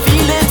 I could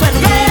feel it when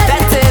we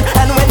dancing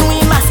and when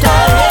we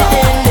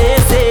masquerading.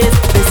 This is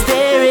the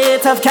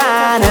spirit of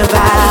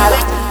carnival.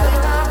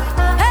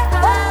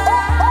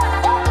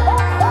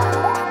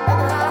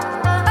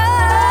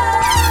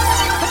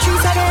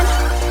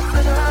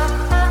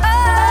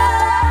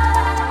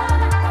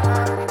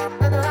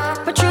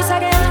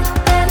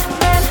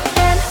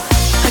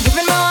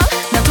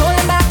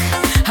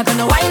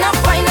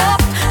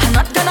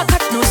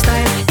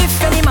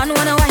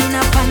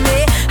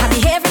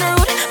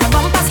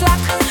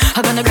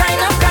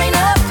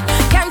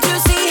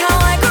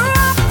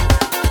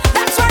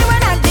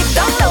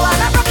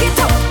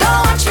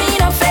 Don't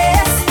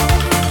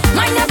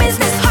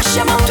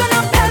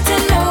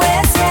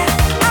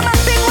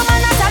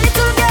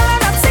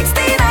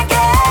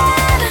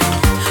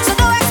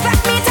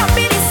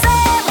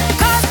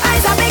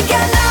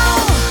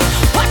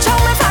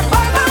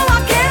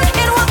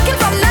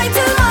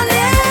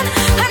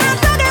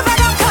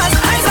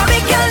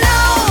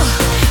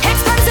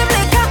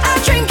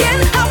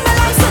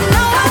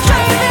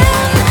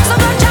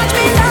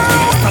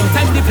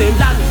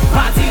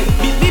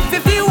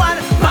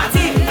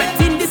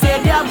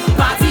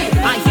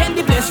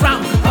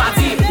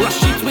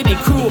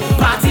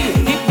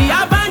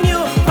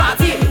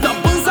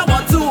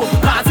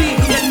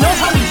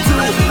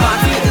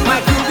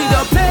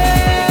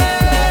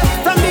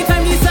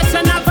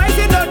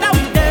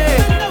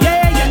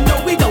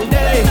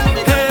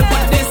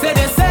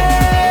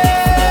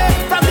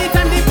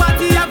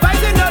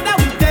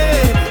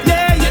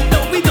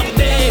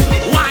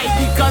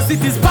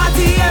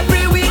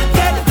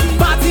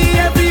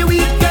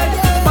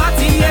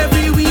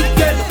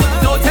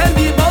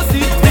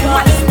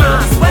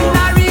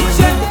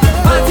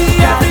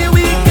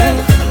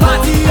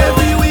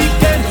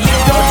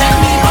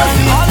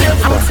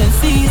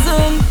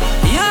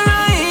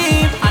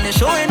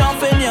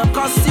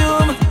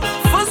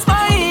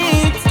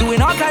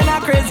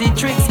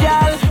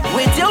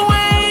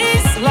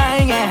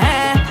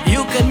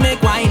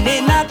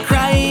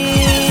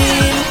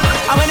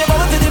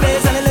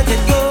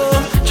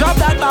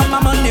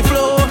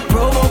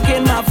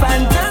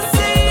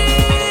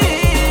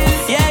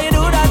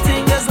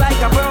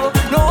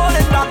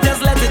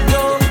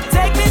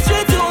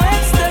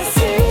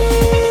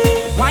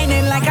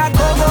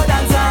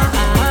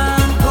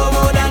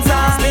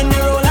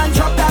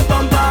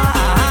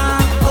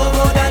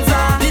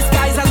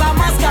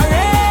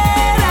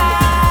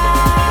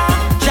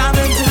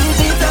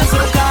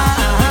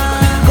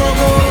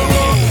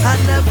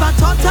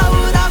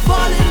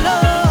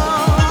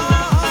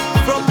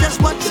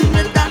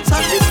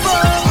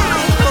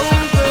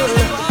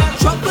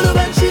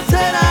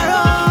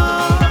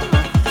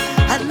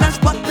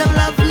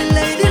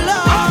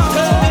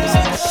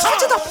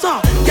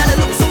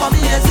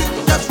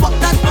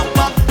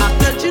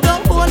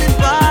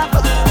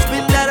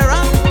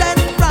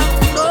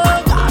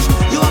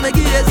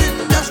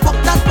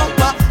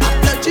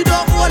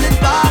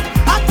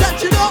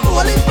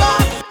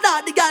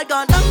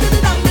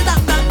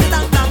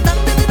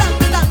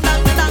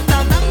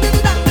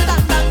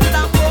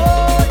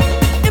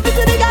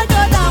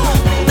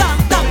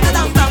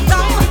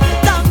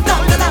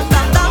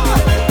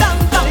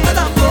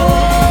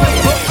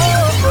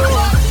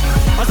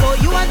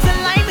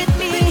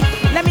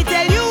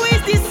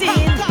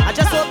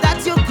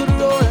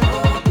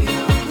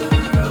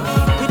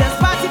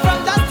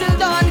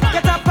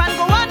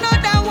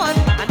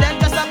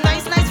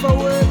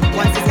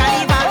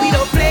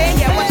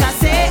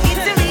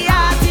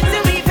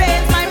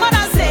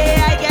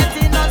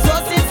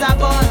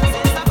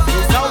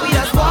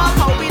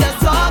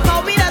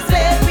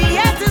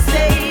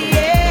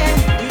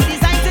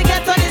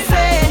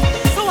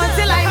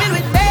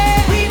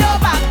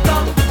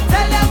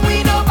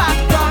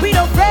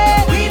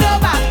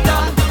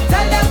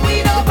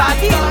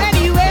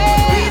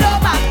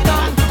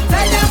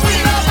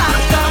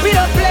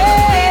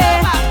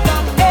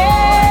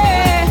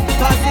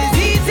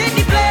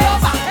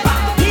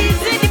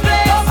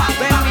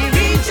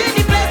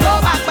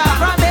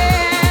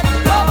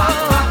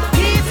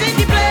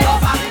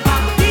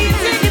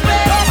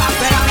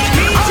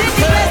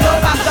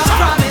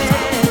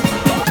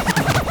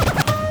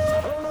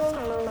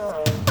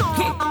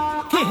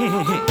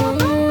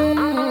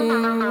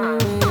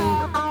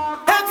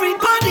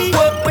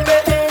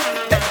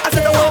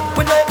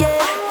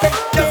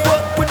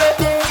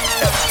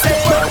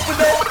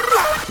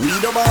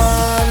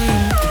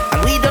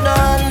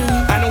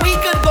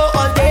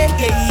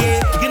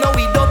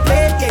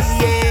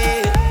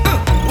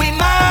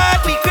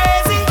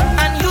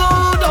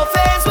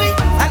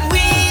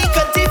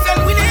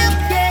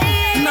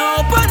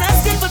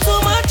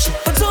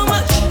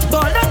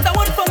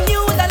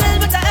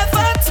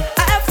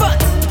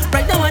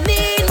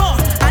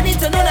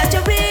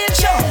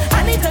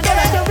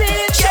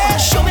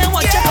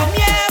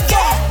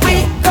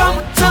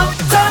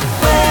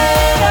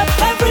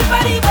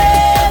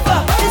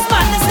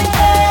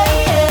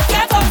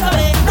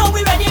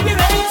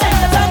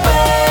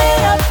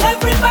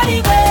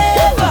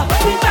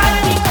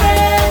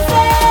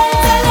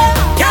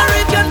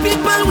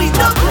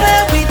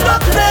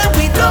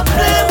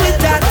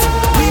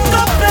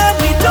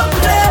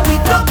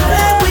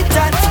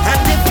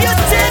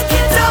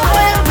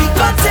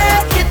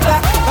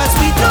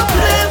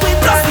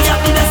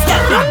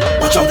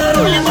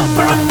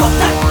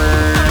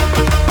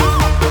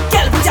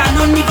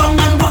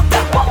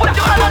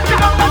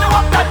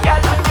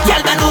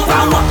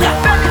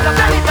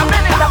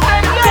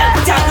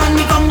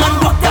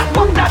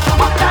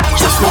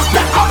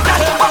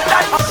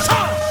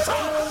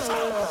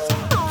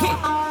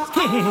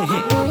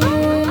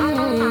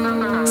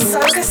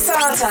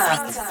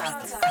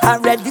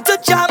ready to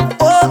jam,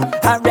 oh,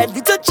 I'm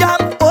ready to jam,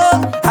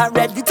 oh, I'm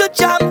ready to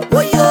jam,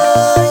 oh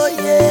yo,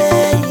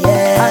 yeah,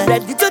 yeah. I'm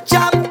ready to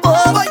jam,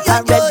 oh,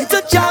 I'm ready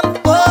to jam,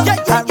 oh,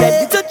 I'm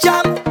ready to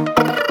jam.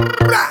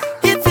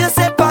 If you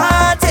say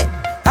party,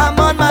 I'm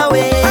on my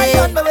way,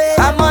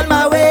 I'm on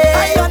my way,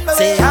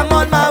 say I'm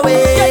on my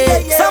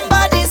way.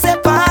 Somebody say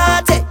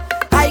party,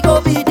 I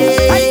go be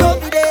there,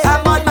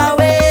 I'm on my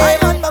way,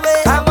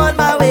 I'm on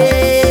my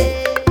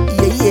way.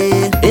 Yeah,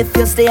 yeah. If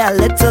you stay a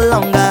little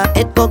longer,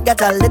 it will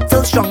get a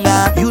little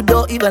stronger. You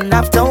don't even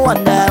have to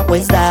wonder,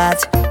 where's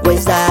that?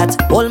 Where's that?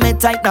 Hold me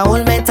tight now,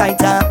 hold me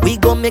tighter. We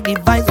gon' make the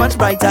vibes much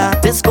brighter.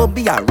 This gon'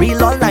 be a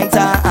real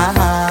all-nighter.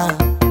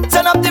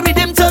 Turn up the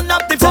rhythm, turn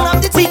up the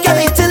we can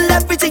eat till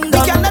everything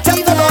done. We cannot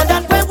even know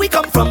that where we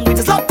come from. We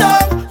just lock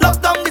down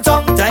the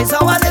tongue. That's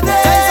how I live it.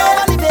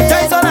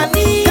 That's all I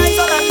need.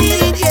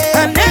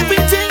 Yeah. And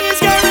everything is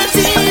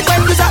guaranteed.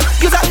 When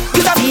you're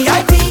a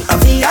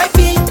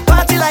VIP,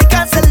 party like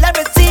a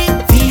celebrity.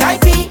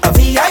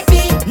 VIP,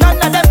 none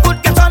of them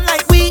could get on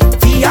like we.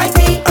 VIP,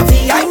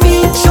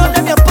 show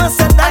them your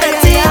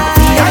personality.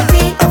 VIP.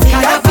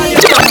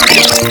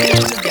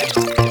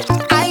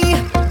 I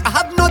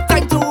have no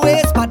time to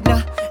waste,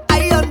 partner.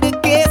 I on the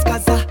case,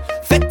 cause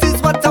fit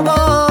is what I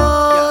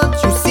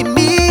want. You see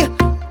me,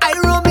 I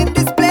roam in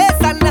this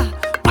place and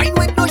mine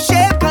with no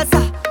shape, cause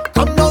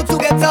come now to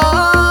get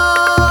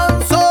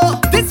on. So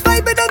this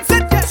vibe it don't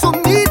set, so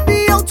meet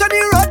me out on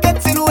the road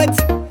getting wet.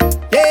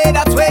 Yeah,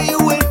 that's where you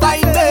will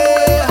find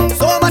me.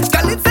 So much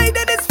girl inside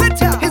of this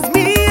fit, it's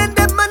me and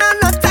them and I'm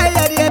not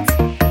tired yet.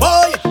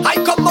 Boy, I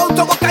come out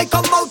to work, I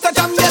come out to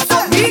jam, yes.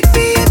 So meet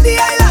me in the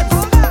island,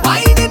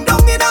 winding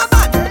down in a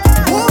van.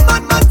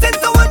 Woman, man, 10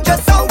 to 1,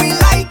 just how we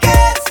like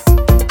it.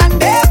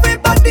 And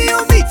everybody you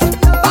meet,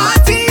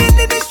 partying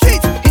in the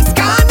street. It's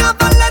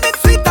carnival and it's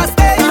sweet, I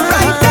stay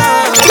right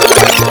there.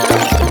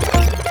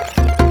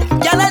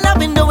 Y'all, I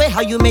loving the way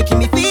how you making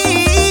me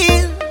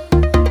feel.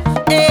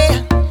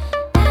 Yeah.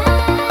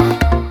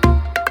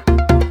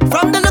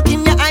 From the look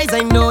in your eyes,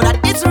 I know that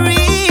it's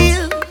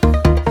real.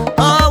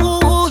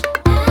 Oh,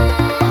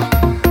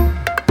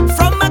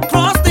 from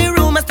across the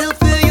room, I still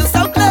feel you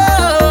so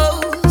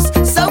close,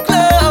 so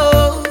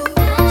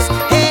close.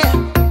 Yeah.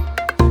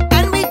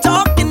 And we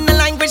talk in the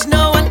language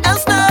no one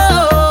else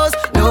knows,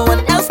 no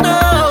one else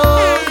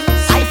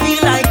knows. I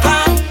feel like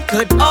I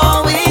could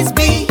always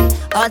be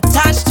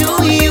attached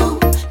to you,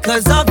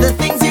 'cause of the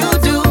things you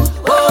do.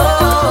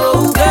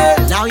 Oh, girl,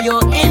 now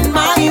you're in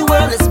my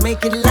world, let's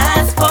make it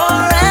last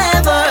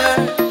forever.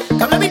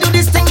 Come, let me do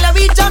this thing, let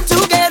me jump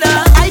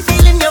together. I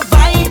feel in your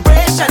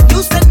vibration,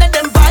 you sending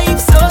them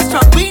vibes so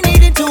strong. We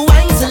needed to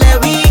wine, so let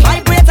we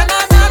vibrate on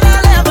another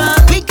level.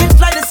 We can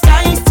fly the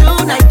skies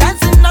tonight,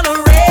 dancing on a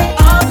ray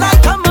all night.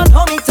 Come on,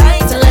 hold me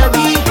tight, so let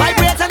we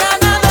vibrate on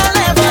another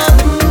level.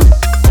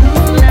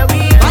 Let we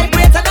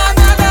vibrate on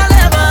another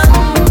level.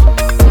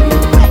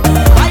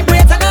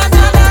 Vibrate on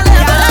another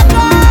level.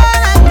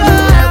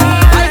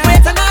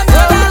 Vibrate on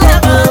another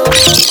level.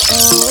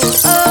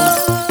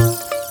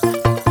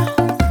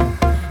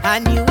 I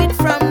knew it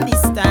from the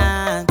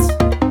start.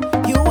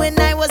 You and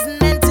I wasn't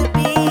meant to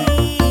be.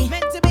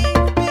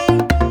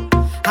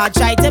 I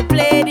tried to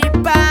play the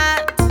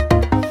part.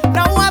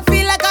 Now I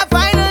feel like I'm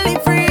finally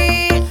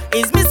free.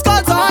 Is missed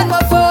calls on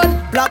my phone.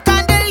 Block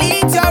and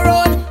delete your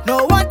own.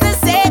 No one to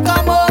say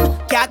come home.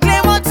 Can't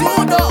claim what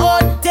you don't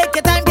own. Take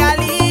your time,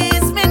 girl,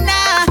 ease me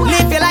now.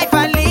 Live your life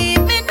and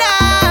leave me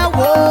now.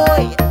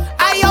 Boy,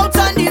 I out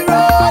on the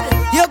road.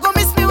 You gon'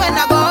 miss me when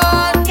I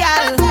gone,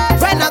 girl.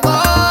 When I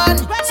gone,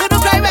 so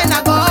don't cry when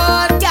I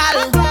gone, girl.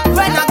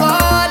 When I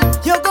gone,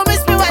 you gon'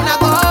 miss me when I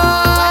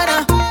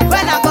gone.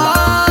 When I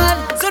gone,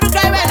 so don't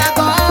cry when I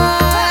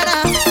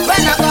gone. When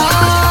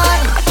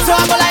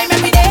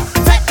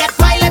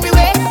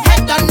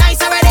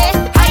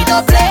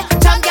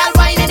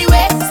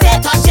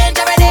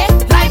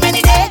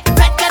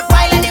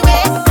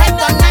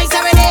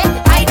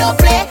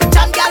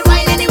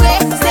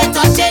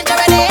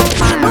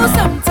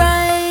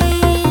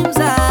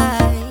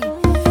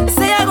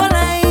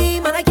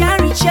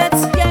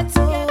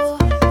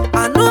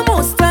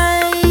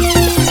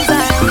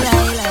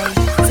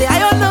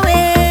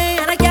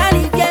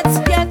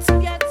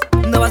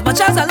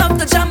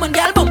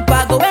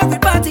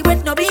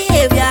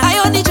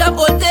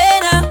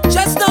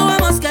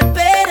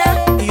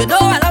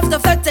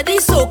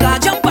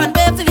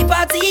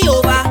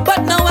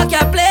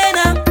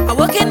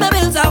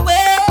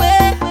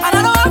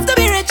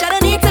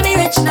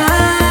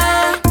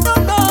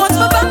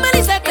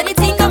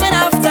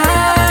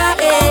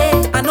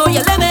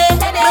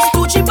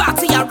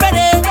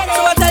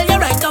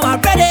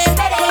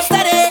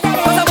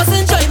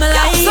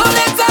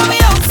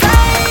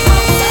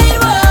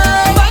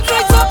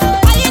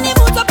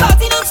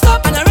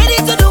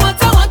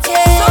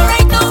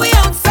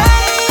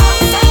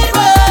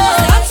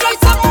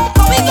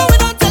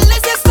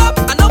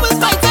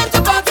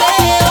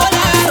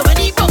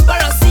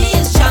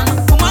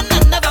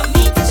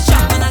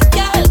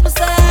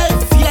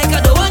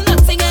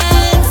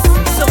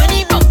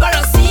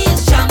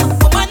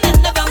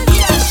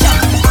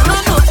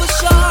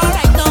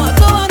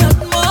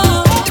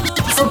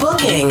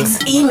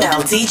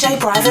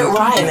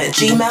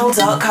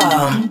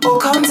djprivateryan@gmail.com or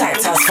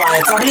contact us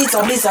via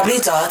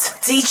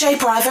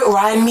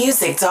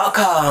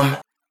www.djprivateryanmusic.com.